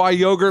TCBY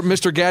Yogurt,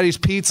 Mr. Gaddy's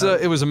Pizza.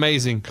 It was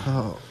amazing.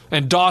 Oh.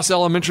 And Doss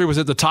Elementary was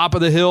at the top of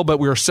the hill, but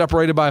we were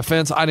separated by a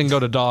fence. I didn't go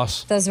to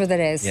Doss. Those were the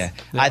days. Yeah.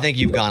 I think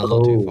you've gone a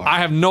little too far. I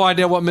have no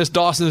idea what Miss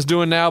Dawson is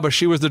doing now, but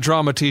she was the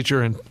drama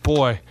teacher, and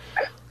boy,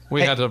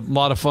 we had a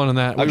lot of fun in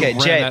that. Okay,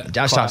 Jay.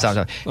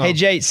 Stop. Oh. Hey,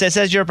 Jay, it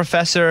says you're a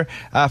professor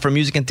for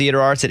music and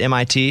theater arts at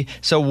MIT.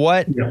 So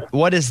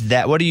what is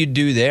that? What do you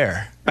do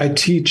there? I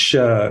teach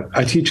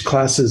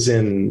classes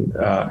in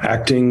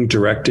acting,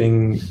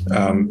 directing,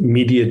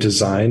 media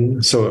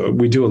design. So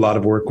we do a lot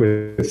of work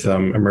with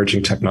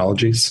emerging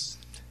technologies.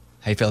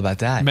 How you feel about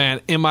that?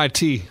 Man,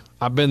 MIT.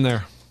 I've been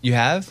there. You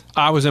have?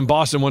 I was in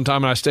Boston one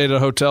time and I stayed at a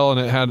hotel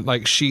and it had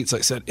like sheets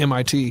that said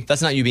MIT.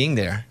 That's not you being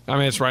there. I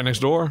mean, it's right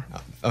next door.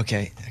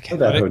 Okay.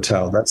 That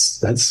hotel.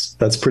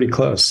 That's pretty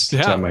close to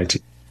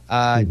MIT.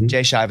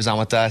 Jay Shive is on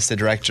with us, the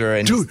director,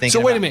 and Dude, he's so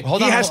thinking wait a about- minute.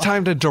 Hold He on, has hold on.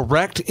 time to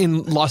direct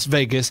in Las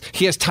Vegas.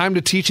 He has time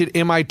to teach at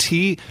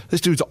MIT.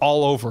 This dude's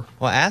all over.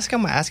 Well, ask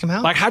him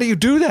how. Like, how do you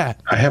do that?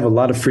 I have a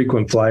lot of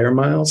frequent flyer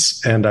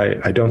miles, and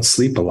I don't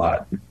sleep a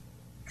lot.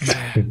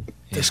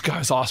 This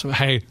guy's awesome.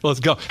 Hey, let's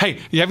go. Hey,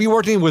 have you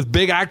worked in with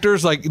big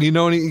actors? Like, do you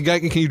know any?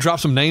 Can you drop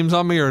some names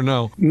on me or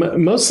no?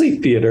 Mostly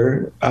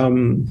theater.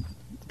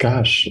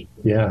 Gosh,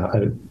 yeah.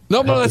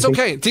 No, but that's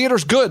okay.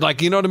 Theater's good.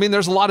 Like, you know what I mean?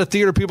 There's a lot of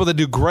theater people that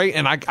do great,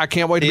 and I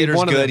can't wait to be one of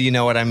them. Theater's good, you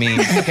know what I mean.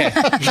 Okay.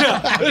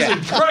 Yeah, this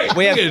is great.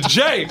 We have Look at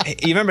Jay.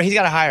 You remember, he's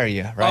got to hire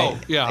you, right? Oh,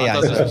 yeah.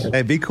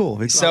 Hey, be cool.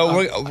 Be cool. So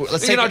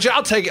let's take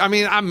I'll take it. I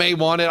mean, I may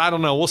want it. I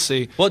don't know. We'll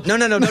see. Well, no,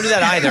 don't do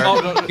that either.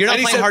 No. You're not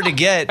playing hard to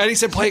get. And he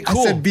said, play it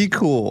cool. I said, be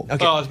cool.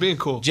 Okay. Oh, it's being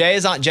cool. Jay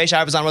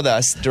Shiver's on with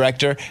us,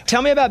 director.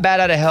 Tell me about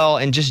Bat Out of Hell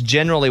and just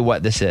generally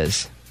what this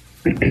is.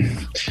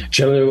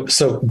 Generally,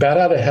 so Bat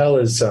Out of Hell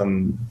is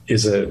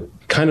a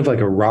kind of like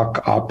a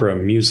rock opera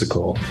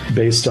musical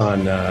based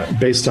on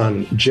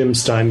Jim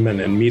Steinman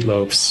and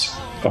Meatloaf's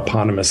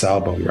eponymous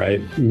album,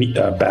 right?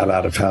 Bat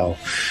Out of Hell,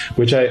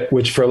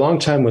 which for a long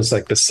time was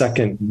like the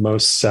second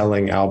most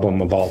selling album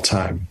of all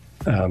time.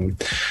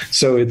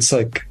 So it's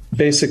like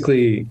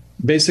basically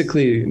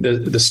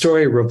the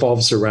story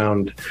revolves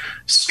around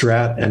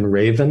Strat and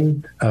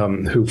Raven,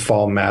 who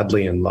fall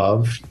madly in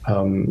love,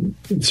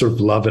 sort of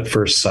love at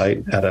first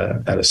sight at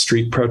a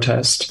street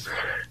protest.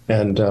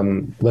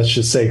 And let's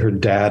just say her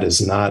dad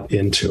is not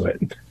into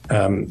it.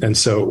 And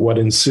so what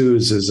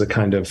ensues is a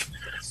kind of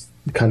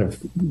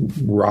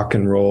rock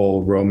and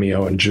roll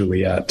Romeo and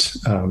Juliet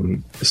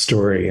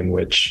story in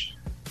which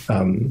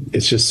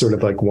it's just sort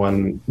of like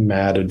one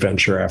mad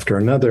adventure after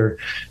another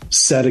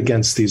set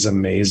against these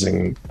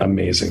amazing,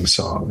 amazing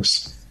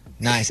songs.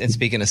 Nice. And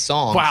speaking of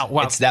songs, wow.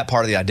 It's that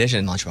part of the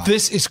audition, Lunchbox.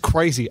 This is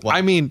crazy. What?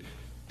 I mean,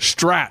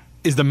 Strat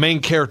is the main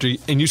character,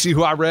 and you see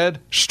who I read?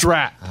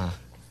 Strat.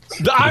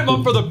 I'm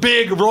up for the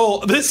big role.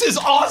 This is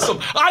awesome.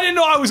 I didn't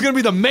know I was going to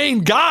be the main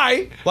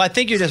guy. Well, I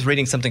think you're just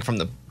reading something from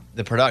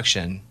the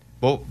production.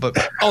 Well, but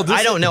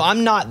I don't know.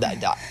 I'm not.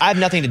 I have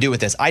nothing to do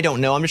with this. I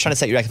don't know. I'm just trying to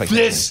set your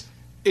expectations. This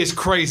is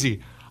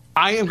crazy.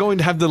 I am going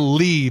to have the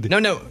lead. No.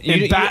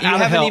 You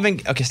haven't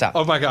even. Okay, stop.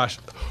 Oh my gosh.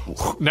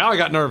 Now I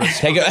got nervous.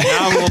 Hey, go. Now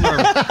I'm a little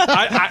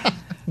nervous.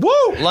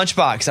 Woo!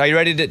 Lunchbox, are you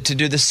ready to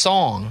do the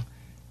song?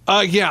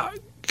 Yeah.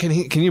 Can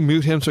you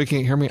mute him so he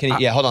can't hear me?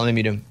 Yeah, hold on, let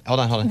me mute him. Hold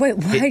on. Wait,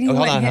 why do you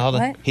hold on.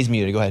 what? He's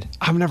muted. Go ahead.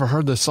 I've never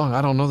heard this song.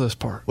 I don't know this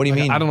part. What do you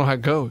mean? I don't know how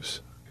it goes.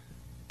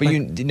 But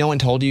no one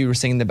told you were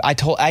singing I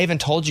even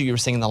told you were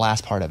singing the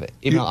last part of it,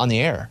 even on the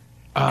air.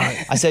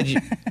 I said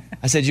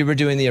you were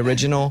doing the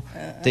original,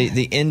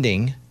 the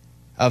ending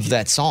of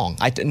that song.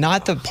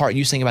 Not the part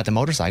you sing about the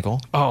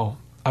motorcycle. Oh,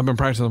 I've been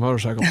practicing the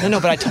motorcycle. No,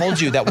 but I told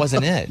you that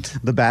wasn't it.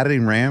 The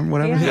batting ram,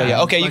 whatever.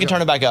 Yeah. Okay, you can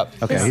turn it back up.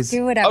 Okay. Just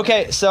do whatever.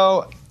 Okay,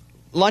 so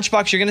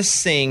Lunchbox, you're gonna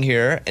sing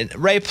here.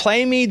 Ray,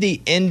 play me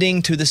the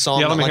ending to the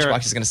song that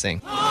Lunchbox is gonna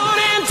sing.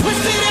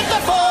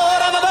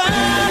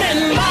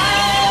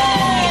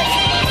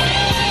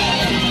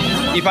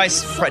 You've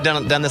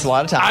probably done this a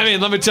lot of times. I mean,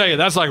 let me tell you,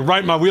 that's like right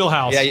in my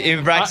wheelhouse. Yeah, you've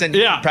been practicing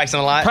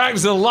a lot?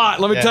 Practicing a lot.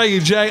 Let me tell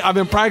you, Jay, I've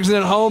been practicing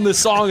at home. This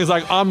song is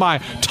like on my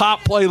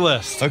top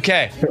playlist.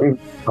 Okay.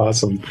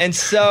 Awesome. And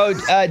so,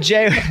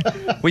 Jay,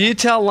 will you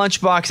tell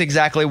Lunchbox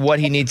exactly what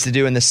he needs to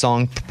do in this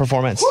song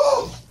performance?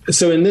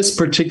 So in this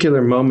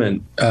particular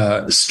moment,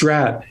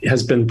 Strat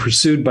has been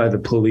pursued by the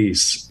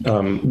police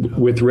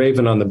with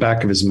Raven on the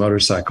back of his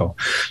motorcycle.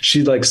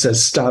 She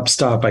says,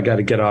 stop, I got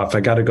to get off. I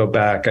got to go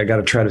back. I got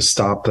to try to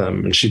stop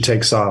them. And she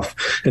takes off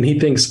and he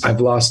thinks, I've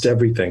lost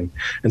everything.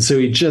 And so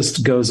he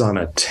just goes on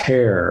a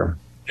tear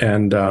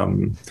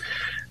and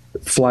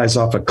flies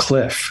off a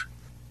cliff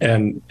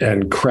and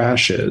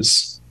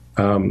crashes.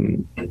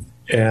 And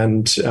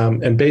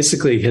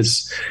basically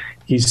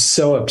he's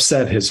so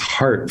upset, his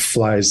heart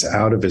flies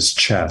out of his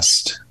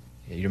chest.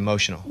 Yeah, you're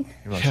emotional.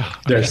 Yeah.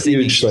 There's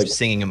huge,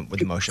 singing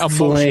with emotion.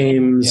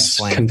 Flames,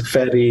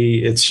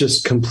 confetti. It's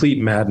just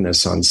complete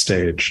madness on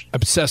stage.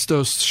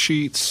 Asbestos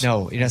sheets.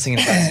 No, you're not singing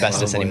about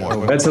asbestos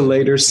anymore. That's a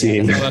later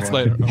scene. Yeah, that's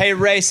later. Hey,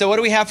 Ray, so what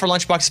do we have for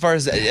Lunchbox as far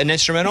as an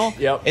instrumental?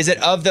 Yep. Is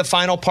it of the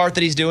final part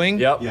that he's doing?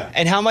 Yep. Yeah.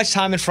 And how much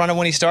time in front of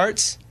when he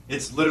starts?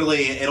 It's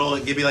literally, it'll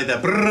give you like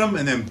that,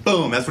 and then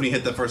boom, that's when you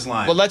hit the first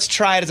line. Well, let's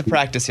try it as a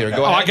practice here.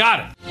 Go ahead. I got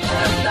it.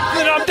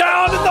 Then I'm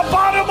down in the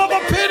bottom of a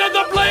pit of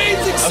the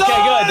blazing sun.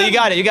 Okay, good.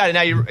 You got it.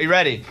 Now you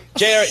ready.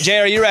 Jay,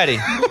 are you ready?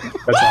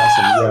 That's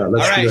awesome. Yeah,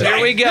 let's All right, do it.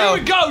 here we go.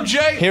 Here we go,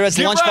 Jay. Here is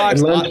Lunchbox.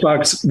 And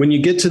Lunchbox, when you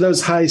get to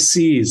those high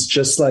C's,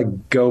 just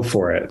go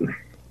for it.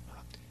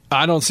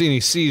 I don't see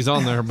any C's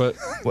on there, but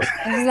This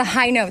is the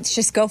high notes.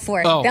 Just go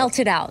for it. Oh. Belt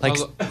it out.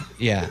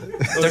 Yeah.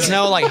 There's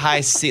no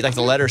high C, like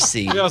the letter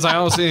C. Yeah, I was like, I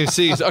don't see any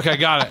C's. Okay,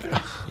 got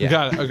it. Yeah.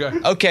 Got it.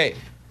 Okay. Okay.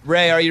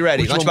 Ray, are you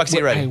ready? Lunchbox, are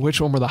you ready? Hey,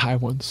 which one were the high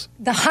ones?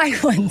 The high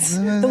ones.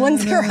 The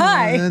ones that are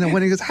high. And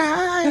when he goes,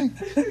 hi.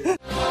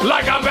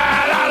 Like a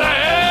bat out of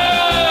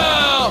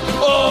hell.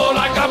 Oh,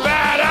 like a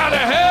bat out of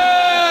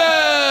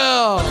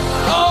hell.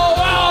 Oh,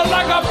 well,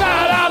 like a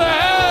bat out of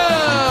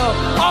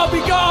hell. I'll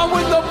be gone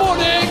when the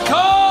morning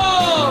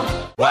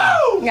comes.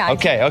 Wow. Yeah,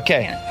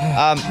 Okay.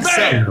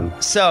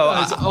 Man. So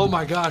Oh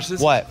my gosh.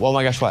 what? Oh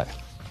my gosh, what?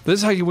 This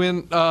is how you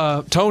win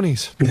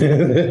Tonys.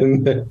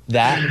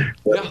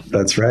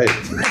 That's right.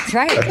 That's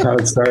right. That's how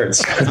it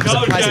starts. I'm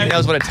surprised he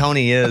knows what a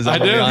Tony is. I I'm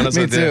gonna do. be honest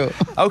Me with you.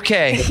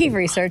 Okay. He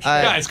researched it.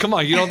 Guys, come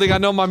on. You don't think I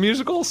know my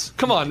musicals?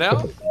 Come on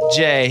now.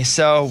 Jay,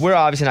 so we're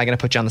obviously not going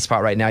to put you on the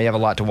spot right now. You have a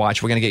lot to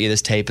watch. We're going to get you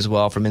this tape as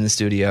well from in the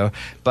studio.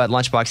 But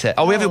Lunchbox said,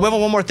 we have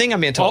one more thing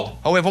I'm being told.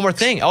 We have one more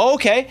thing. Oh,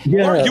 okay.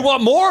 Yeah. You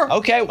want more?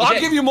 Okay. I'll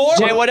give you more.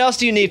 Jay, what else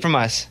do you need from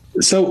us?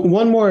 So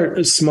one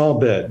more small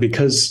bit,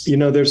 because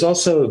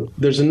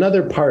there's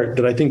another part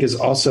that I think is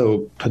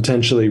also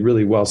potentially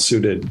really well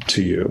suited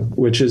to you,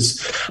 which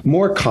is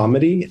more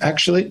comedy.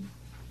 Actually,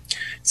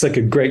 it's like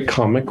a great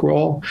comic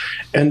role,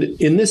 and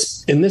in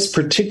this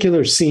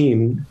particular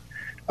scene,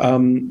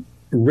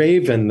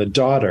 Raven, the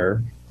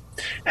daughter,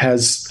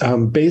 has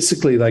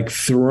basically like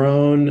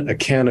thrown a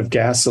can of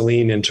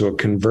gasoline into a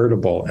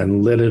convertible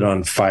and lit it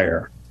on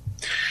fire.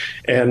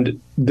 And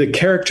the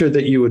character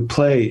that you would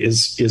play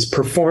is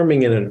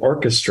performing in an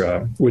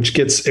orchestra, which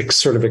gets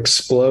sort of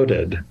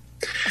exploded.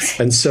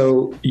 And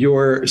so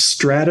your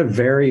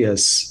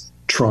Stradivarius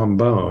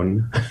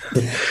trombone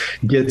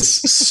gets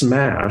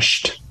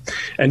smashed,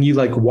 and you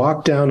like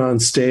walk down on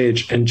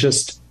stage and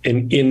just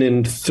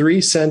in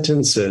 3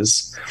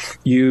 sentences,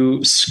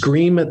 you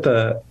scream at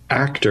the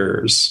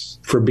actors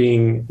for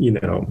being,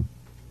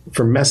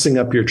 for messing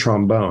up your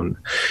trombone.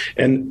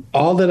 And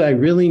all that I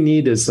really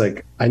need is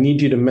I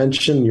need you to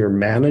mention your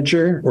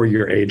manager or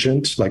your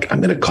agent. Like,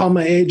 I'm going to call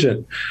my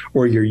agent,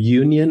 or your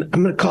union.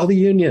 I'm going to call the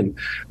union,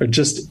 or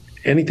just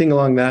anything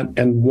along that.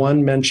 And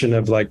one mention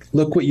of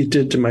look what you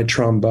did to my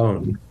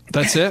trombone.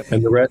 That's it.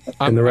 And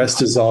the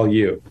rest is all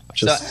you.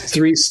 Just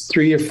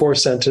 3 or 4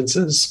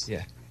 sentences.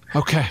 Yeah.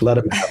 Okay. Let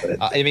them have it.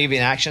 Maybe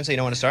an action, so you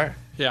know when to start?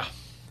 Yeah.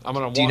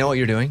 Do you know what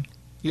you're doing?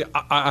 Yeah,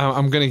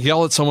 I'm going to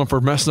yell at someone for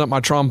messing up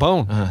my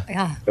trombone.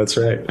 Yeah. That's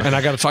right. And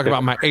I got to talk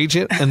about my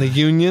agent and the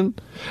union.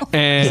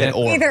 And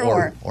Either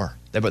or.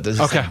 But this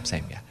is okay.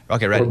 Same, yeah.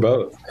 Okay, ready? Or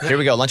both. Here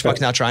we go. Lunchbox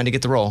now trying to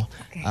get the role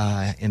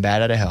in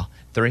Bad Out of Hell.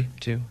 3,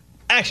 2,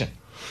 action.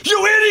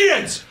 You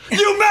idiots!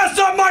 You messed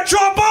up my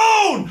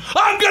trombone!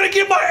 I'm gonna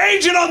get my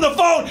agent on the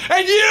phone,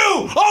 and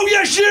you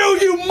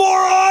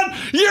moron!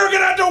 You're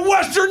gonna have to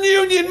Western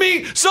Union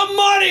me some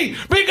money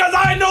because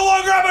I no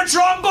longer have a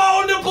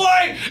trombone to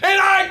play, and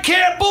I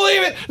can't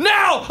believe it!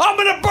 Now I'm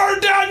gonna burn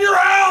down your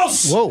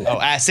house! Whoa.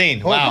 Oh,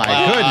 scene. Wow.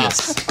 my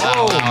goodness.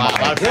 Wow. A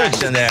lot of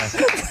action there.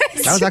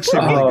 That was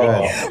actually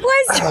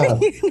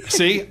really good.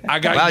 See, I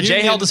got Wow, union.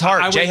 Jay held his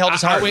heart.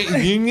 I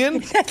went union,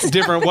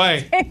 different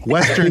way.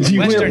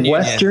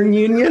 Western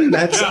Union?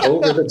 That's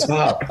over the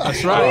top.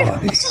 That's right.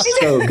 Oh,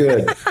 so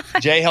good.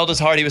 Jay held his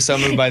heart. He was so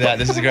moved by that.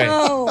 This is great.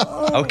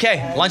 Okay,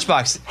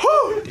 Lunchbox.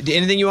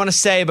 Anything you want to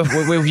say? But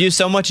we've used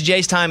so much of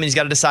Jay's time, and he's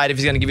got to decide if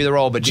he's going to give you the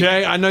role. But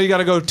Jay, I know you got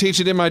to go teach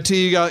at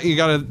MIT. You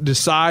got to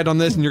decide on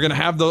this, and you're going to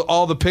have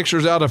all the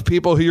pictures out of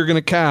people who you're going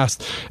to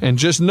cast. And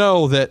just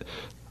know that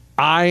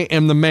I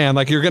am the man.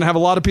 You're going to have a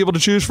lot of people to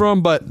choose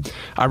from, but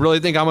I really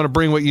think I'm going to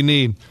bring what you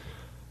need.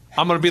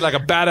 I'm going to be like a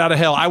bat out of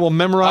hell. I will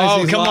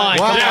memorize these lines.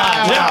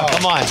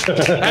 Come on.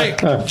 Hey,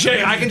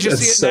 Jay, I can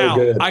just see it so now.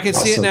 good. I can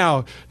see it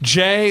now.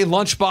 Jay,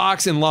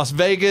 Lunchbox in Las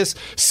Vegas,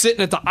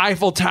 sitting at the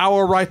Eiffel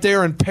Tower right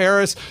there in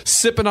Paris,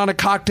 sipping on a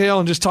cocktail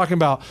and just talking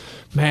about,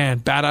 man,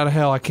 bat out of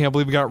hell. I can't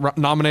believe we got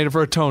nominated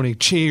for a Tony.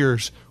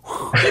 Cheers.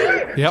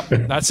 Yep,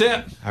 that's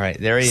it. All right,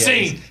 there he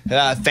Scene.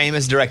 is.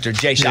 Famous director,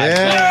 Jay Schott.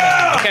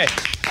 Yeah. Okay.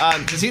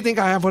 Does he think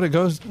I have what it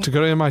goes to go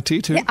to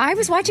MIT too? I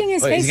was watching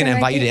his face. He's going to and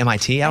invite I you to think-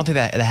 MIT? I don't think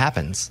that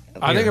happens.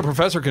 I think a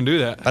professor can do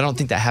that. I don't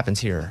think that happens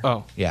here.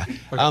 Oh. Yeah.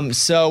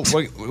 So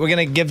we're going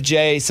to give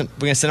Jay we're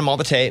going to send him all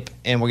the tape,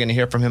 and we're going to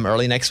hear from him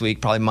early next week,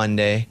 probably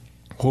Monday.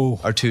 Ooh.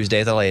 Or Tuesday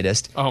at the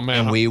latest. Oh,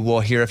 man. And we will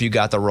hear if you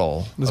got the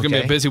role. This is going to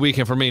be a busy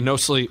weekend for me. No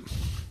sleep.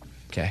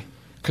 Okay.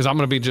 Because I'm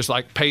going to be just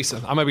pacing.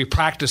 I'm going to be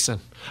practicing.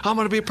 Then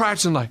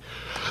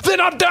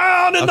I'm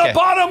down in the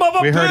bottom of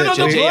a pit of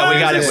the Jay, we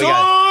got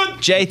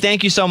it. Jay,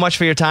 thank you so much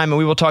for your time, and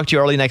we will talk to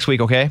you early next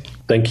week, okay?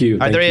 Thank you. All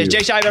right, there he is. Jay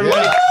Scheib,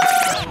 everybody.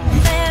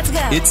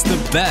 It's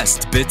the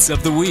best bits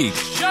of the week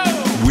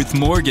with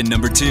Morgan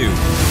number 2.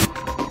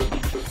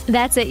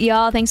 That's it,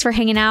 y'all. Thanks for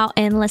hanging out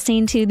and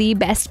listening to the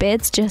best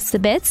bits, just the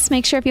bits.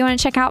 Make sure if you want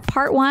to check out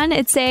part 1,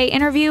 it's a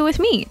interview with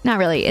me. Not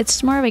really.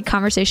 It's more of a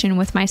conversation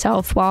with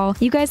myself while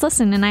you guys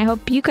listen. And I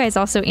hope you guys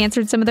also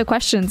answered some of the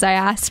questions I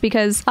asked,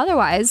 because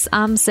otherwise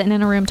I'm sitting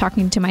in a room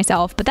talking to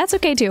myself. But that's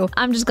okay too.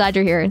 I'm just glad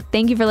you're here.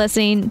 Thank you for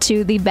listening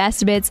to the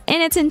best bits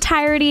in its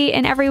entirety,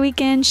 and every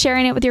weekend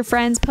sharing it with your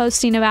friends,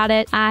 posting about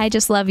it. I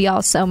just love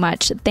y'all so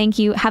much. Thank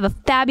you. Have a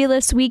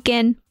fabulous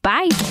weekend.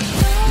 Bye.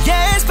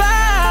 Yes,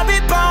 Bobby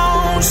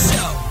Bones.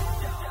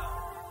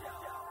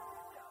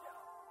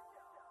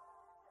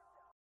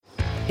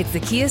 It's the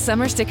Kia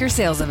Summer Sticker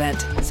Sales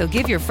Event, so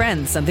give your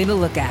friends something to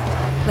look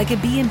at, like a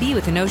B&B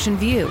with an ocean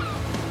view,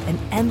 an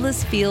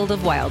endless field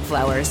of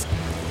wildflowers,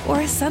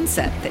 or a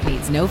sunset that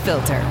needs no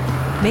filter.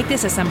 Make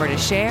this a summer to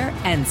share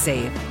and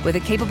save with a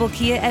capable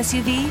Kia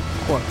SUV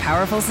or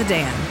powerful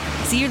sedan.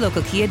 See your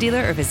local Kia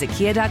dealer or visit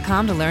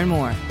kia.com to learn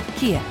more.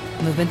 Kia,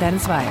 Movement that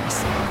inspires.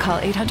 Call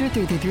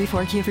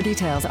 800-333-4KIA for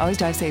details. Always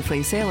drive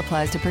safely. Sale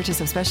applies to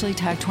purchase of specially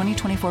tagged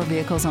 2024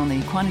 vehicles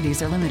only.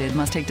 Quantities are limited.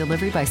 Must take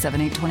delivery by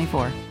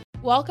 7/8/24.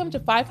 Welcome to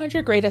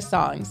 500 Greatest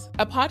Songs,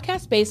 a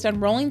podcast based on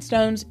Rolling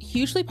Stone's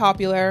hugely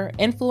popular,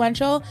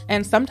 influential,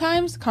 and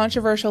sometimes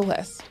controversial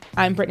list.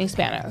 I'm Brittany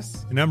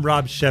Spanos. And I'm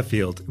Rob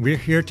Sheffield. We're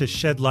here to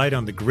shed light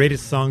on the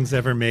greatest songs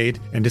ever made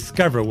and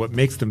discover what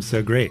makes them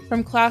so great.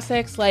 From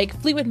classics like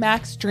Fleetwood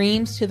Mac's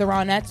Dreams to the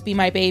Ronettes' Be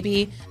My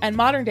Baby, and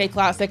modern-day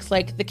classics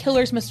like The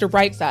Killers' Mr.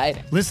 Brightside.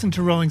 Listen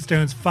to Rolling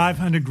Stone's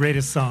 500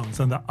 Greatest Songs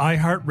on the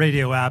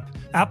iHeartRadio app,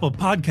 Apple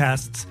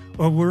Podcasts,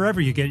 or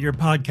wherever you get your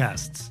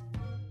podcasts.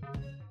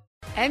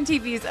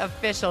 MTV's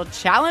official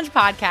Challenge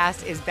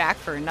podcast is back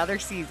for another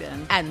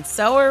season. And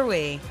so are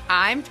we.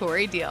 I'm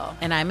Tori Deal.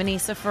 And I'm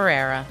Anissa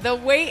Ferreira. The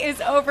wait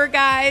is over,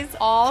 guys.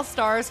 All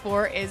Stars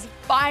 4 is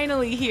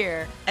finally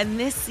here. And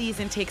this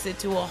season takes it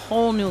to a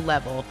whole new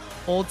level.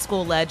 Old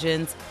school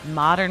legends,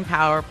 modern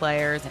power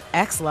players, and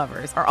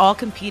ex-lovers are all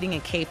competing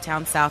in Cape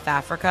Town, South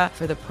Africa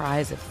for the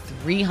prize of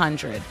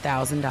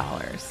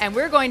 $300,000. And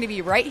we're going to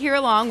be right here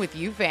along with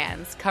you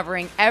fans,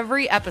 covering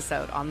every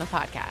episode on the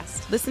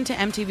podcast. Listen to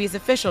MTV's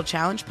official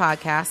Challenge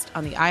podcast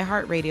on the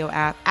iHeartRadio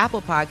app,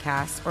 Apple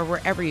Podcasts, or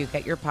wherever you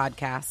get your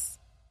podcasts.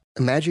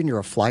 Imagine you're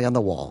a fly on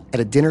the wall at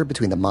a dinner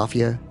between the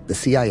mafia, the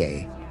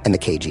CIA, and the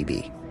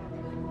KGB.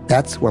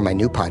 That's where my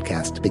new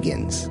podcast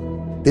begins.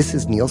 This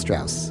is Neil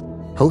Strauss,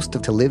 host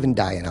of To Live and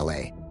Die in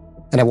LA,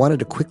 and I wanted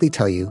to quickly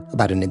tell you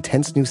about an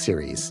intense new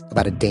series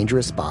about a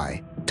dangerous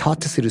spy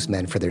taught to seduce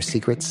men for their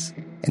secrets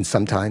and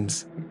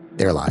sometimes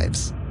their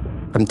lives.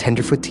 From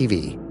Tenderfoot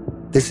TV,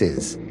 this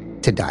is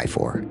To Die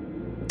For.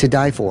 To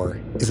Die For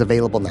is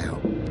available now.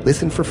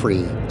 Listen for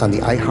free on the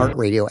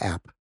iHeartRadio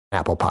app,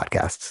 Apple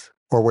Podcasts,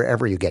 or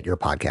wherever you get your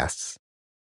podcasts.